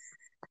just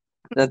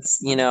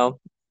that's no,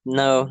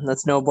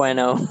 that's no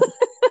bueno.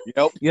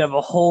 Yep. You have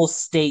a whole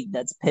state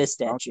that's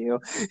pissed I'm at you.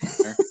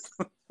 there.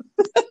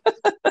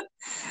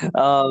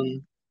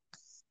 Um,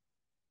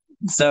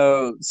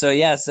 so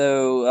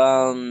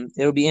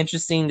it'll be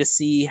interesting to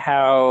see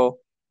how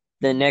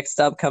the next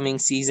upcoming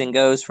season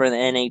goes for the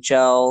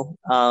NHL.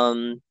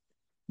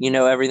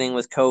 Everything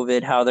with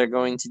COVID, how they're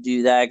going to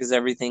do that because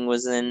everything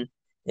was in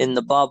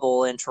the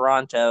bubble in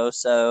Toronto.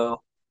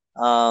 So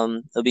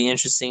it'll be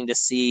interesting to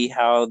see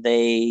how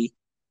they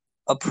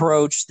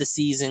approach the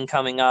season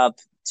coming up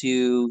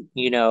to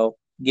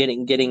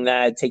getting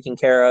that taken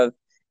care of.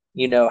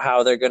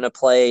 How they're going to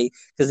play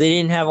because they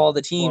didn't have all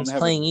the Well, and teams they have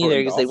a playing either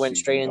shortened because they off went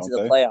season, straight into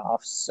don't the they?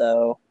 playoffs.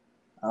 So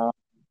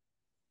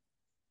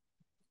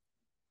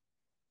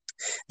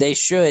they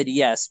should,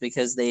 yes,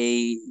 because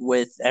they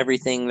with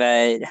everything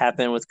that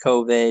happened with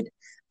COVID,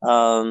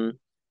 um,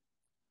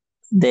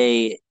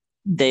 they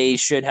they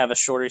should have a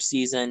shorter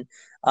season.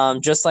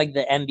 Just like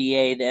the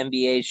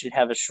NBA should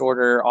have a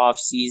shorter off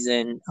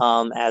season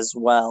as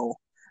well.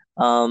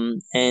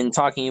 And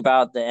talking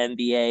about the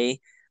NBA,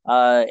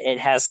 it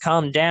has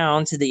come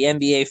down to the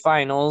NBA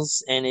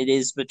Finals, and it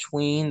is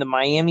between the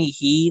Miami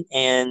Heat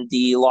and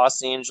the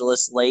Los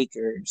Angeles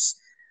Lakers.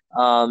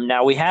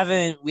 Now we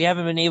haven't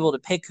been able to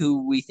pick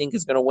who we think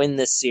is going to win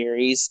this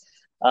series.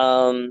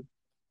 Um,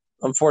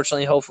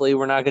 Unfortunately, hopefully,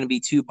 we're not going to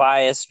be too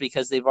biased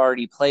because they've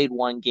already played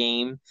one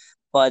game.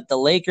 But the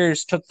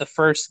Lakers took the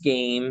first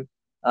game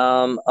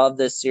of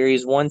this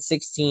series,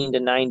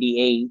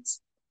 116-98.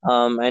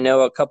 I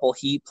know a couple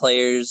Heat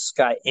players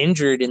got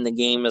injured in the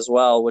game as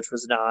well, which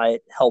was not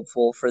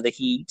helpful for the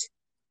Heat.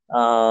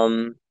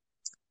 I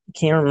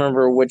can't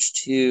remember which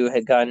two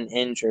had gotten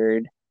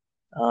injured.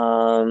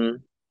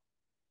 Um,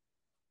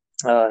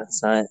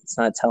 it's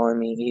not telling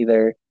me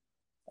either.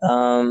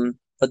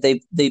 But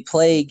they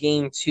play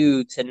game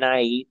two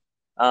tonight.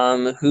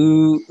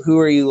 Who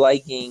are you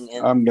liking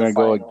in I'm the gonna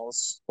go against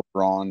finals?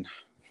 LeBron.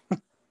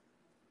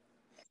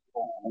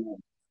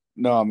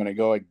 No, I'm gonna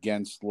go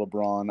against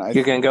LeBron.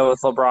 You're gonna go with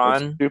It's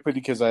LeBron. stupid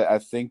because I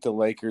think the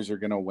Lakers are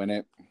gonna win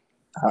it.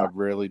 I Uh,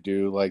 really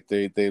do. Like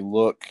they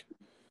look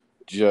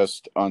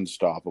just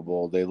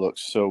unstoppable. They look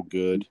so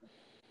good.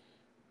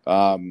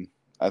 I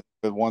think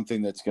the one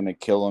thing that's gonna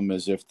kill them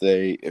is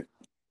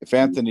if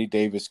Anthony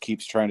Davis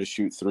keeps trying to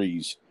shoot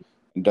threes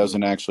and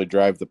doesn't actually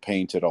drive the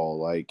paint at all.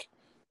 Like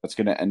that's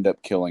gonna end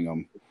up killing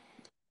them.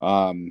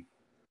 Um,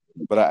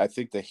 but I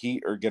think the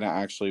Heat are gonna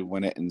actually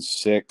win it in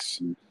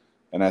six,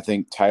 and I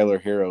think Tyler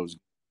Hero's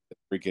the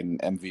freaking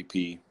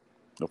MVP,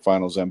 the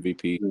Finals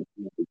MVP.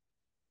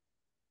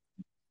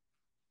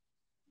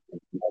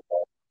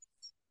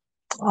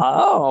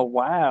 oh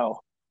wow.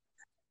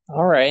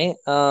 All right.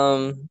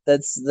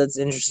 That's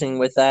interesting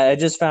with that. I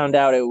just found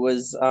out it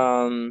was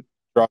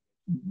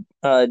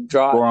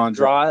Draw, Goran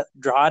draw.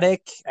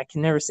 Drodic. I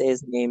can never say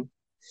his name.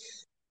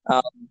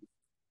 Um,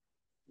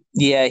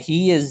 Yeah,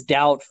 he is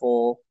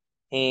doubtful,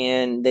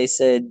 and they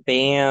said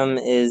Bam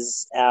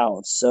is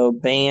out. So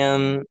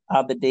Bam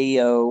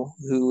Abadeo,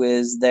 who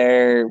is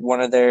their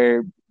one of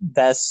their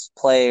best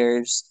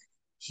players,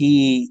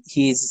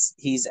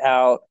 he's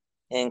out,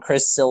 and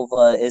Chris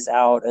Silva is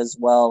out as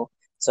well.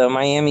 So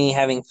Miami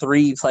having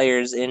three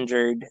players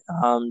injured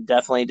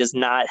definitely does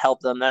not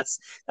help them. That's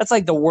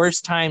like the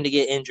worst time to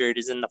get injured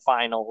is in the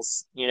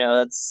finals.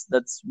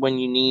 That's when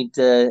you need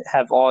to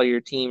have all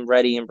your team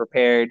ready and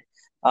prepared.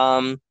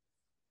 Um,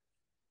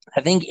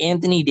 I think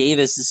Anthony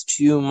Davis is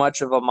too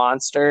much of a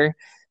monster.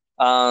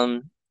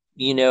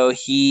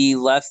 He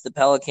left the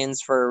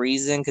Pelicans for a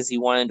reason because he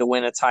wanted to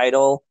win a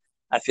title.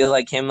 I feel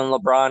like him and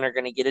LeBron are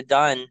going to get it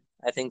done.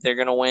 I think they're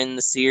going to win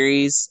the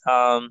series.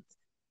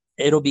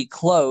 It'll be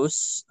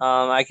close.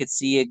 I could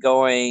see it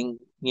going,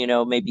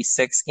 maybe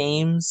 6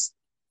 games.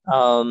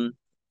 Um,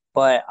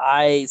 but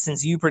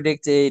since you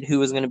predicted who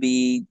was going to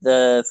be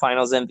the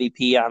Finals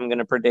MVP, I'm going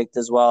to predict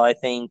as well. I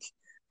think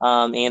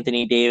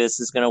Anthony Davis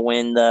is going to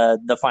win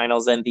the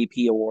Finals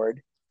MVP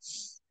award.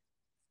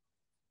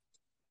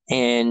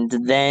 And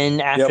then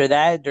Yep. after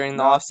that, during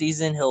the No,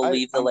 offseason, he'll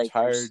leave the I'm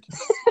Lakers. tired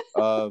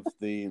of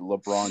the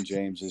LeBron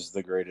James is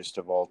the greatest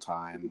of all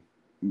time.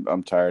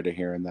 I'm tired of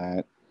hearing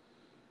that.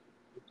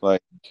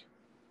 Like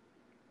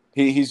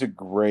he's a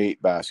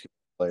great basketball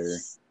player,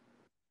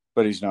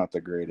 but he's not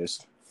the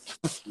greatest.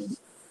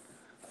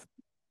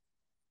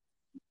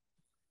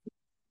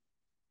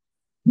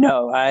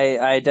 No,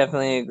 I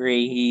definitely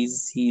agree.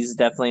 He's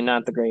definitely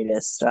not the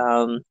greatest.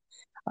 I'm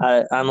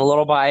a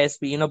little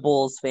biased being a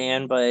Bulls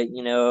fan, but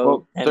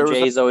Well, there was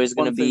MJ is always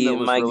going to one thing be that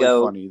was my really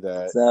goat. funny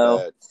that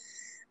So,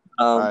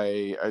 um,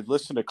 I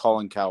listened to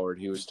Colin Coward.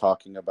 He was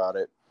talking about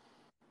it,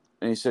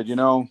 and he said,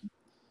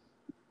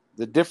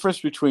 the difference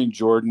between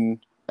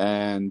Jordan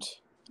and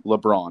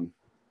LeBron.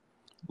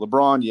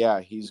 LeBron,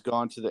 yeah, he's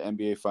gone to the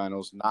NBA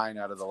Finals 9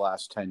 out of the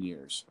last 10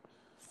 years.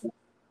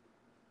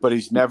 But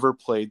he's never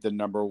played the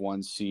number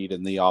one seed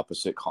in the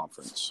opposite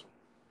conference.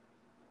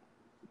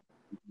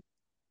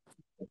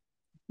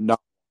 No.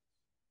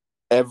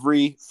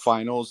 Every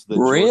finals that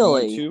Jordan went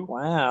Really? to,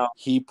 Wow.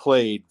 he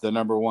played the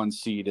number one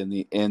seed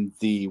in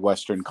the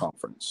Western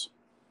Conference.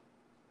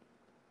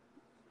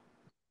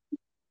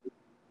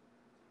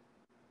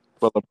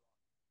 But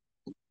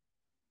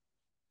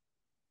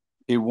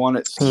he won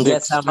it And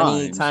guess six how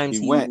many times. times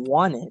He he went,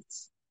 won it?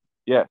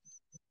 yeah,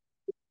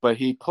 but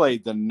he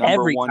played the number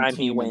Every one time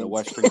he team in the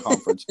went. Western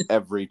Conference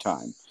every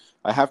time.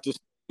 I have to say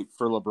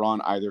for LeBron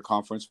either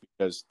conference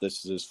because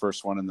this is his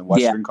first one in the Yeah.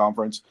 Western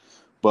Conference.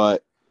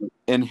 But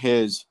in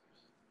his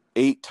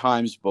 8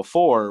 times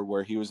before,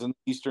 where he was in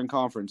the Eastern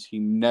Conference, he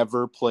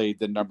never played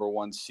the number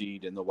one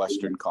seed in the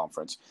Western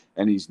Conference,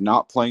 and he's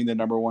not playing the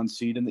number one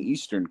seed in the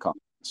Eastern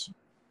Conference.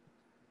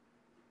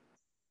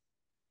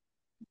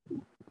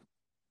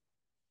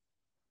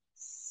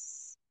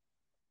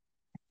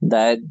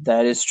 That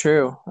is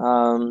true.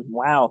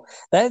 Wow,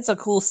 that's a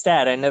cool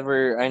stat. I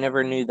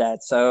never knew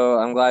that. So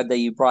I'm glad that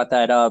you brought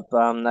that up.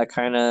 That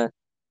kind of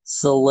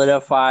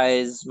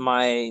solidifies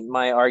my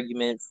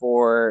argument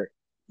for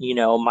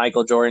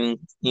Michael Jordan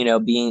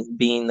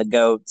being the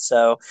GOAT.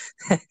 So,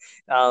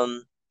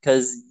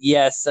 because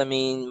yes, I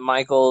mean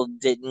Michael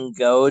didn't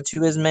go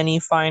to as many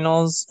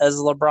finals as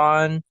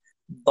LeBron,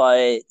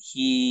 but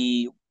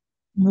he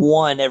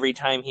won every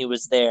time he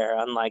was there,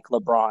 unlike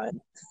LeBron.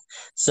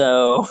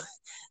 So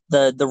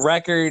the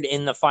record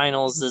in the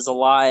finals is a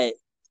lot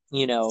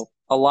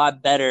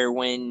better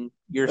when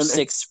you're And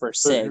 6 for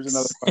 6, here's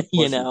another fun you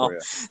question know. for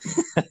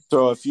you.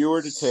 So if you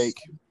were to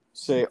take,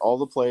 say, all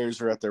the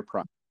players are at their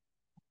prime,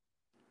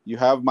 you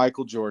have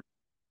Michael Jordan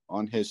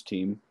on his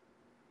team,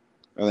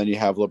 and then you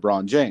have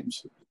LeBron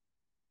James.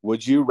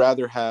 Would you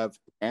rather have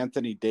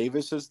Anthony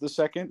Davis as the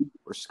second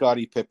or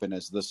Scottie Pippen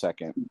as the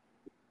second?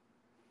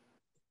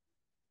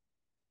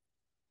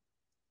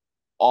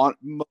 On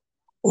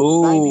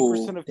Oh,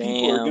 90% of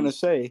people are going to damn.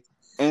 say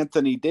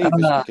Anthony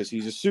Davis Uh, because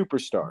he's a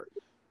superstar.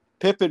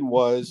 Pippen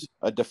was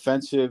a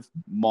defensive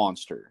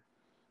monster.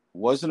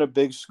 Wasn't a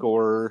big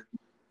scorer.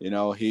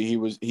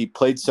 He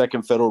played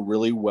second fiddle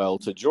really well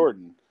to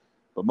Jordan.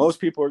 But most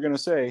people are going to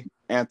say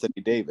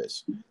Anthony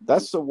Davis.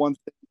 That's the one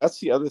that's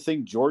the other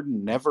thing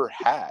Jordan never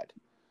had.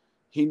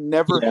 He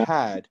never yeah.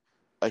 had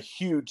a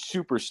huge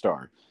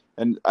superstar.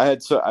 And I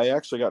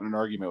actually got in an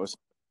argument with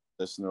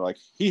this, and they're like,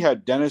 he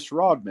had Dennis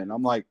Rodman.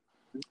 I'm like,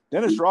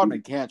 Dennis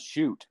Rodman can't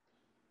shoot.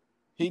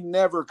 He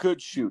never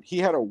could shoot. He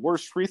had a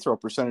worse free throw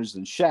percentage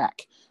than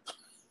Shaq.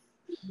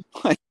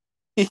 Like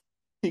he,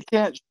 he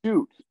can't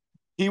shoot.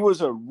 He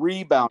was a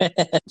rebound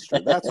monster.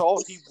 That's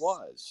all he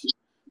was.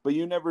 But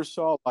you never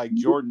saw like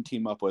Jordan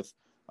team up with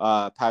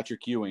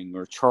Patrick Ewing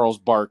or Charles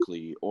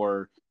Barkley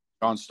or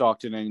John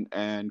Stockton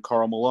and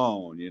Karl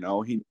Malone.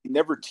 He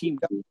never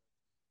teamed up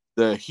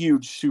the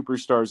huge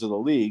superstars of the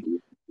league.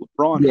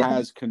 LeBron Yeah.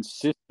 has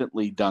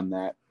consistently done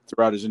that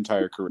throughout his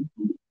entire career.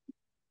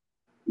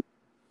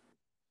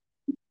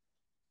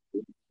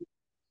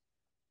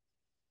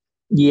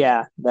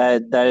 Yeah,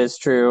 that is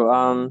true.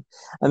 I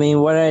mean,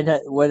 what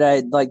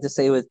I'd like to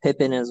say with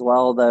Pippen as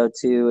well, though,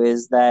 too,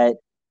 is that,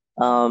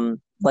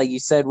 like you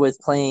said, with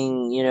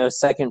playing,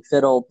 second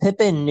fiddle,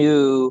 Pippen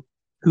knew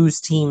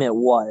whose team it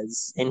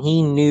was, and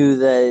he knew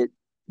that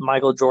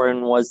Michael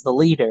Jordan was the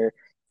leader,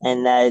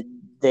 and that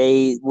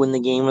when the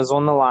game was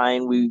on the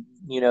line,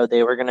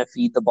 they were going to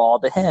feed the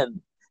ball to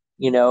him.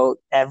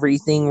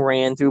 Everything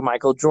ran through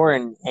Michael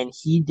Jordan, and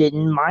he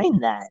didn't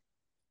mind that.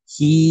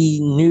 He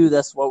knew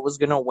that's what was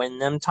going to win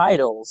them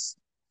titles,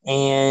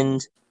 and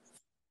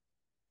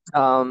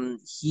um,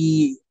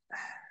 he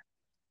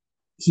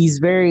he's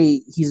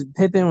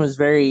Pippen was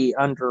very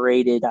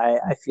underrated.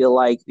 I feel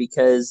like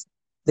because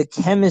the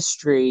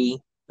chemistry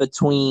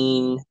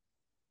between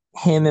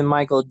him and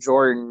Michael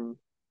Jordan,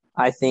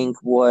 I think,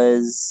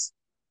 was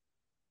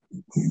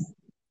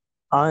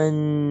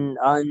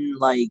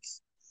unlike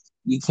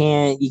you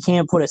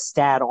can't put a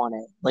stat on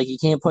it. Like you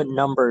can't put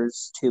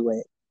numbers to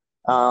it.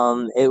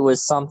 It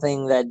was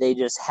something that they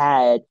just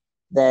had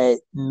that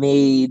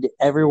made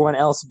everyone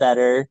else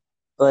better,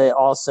 but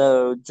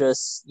also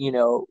just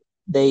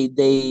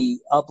they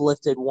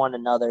uplifted one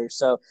another.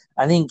 So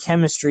I think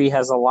chemistry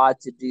has a lot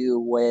to do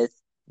with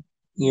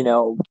you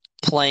know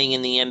playing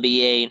in the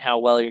NBA and how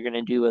well you're going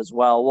to do as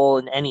well. Well,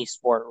 in any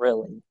sport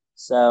really.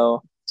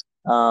 So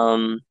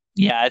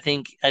yeah, I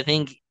think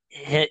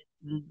hit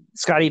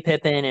Scottie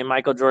Pippen and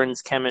Michael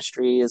Jordan's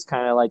chemistry is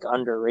kind of like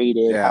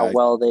underrated Yeah, how I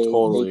well they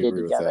totally did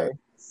agree with together.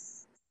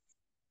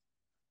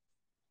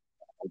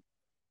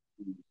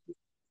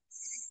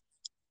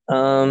 that.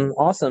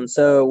 Awesome.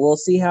 So we'll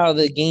see how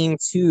the game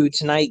two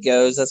tonight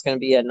goes. That's going to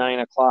be at 9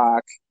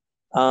 o'clock.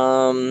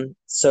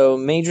 So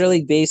Major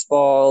League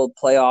Baseball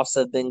playoffs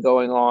have been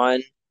going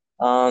on.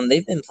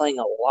 They've been playing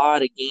a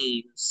lot of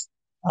games.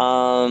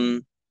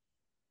 Um,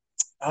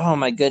 oh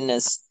my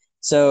goodness.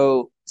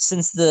 So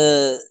since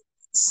the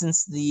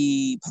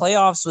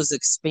playoffs was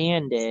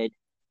expanded,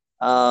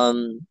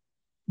 um,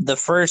 the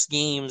first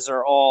games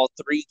are all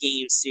 3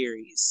 game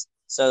series.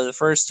 So the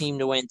first team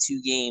to win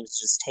 2 games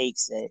just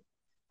takes it.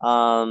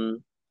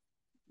 Um,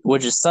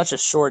 which is such a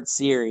short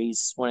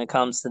series when it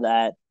comes to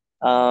that.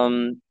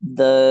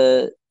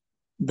 The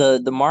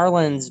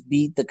Marlins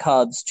beat the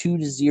Cubs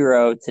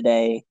 2-0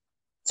 today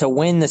to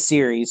win the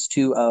series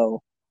 2-0.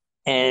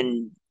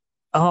 And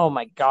oh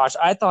my gosh,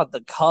 I thought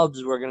the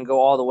Cubs were going to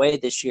go all the way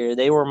this year.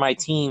 They were my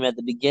team at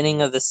the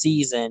beginning of the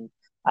season.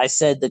 I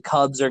said the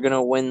Cubs are going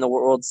to win the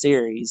World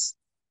Series,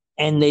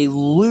 and they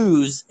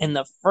lose in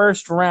the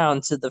first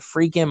round to the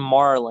freaking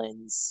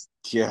Marlins.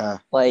 Yeah,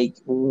 Like,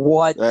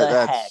 what the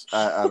heck? that's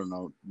I don't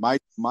know.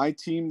 My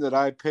team that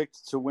I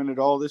picked to win it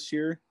all this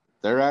year,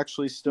 they're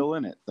actually still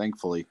in it,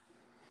 thankfully.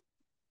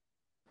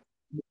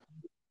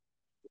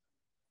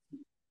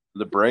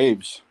 The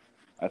Braves.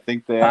 I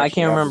think they I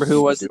actually can't have the remember who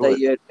team to was it do that it.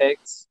 you had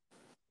picked.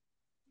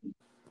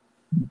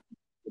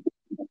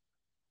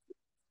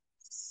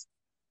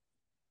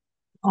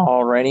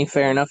 Alrighty,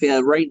 fair enough.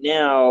 Yeah, right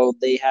now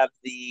they have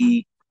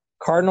the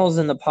Cardinals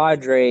and the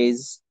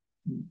Padres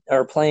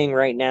are playing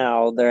right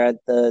now. They're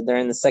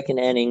in the second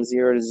inning,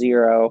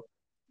 0-0.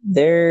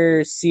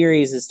 Their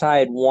series is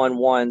tied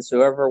 1-1. So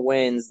whoever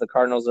wins, the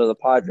Cardinals or the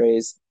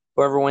Padres,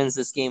 whoever wins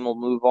this game will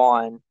move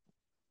on.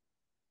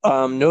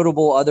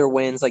 Notable other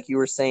wins, like you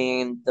were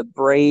saying, the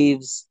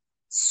Braves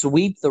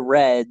sweep the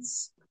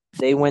Reds.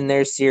 They win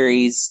their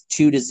series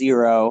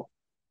 2-0.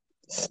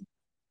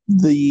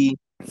 The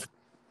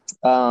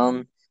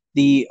um,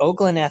 the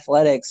Oakland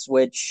Athletics,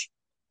 which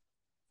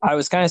I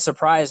was kind of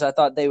surprised. I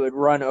thought they would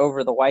run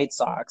over the White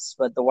Sox,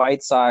 but the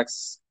White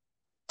Sox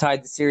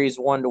tied the series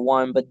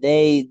 1-1. But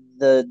the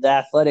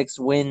Athletics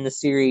win the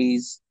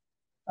series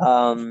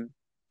 2-1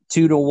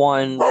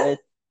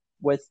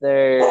 with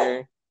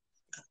their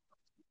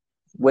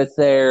with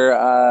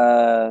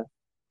their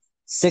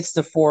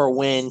 6-4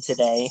 win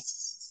today.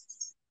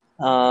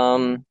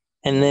 And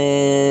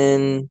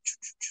then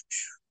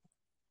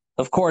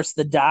of course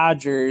the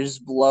Dodgers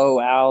blow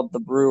out the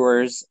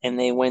Brewers and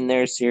they win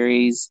their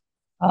series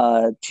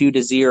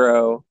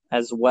 2-0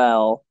 as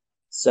well.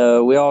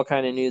 So we all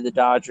kind of knew the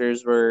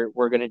Dodgers were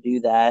going to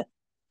do that.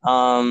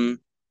 Um,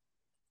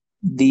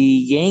 the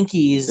They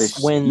Yankees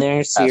win snuck their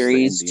past the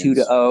series 2 to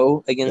Indians.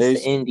 0 against They the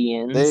they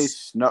Indians.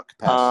 snuck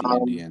past the Um,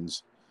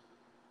 Indians.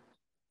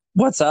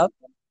 what's up?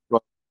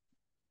 Well,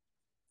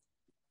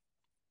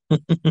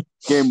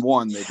 game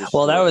one they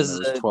Well, that destroyed them. It was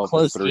was a 12 to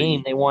close game.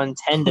 3. They won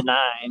 10-9.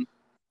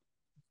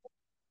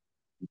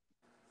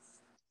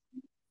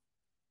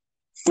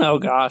 Oh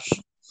gosh.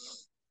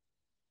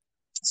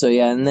 So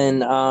yeah, and then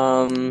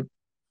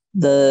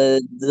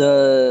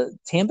the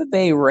Tampa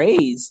Bay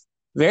Rays,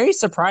 very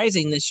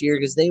surprising this year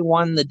because they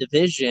won the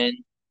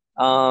division.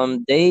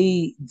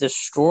 They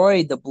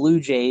destroyed the Blue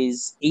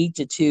Jays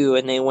 8-2,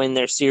 and they win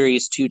their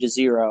series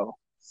 2-0.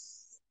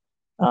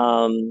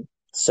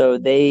 So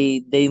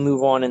they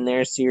move on in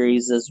their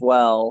series as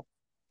well.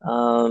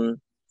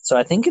 So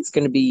I think it's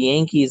going to be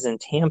Yankees and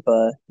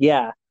Tampa.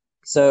 Yeah.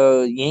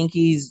 So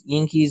Yankees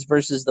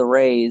versus the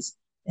Rays,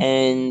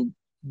 and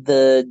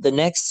the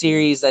next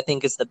series I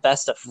think is the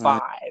best of It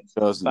five, if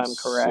doesn't I'm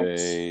correct.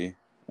 say.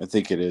 I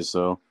think it is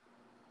though.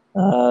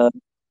 Uh,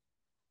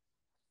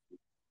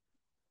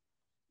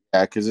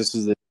 Yeah, because this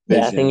is the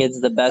yeah, I think division,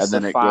 it's the and best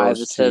then of it five goes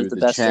instead of to the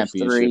the best of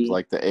championship, three.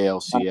 like the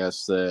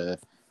ALCS,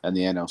 and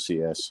the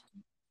NLCS.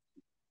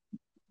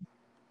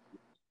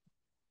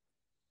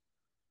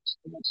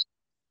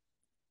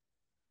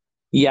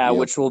 Yeah, Yep.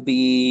 which will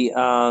be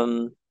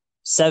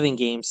 7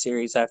 game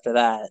series after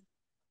that.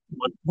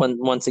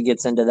 Once it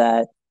gets into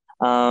that.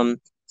 And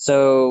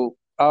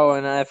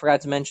I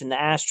forgot to mention the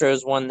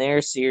Astros won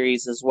their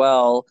series as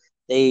well.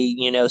 They,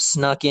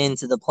 snuck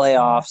into the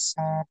playoffs.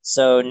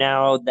 So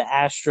now the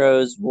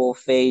Astros will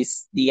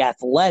face the The Astros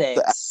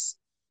Athletics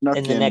in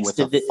snuck in with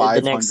a the next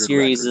 500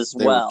 series record. as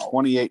They were well.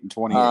 28 and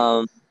 28.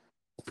 Um,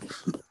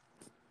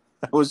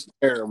 That was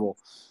terrible,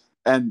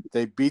 and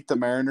they beat the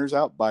Mariners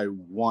out by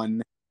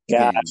 1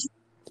 game. gosh,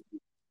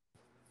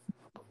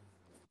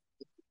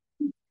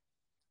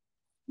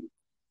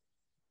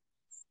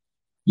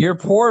 your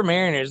poor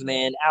Mariners,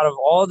 man. Out of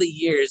all the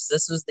years,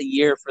 this was the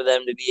year for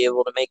them to be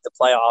able to make the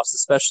playoffs,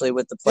 especially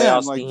with the Yeah,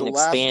 and playoffs like the being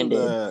expanded,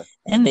 the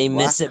and they miss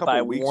last it by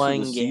couple weeks of the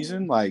one season,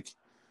 game. like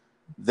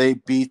they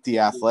beat the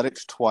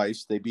Athletics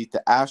twice, they beat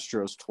the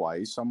Astros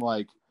twice. I'm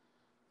like,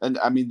 and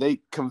I mean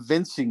they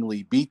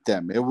convincingly beat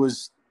them. It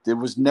was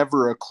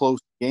never a close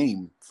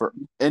game for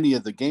any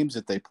of the games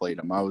that they played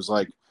them. I was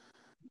like,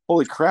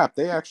 holy crap,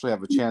 they actually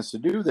have a chance to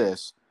do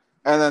this.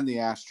 And then the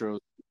Astros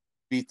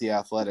beat the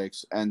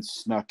Athletics and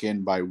snuck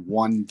in by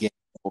 1 game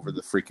over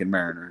the freaking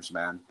Mariners,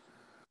 man.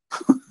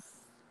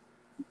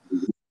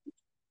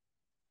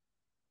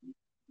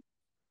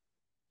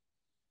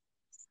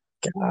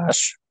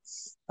 Gosh.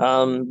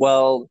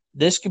 Well,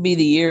 this could be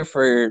the year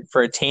for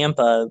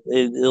Tampa.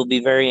 It'll be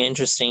very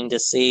interesting to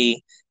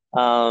see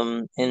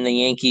in the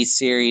Yankees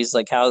series,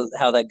 like how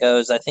that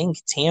goes. I think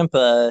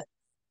Tampa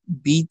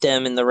beat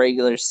them in the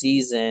regular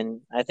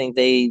season. I think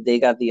they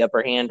got the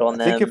upper hand on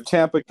I think if them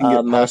Tampa can get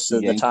past most the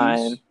of the Yankees,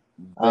 time.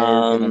 they're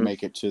gonna Um,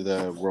 make it to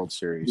the World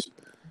Series.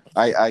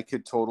 I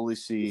could totally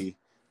see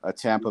a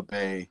Tampa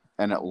Bay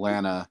and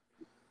Atlanta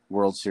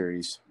World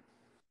Series.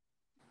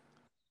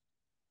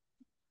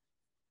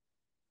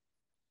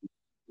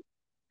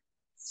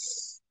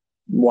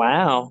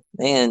 wow,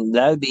 man,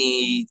 that would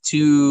be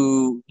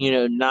two,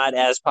 not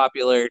as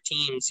popular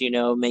teams,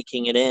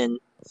 making it in,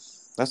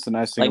 That's the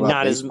nice thing like about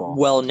not as baseball.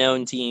 well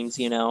known teams.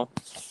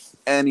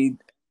 Any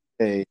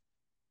day,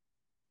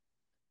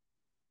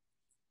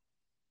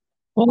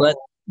 Well,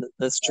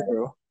 that's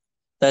true.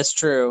 That's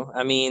true.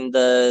 I mean,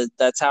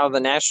 that's how the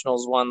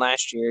Nationals won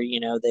last year.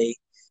 They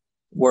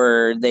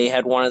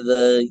had one of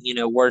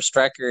the worst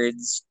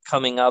records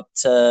coming up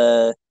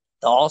to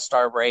the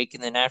All-Star break,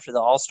 and then after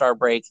the All-Star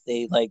break,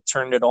 they like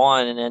turned it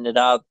on and ended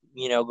up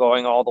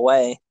going all the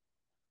way.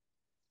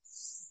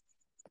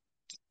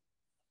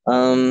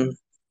 Um,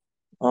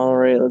 all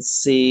right, let's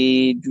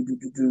see.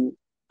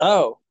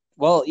 Oh,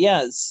 well,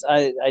 yes,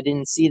 I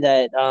didn't see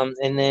that.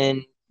 And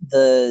then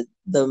the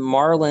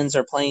Marlins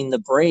are playing the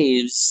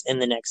Braves in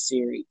the next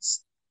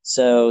series.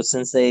 So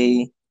since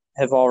they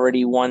have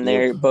already won yep.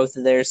 their both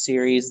of their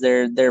series,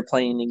 they're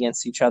playing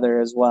against each other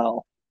as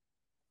well.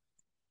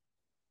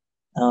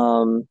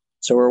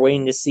 So we're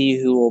waiting to see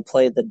who will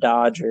play the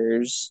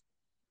Dodgers.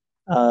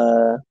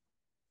 Uh,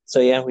 so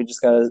yeah, we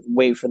just gotta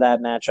wait for that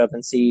matchup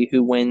and see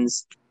who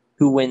wins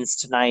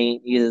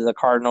tonight, either the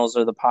Cardinals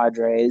or the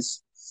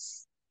Padres.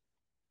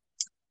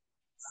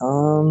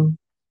 Um,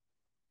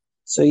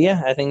 so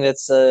yeah, I think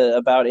that's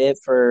about it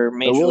for I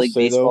Major will League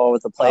say though, Baseball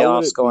with the how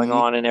would playoffs it going be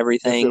on and if it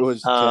everything.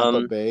 was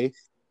Tampa Bay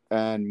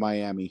and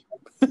Miami?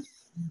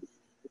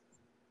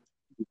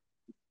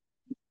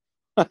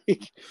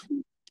 Like,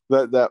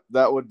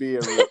 that would be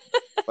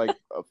like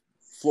a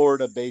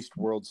Florida-based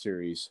World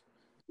Series.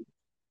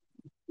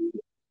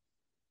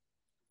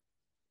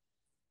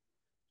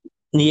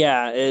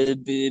 Yeah,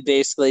 it'd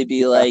basically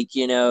be like,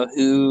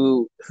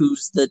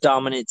 who's the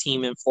dominant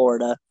team in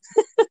Florida.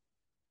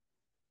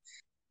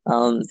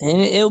 And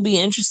it'll be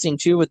interesting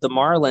too with the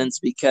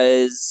Marlins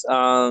because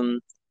Yeah,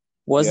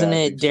 wasn't I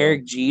it think so.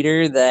 Derek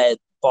Jeter that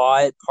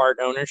bought part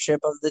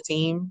ownership of the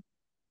team?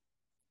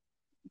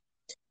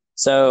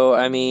 So,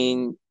 I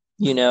mean,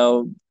 you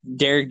know,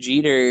 Derek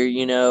Jeter,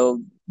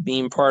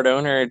 being part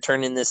owner,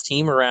 turning this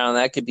team around,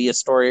 that could be a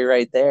story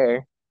right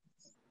there.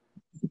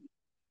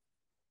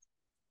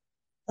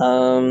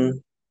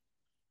 Um,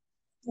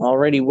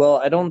 Alrighty, well,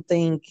 I don't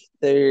think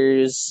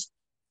there's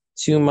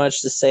too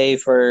much to say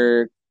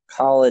for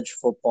college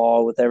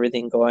football with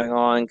everything going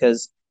on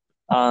because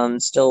I'm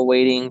still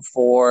waiting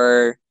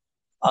for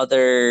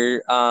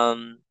other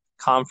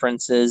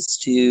conferences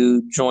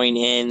to join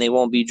in. They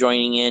won't be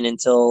joining in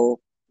until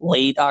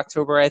late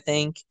October, I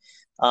think.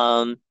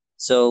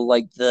 So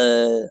like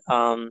the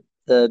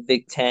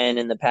Big Ten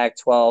and the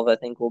Pac-12, I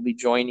think will be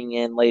joining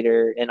in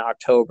later in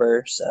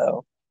October.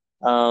 So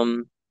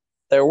um,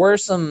 there were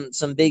some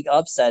big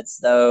upsets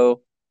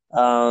though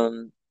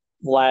um,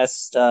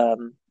 last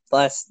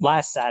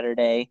last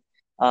Saturday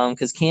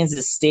because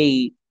Kansas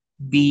State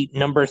beat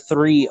number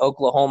three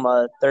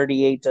Oklahoma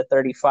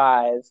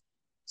 38-35.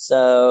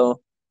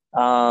 So,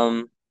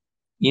 um,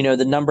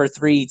 the number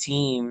three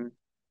team,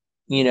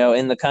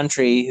 in the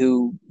country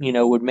who,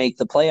 would make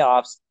the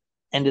playoffs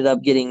ended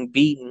up getting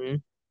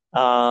beaten.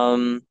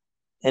 Um,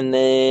 and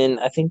then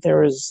I think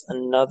there was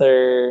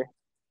another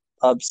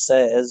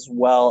upset as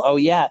well. Oh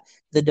yeah,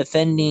 the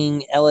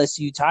defending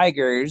LSU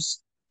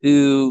Tigers,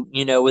 who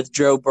with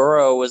Joe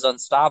Burrow was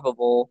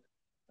unstoppable,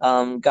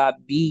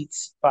 got beat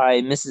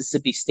by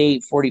Mississippi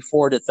State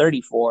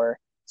 44-34.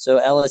 So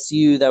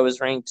LSU, that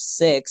was ranked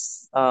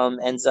sixth,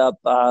 ends up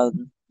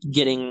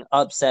getting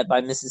upset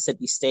by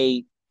Mississippi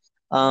State.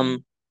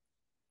 Um,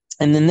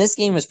 and then this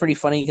game was pretty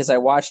funny because I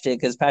watched it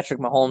because Patrick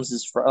Mahomes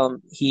is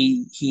from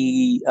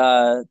he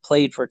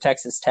played for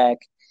Texas Tech.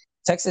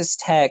 Texas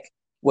Tech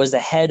was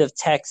ahead of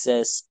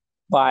Texas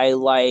by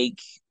like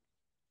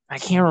I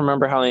can't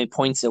remember how many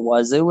points it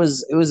was. It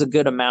was a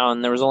good amount,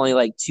 and there was only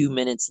like 2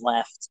 minutes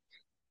left.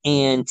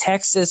 And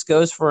Texas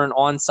goes for an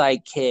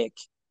onside kick,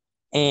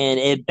 and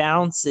it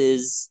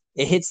bounces.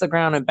 It hits the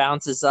ground and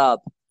bounces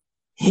up,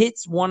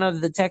 hits one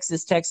of the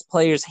Texas Tech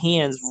players'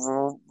 hands,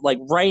 like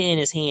right in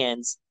his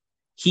hands.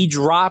 He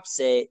drops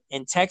it,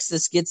 and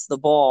Texas gets the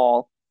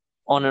ball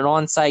on an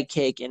onside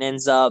kick and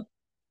ends up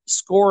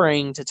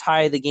scoring to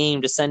tie the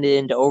game to send it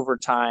into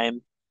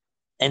overtime.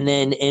 And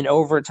then in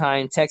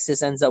overtime,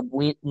 Texas ends up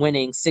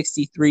winning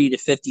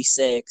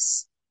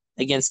 63-56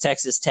 against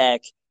Texas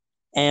Tech.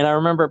 And I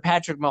remember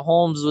Patrick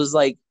Mahomes was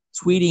like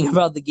tweeting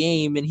about the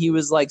game, and he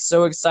was like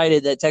so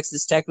excited that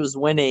Texas Tech was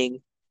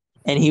winning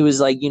and he was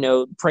like,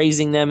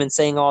 praising them and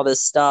saying all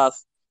this stuff.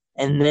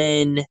 And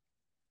then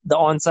the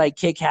onside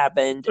kick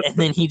happened, and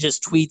then he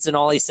just tweets, and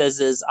all he says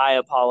is, "I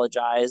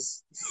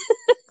apologize."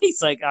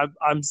 He's like,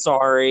 "I'm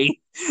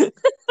sorry."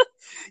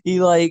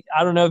 He like,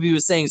 I don't know if he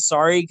was saying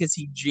sorry because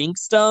he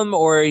jinxed him,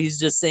 or he's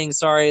just saying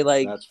sorry,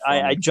 like That's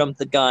I funny. jumped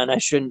the gun. I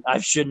shouldn't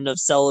have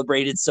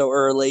celebrated so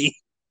early.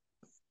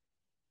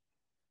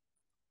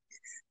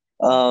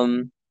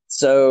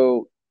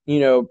 So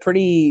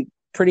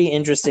pretty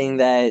interesting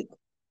that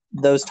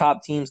those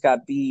top teams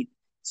got beat.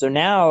 So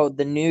now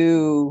the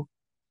new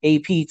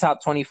AP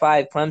top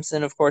 25,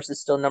 Clemson, of course,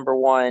 is still number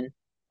one.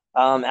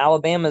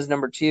 Alabama is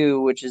number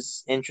two, which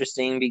is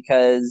interesting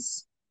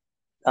because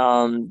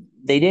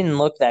they didn't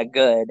look that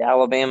good.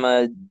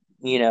 Alabama,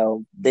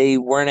 they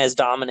weren't as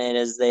dominant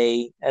as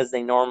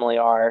they normally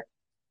are.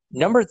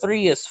 Number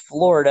three is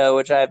Florida,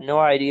 which I have no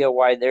idea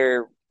why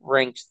they're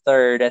ranked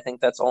third. I think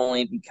that's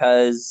only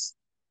because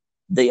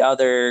the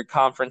other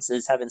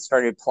conferences haven't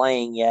started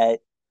playing yet.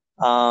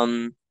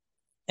 Um,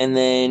 and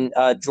then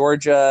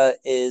Georgia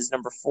is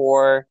number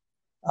four.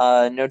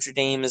 Notre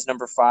Dame is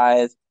number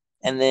five.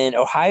 And then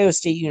Ohio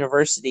State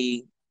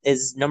University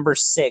is number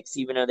six,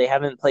 even though they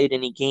haven't played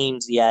any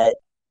games yet.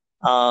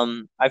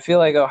 I feel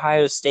like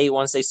Ohio State,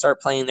 once they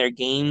start playing their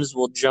games,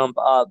 will jump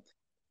up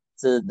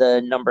to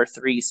the number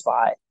three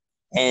spot,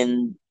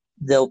 and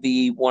they'll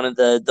be one of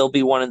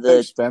They the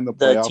expand the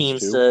the playoffs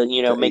teams too to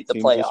to make eight the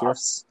teams this year.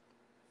 playoffs.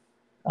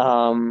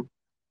 Um,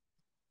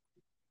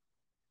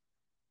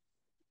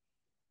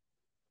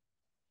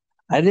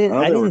 I I didn't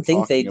know I they were didn't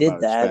think they talking did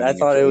about that. I expanding it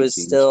thought to it eight was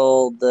teams.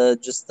 still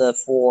the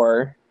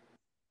four.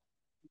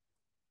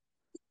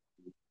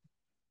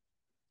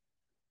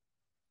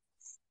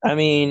 I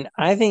mean,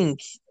 I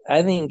think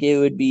it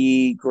would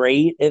be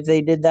great if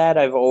they did that.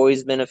 I've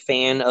always been a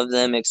fan of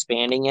them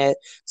expanding it.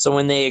 So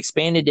when they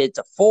expanded it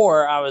to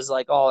four, I was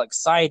like all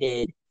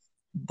excited.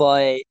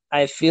 But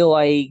I feel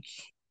like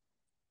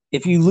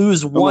if you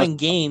lose Unless one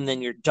game,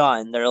 then you're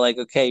done. They're like,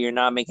 okay, you're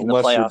not making the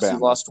unless you're playoffs. You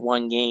Bama. lost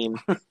one game,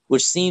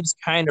 which seems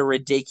kind of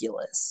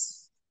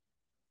ridiculous.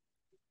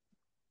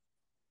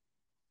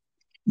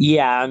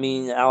 Yeah, I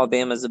mean,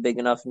 Alabama's a big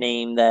enough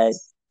name that,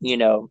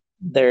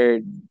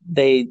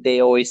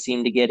 they always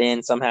seem to get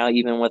in somehow,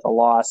 even with a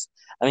loss.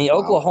 I mean, Wow.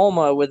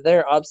 Oklahoma with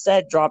their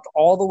upset dropped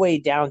all the way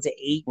down to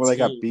Well, they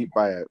got 18. beat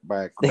by a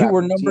They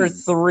were crappy number team.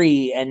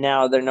 three, and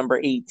now they're number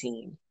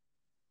 18.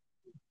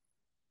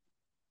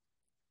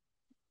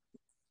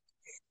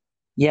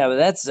 Yeah, but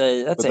that's But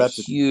a that's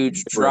a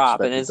huge they were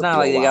drop, and expected it's to not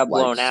like blow they out got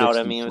like blown out.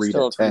 I mean, it was 63 to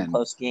still a pretty 10.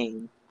 close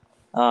game.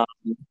 Um,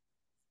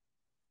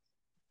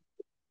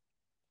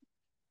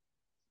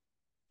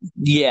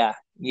 yeah,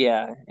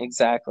 yeah,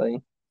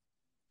 exactly.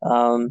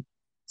 Um,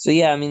 so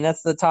yeah, I mean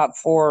that's the top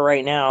four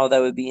right now that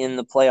would be in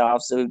the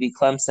playoffs. It would be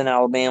Clemson,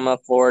 Alabama,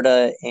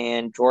 Florida,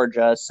 and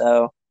Georgia.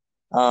 So,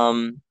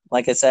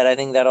 like I said, I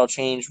think that'll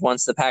change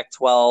once the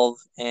Pac-12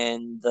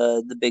 and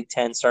the Big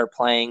Ten start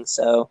playing.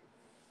 So,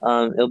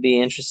 it'll be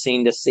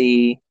interesting to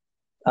see,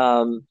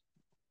 um,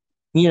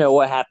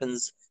 what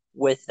happens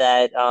with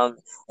that,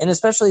 and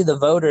especially the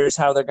voters,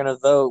 how they're going to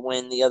vote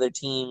when the other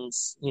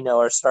teams,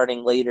 are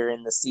starting later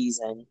in the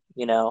season.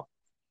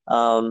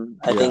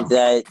 I Yeah. think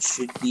that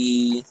should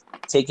be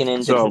taken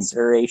into So,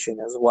 consideration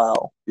as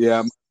well.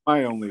 yeah,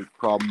 my only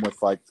problem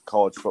with like the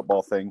college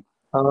football thing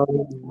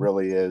Um,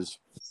 really is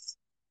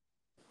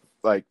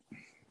like,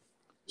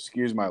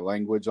 excuse my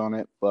language on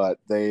it, but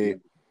they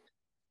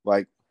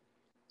like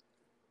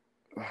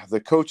the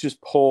coaches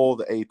poll,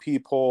 the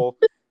AP poll,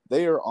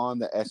 they are on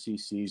the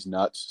SEC's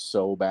nuts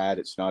so bad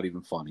it's not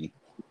even funny.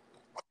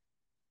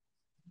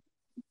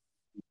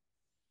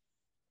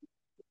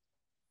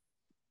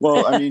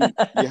 Well, I mean,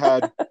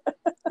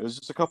 it was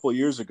just a couple of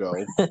years ago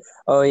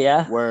oh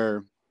yeah,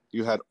 where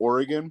you had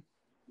Oregon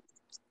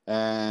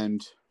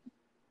and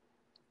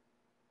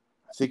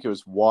I think it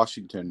was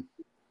Washington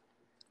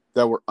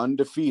that were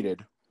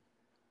undefeated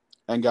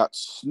and got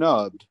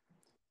snubbed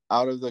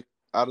out of the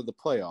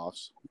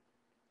playoffs,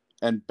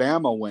 and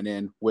Bama went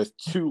in with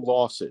two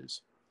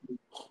losses.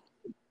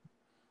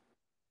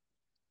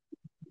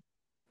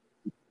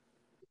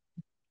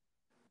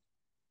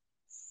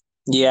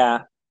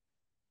 yeah.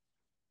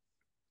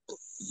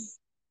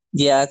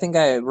 Yeah, I think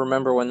I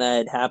remember when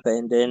that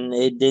happened, and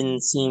it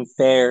didn't seem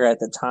fair at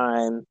the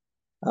time,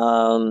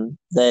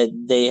 that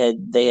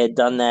they had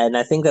done that, and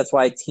I think that's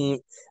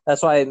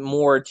why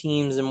more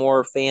teams and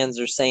more fans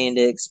are saying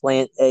to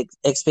expand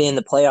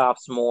the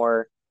playoffs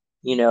more,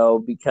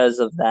 because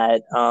of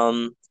that.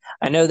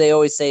 I know they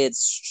always say it's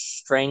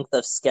strength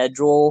of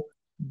schedule,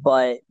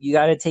 but you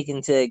got to take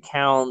into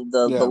account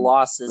the Yeah,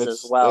 losses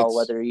as well, it's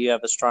whether you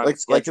have a strong like in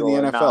schedule the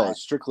or NFL, not.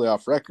 it's strictly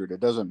off record. It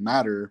doesn't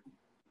matter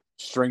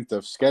strength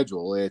of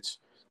schedule. It's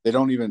they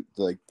don't even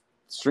like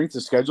strength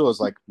of schedule is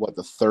like what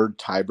the third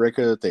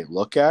tiebreaker that they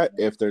look at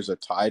if there's a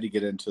tie to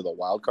get into the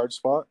wild card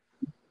spot.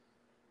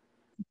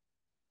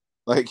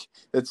 Like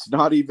it's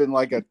not even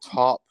like a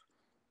top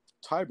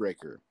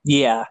tiebreaker.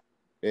 Yeah,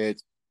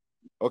 It's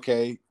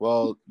okay,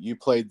 well, you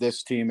played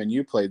this team and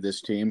you played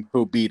this team.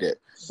 Who beat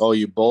it? Oh,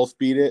 you both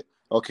beat it?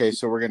 Okay,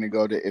 so we're going to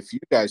go to if you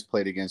guys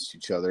played against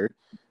each other,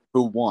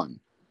 who won?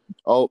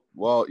 Oh,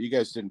 well, you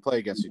guys didn't play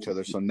against each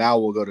other, so now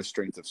we'll go to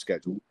strength of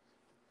schedule.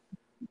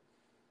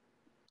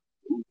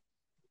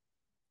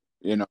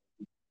 You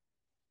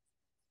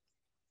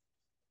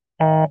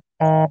know,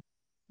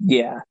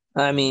 yeah.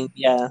 I mean,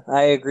 yeah,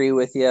 I agree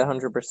with you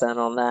 100%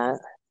 on that.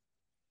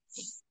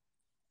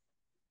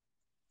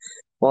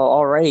 Well,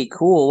 all right,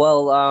 cool.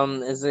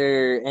 Well, is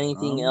there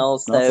anything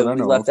else Not that that I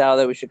we know left of. out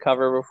that we should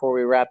cover before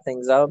we wrap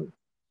things up?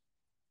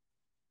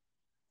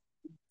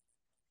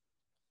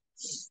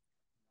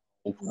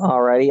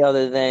 Alrighty,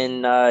 other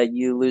than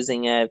you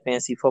losing at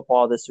fantasy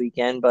football this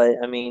weekend, but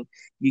I mean,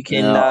 you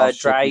can Yeah, I'll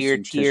ship dry you your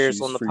some tears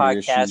tissues on the for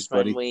your podcast issues, when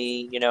buddy.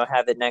 we,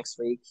 have it next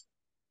week.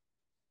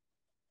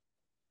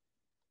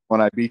 When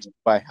I beat you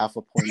by half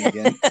a point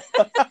again.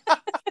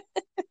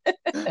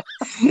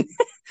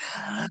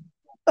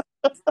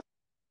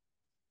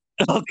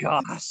 Oh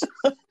gosh.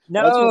 That's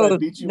what I No,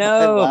 beat you by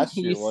no, last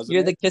year, wasn't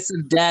you're the it? kiss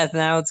of death.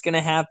 Now it's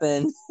gonna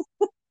happen.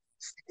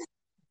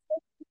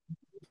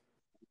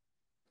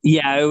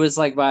 Yeah, it was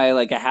like by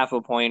like a half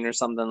a point or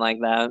something like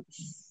that.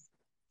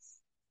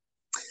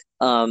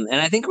 And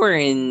I think we're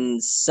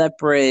in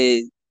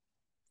separate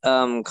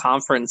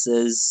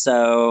conferences.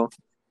 So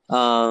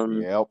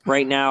Yep.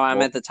 right now I'm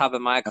Well, at the top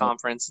of my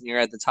conference and you're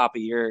at the top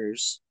of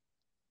yours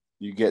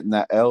you getting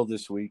that L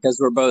this week. because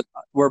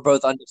we're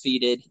both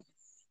undefeated.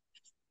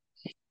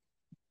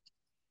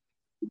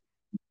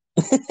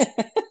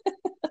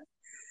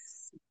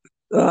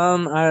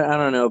 I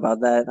don't know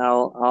about that.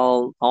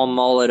 I'll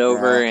mull it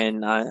over Yeah.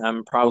 and I'm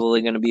We'll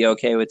probably going to be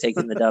okay with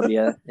taking the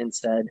W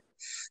instead.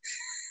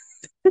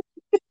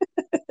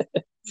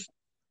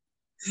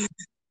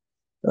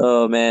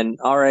 Oh man.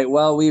 All right.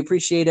 Well, we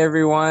appreciate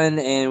everyone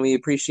and we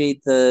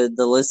appreciate the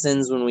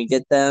listens when we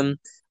get them.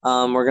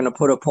 We're gonna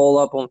put a poll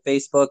up on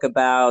Facebook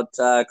about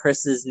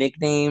Chris's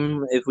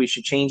nickname, if we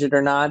should change it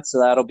or not. So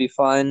that'll be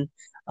fun.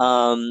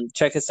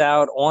 Check us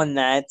out on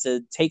that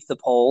to take the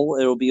poll.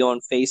 It'll be on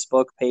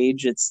Facebook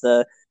page. It's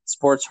the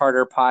Sports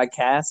Harder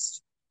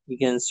Podcast. You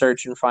can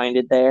search and find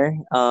it there.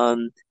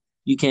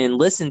 You can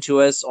listen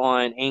to us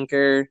on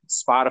Anchor,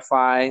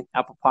 Spotify,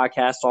 Apple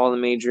Podcast, all the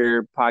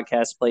major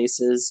podcast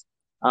places.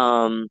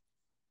 Um,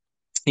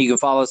 you can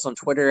follow us on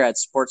Twitter at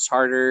Sports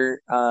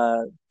Harder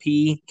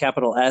P,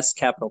 capital S,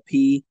 capital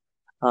P.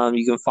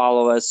 You can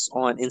follow us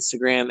on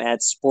Instagram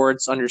at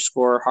sports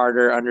underscore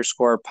harder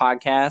underscore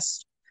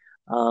podcast.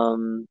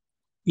 Um,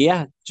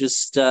 yeah,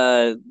 just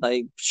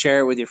like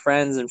share it with your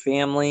friends and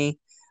family.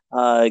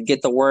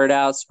 Get the word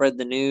out, spread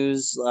the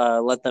news,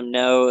 let them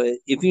know.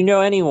 If you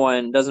know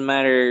anyone, doesn't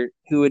matter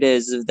who it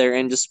is, if they're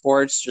into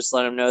sports, just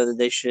let them know that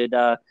they should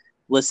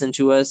listen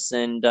to us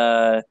and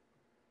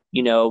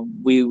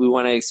we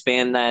want to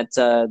expand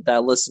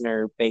that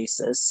listener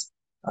basis.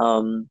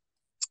 Um,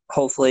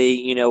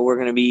 hopefully, we're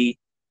going to be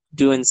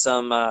doing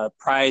some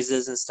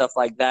prizes and stuff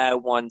like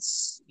that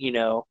once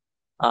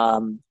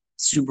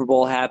Super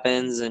Bowl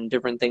happens and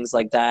different things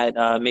like that.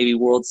 Maybe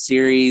World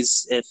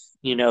Series if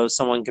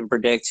someone can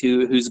predict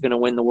who's going to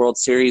win the World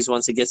Series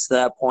once it gets to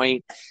that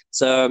point.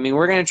 So I mean,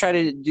 we're going to try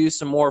to do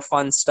some more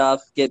fun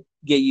stuff, get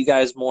you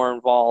guys more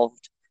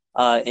involved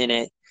in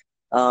it.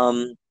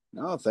 Um,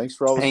 No, thanks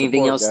for all the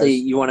Anything support, else that guys.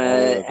 you want All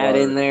to of add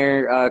in our,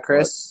 there, what,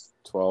 Chris?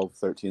 12,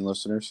 13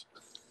 listeners.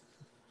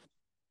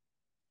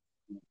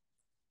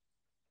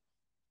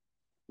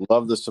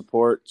 Love the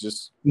support.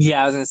 Just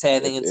Yeah, I was gonna say I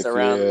think if it's if you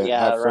around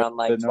have friends around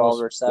like that know 12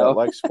 or that so.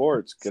 like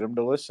sports, get them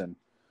to listen.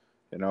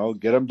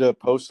 Get them to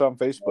post on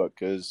Facebook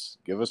because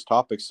give us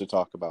topics to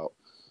talk about.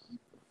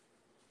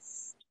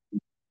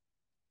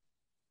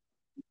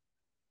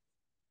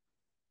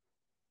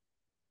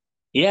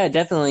 Yeah,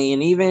 definitely.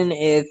 And even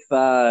if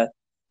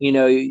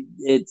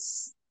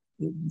it's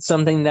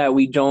something that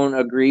we don't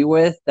agree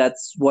with,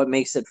 that's what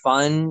makes it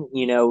fun.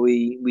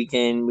 We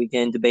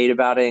can debate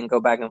about it and go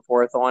back and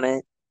forth on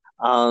it.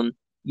 Um,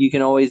 you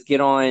can always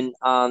get on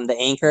the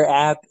Anchor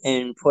app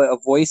and put a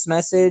voice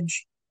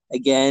message.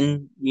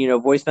 Again,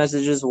 voice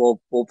messages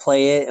will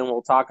play it and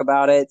we'll talk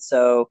about it.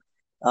 So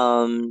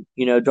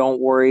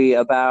don't worry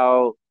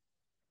about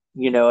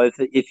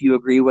if you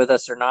agree with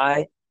us or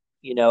not.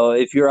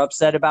 If you're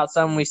upset about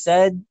something we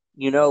said,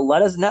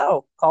 let us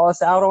know. Call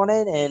us out on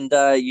it, and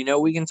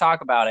we can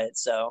talk about it.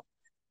 So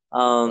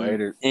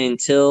Later.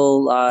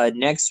 until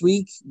next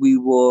week, we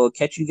will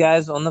catch you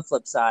guys on the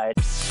flip side.